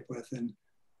relationship with. And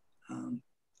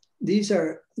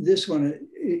this one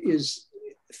is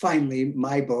finally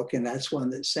my book, and that's one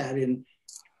that sat in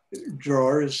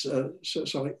drawers,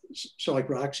 so like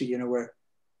Roxie, you know, where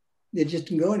they just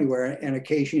didn't go anywhere. And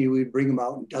occasionally we'd bring them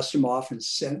out and dust them off and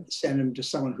send them to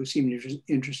someone who seemed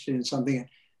interested in something.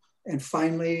 And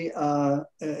finally,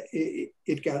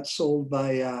 it got sold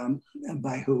by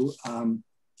who?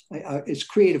 It's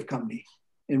Creative Company.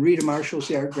 And Rita Marshall's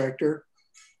the art director.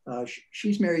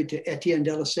 She's married to Etienne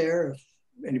Delaserre, if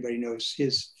anybody knows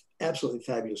his absolutely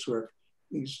fabulous work.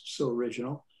 He's so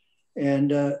original.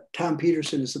 And Tom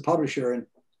Peterson is the publisher.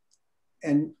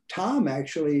 And Tom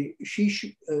actually,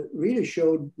 Rita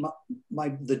showed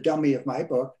the dummy of my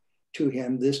book to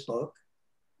him, this book.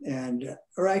 And,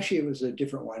 or actually it was a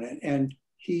different one. And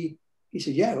he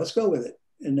said, yeah, let's go with it.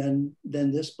 And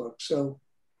then this book. So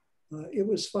it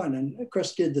was fun. And of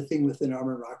course did the thing with the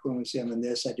Norman Rockwell Museum and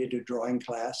this. I did a drawing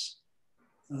class,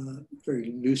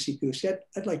 very loosey-goosey.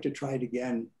 I'd like to try it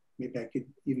again. Maybe I could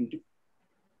even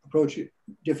approach it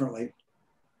differently.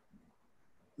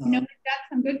 You know, we've got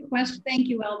some good questions. Thank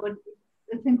you, Elwood.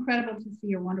 It's incredible to see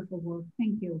your wonderful work.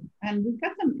 Thank you. And we've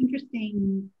got some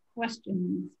interesting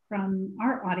questions from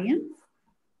our audience.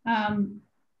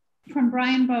 From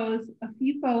Brian Bowes, a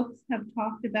few folks have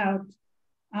talked about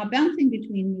bouncing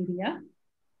between media,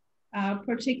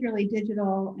 particularly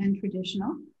digital and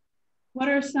traditional. What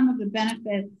are some of the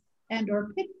benefits and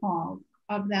or pitfalls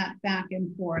of that back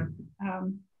and forth?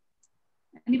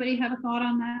 Anybody have a thought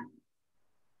on that?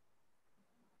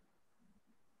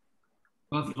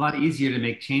 Well, it's a lot easier to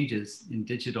make changes in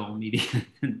digital media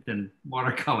than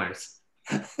watercolors.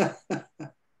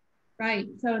 Right.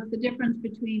 So it's the difference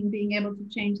between being able to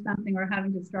change something or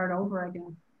having to start over, I guess.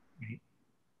 Right.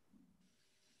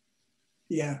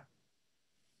 Yeah.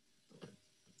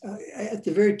 At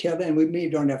the very tail end, we maybe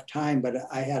don't have time, but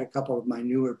I had a couple of my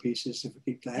newer pieces. If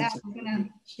we could glance at I'm going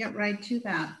to get right to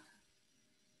that.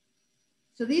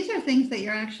 So these are things that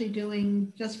you're actually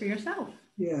doing just for yourself.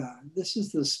 Yeah, this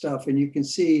is the stuff, and you can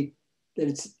see that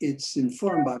it's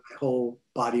informed by my whole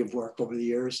body of work over the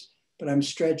years, but I'm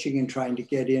stretching and trying to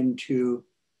get into,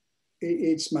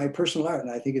 it's my personal art,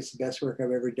 and I think it's the best work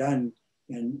I've ever done.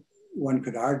 And one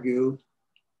could argue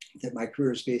that my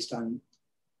career is based on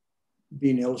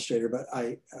being an illustrator, but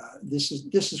this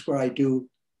is where I do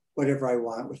whatever I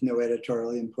want with no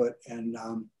editorial input, and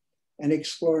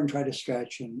explore and try to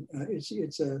stretch, and it's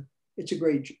a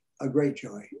great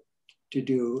joy to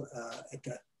do at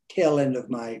the tail end of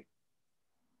my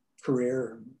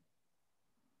career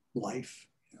life.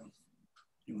 You know.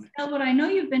 Anyway. Elwood, I know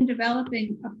you've been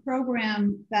developing a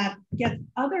program that gets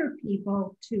other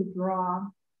people to draw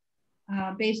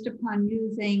based upon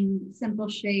using simple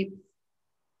shapes.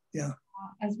 Yeah.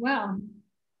 As well.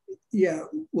 Yeah,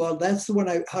 well, that's the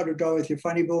one How to Draw with Your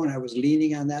Funny Bone. I was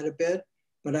leaning on that a bit,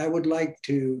 but I would like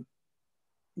to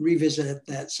revisit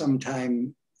that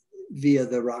sometime via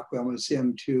the Rockwell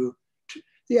Museum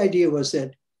the idea was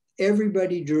that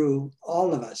everybody drew,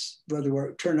 all of us, whether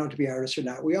we turned out to be artists or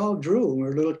not, we all drew when we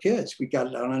were little kids. We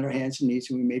got down on our hands and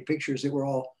knees and we made pictures that were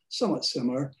all somewhat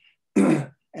similar.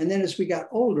 And then as we got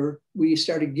older, we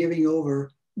started giving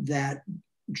over that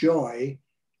joy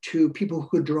to people who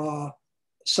could draw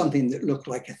something that looked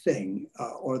like a thing,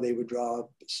 or they would draw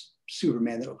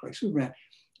Superman that looked like Superman.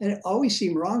 And it always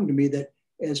seemed wrong to me that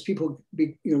as people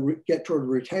get toward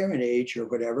retirement age or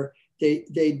whatever, they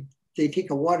take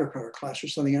a watercolor class or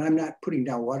something. And I'm not putting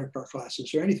down watercolor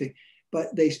classes or anything, but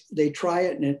they try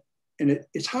it and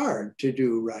it's hard to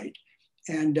do right.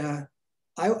 And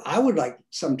I would like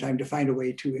sometime to find a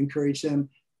way to encourage them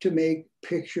to make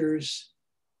pictures.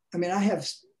 I mean, I have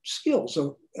skills,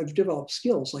 so I've developed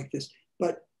skills like this,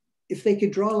 but if they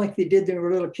could draw like they did when they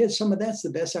were little kids, some of that's the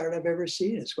best art I've ever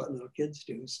seen. It's what little kids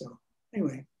do. So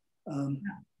anyway.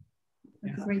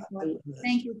 That's a great work.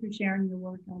 Thank you for sharing your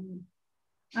work, Elwood.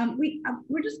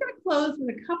 We're just going to close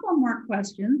with a couple more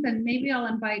questions, and maybe I'll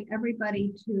invite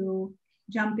everybody to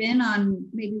jump in on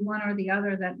maybe one or the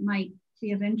other that might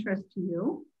be of interest to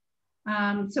you.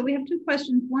 So we have two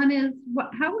questions. One is,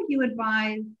 how would you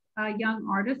advise young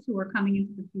artists who are coming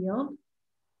into the field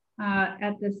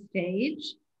at this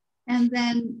stage? And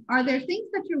then, are there things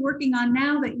that you're working on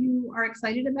now that you are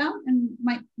excited about and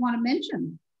might want to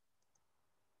mention?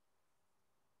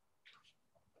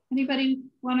 Anybody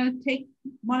want to take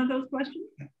one of those questions?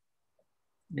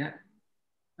 Yeah,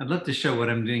 I'd love to show what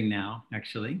I'm doing now,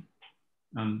 actually.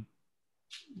 In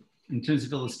terms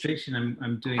of illustration,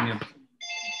 I'm doing a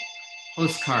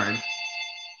postcard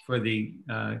for the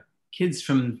kids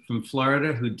from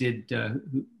Florida who did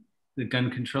the gun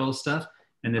control stuff.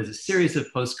 And there's a series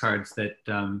of postcards that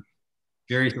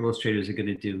various illustrators are going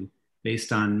to do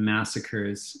based on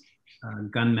massacres,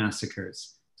 gun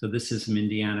massacres. So this is from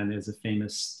Indiana. There's a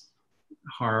famous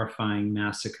horrifying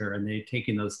massacre, and they're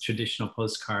taking those traditional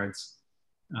postcards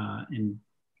and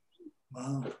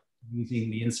wow, using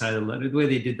the inside of the letter, the way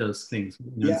they did those things.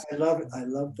 You know, yeah, I love it. I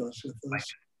love those. With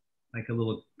those. Like a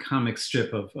little comic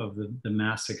strip of the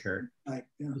massacre. Like,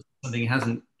 yeah. Something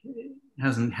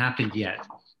hasn't happened yet,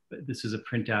 but this is a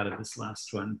printout of this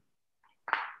last one.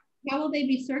 How will they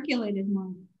be circulated,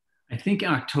 Mark? I think in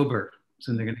October.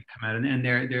 So they're going to come out, and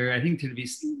they're I think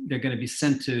they're going to be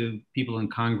sent to people in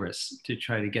Congress to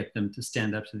try to get them to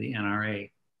stand up to the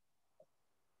NRA.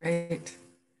 Great.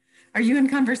 Are you in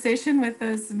conversation with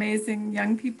those amazing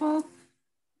young people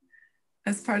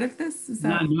as part of this? Is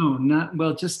that... No, not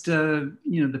well. Just you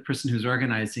know, the person who's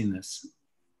organizing this.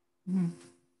 Mm-hmm.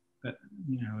 But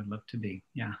you know, I would love to be.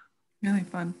 Yeah. Really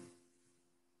fun.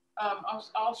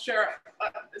 I'll share.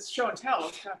 It's show and tell.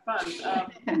 It's kind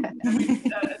of fun.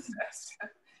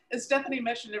 As Stephanie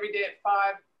mentioned, every day at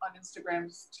 5 on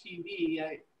Instagram's TV.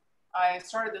 I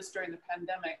started this during the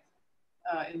pandemic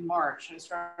in March. I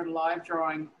started live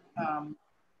drawing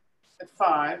at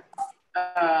 5,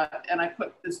 and I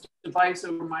put this device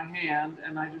over my hand,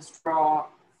 and I just draw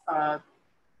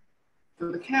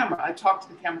for the camera. I talk to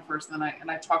the camera first, and then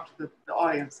I talk to the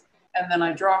audience. And then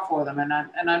I draw for them, and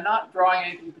I'm not drawing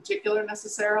anything particular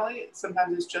necessarily.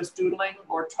 Sometimes it's just doodling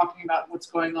or talking about what's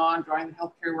going on, drawing the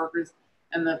healthcare workers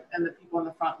and the people on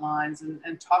the front lines,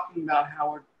 and talking about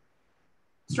how we're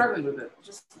struggling with it.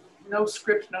 Just no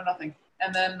script, no nothing.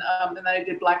 And then I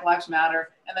did Black Lives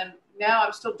Matter, and then now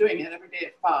I'm still doing it every day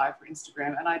at 5 for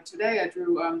Instagram. And today I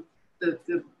drew the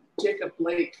Jacob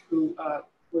Blake who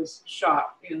was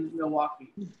shot in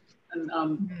Milwaukee,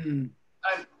 and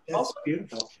That's also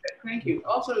beautiful. Thank you.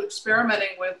 Also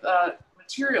experimenting with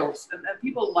materials, and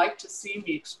people like to see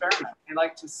me experiment. They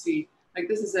like to see, like,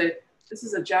 this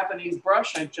is a Japanese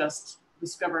brush I just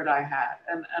discovered I had,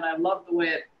 and I love the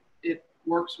way it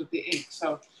works with the ink.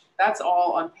 So that's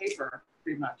all on paper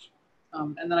pretty much,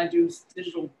 and then I do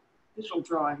digital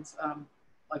drawings,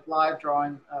 like live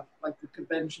drawing, like the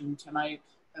convention tonight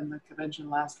and the convention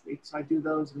last week. So I do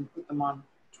those and put them on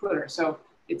Twitter. So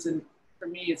for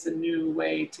me, it's a new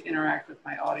way to interact with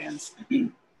my audience.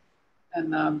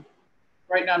 And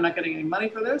right now I'm not getting any money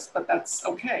for this, but that's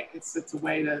okay. It's a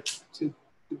way to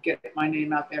get my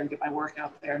name out there and get my work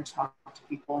out there and talk to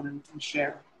people and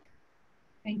share.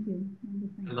 Thank you.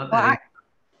 I love that. Well,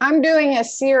 I'm doing a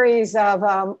series of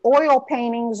oil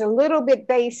paintings, a little bit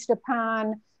based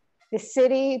upon the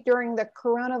city during the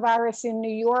coronavirus in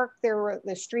New York.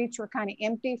 The streets were kind of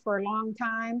empty for a long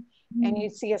time, and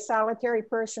you'd see a solitary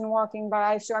person walking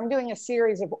by. So I'm doing a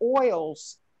series of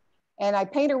oils, and I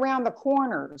paint around the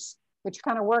corners, which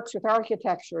kind of works with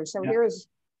architecture. So here's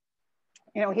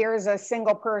a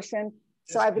single person.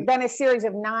 So I've done a series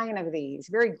of 9 of these,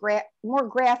 very more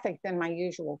graphic than my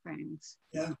usual things.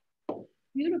 Yeah.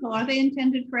 Beautiful. Are they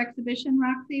intended for exhibition,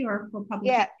 Roxie, or for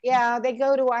public? Yeah, they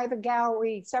go to either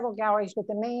gallery, several galleries, but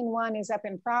the main one is up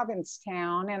in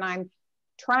Provincetown, and I'm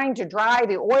trying to dry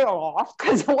the oil off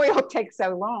because the oil takes so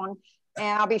long,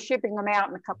 and I'll be shipping them out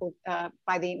in a couple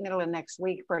by the middle of next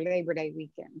week for Labor Day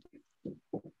weekend.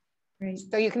 Great.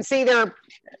 So you can see they're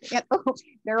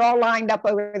all lined up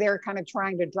over there, kind of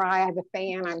trying to dry. I have a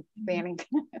fan. I'm fanning.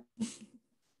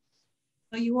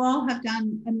 So you all have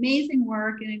done amazing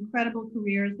work and incredible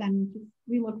careers, and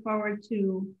we look forward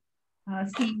to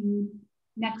seeing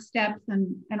next steps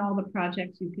and all the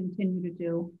projects you continue to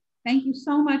do. Thank you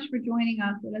so much for joining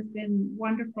us. It has been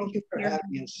wonderful Thank you for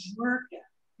having us. Work.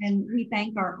 And we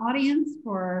thank our audience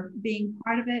for being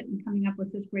part of it and coming up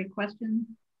with such great questions.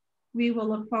 We will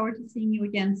look forward to seeing you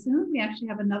again soon. We actually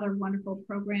have another wonderful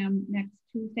program next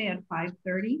Tuesday at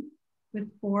 5:30 with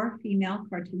 4 female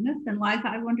cartoonists. And Liza,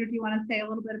 I wonder, do you want to say a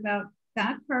little bit about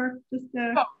that for just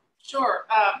a... Oh, sure.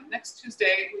 Next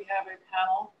Tuesday, we have a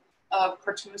panel of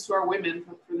cartoonists who are women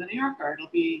for the New Yorker. It'll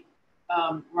be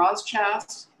Roz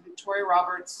Chast, Victoria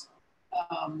Roberts,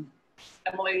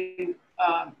 Emily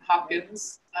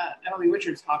Hopkins, Emily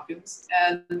Richards Hopkins,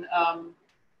 and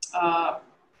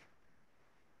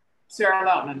Sarah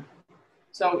Lautman.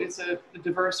 So it's a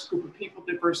diverse group of people,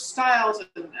 diverse styles,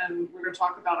 and we're going to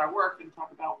talk about our work and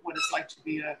talk about what it's like to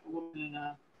be a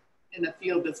woman in a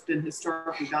field that's been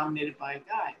historically dominated by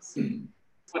guys.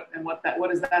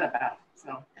 What is that about?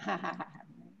 So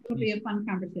it'll be a fun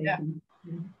conversation.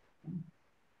 Yeah.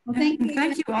 Well, thank you.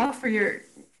 Thank you all for your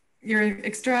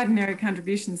extraordinary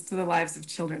contributions to the lives of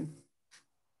children.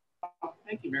 Oh,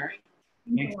 thank you, Mary.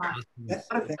 Thanks a lot.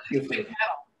 Thank you for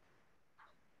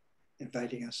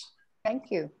inviting us.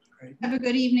 Thank you. Great. Have a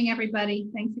good evening, everybody.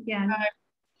 Thanks again. Bye.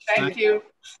 Thank you.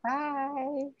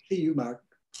 Bye. See you, Mark.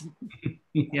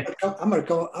 Yeah. I'm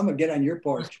gonna get on your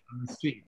porch. On the street.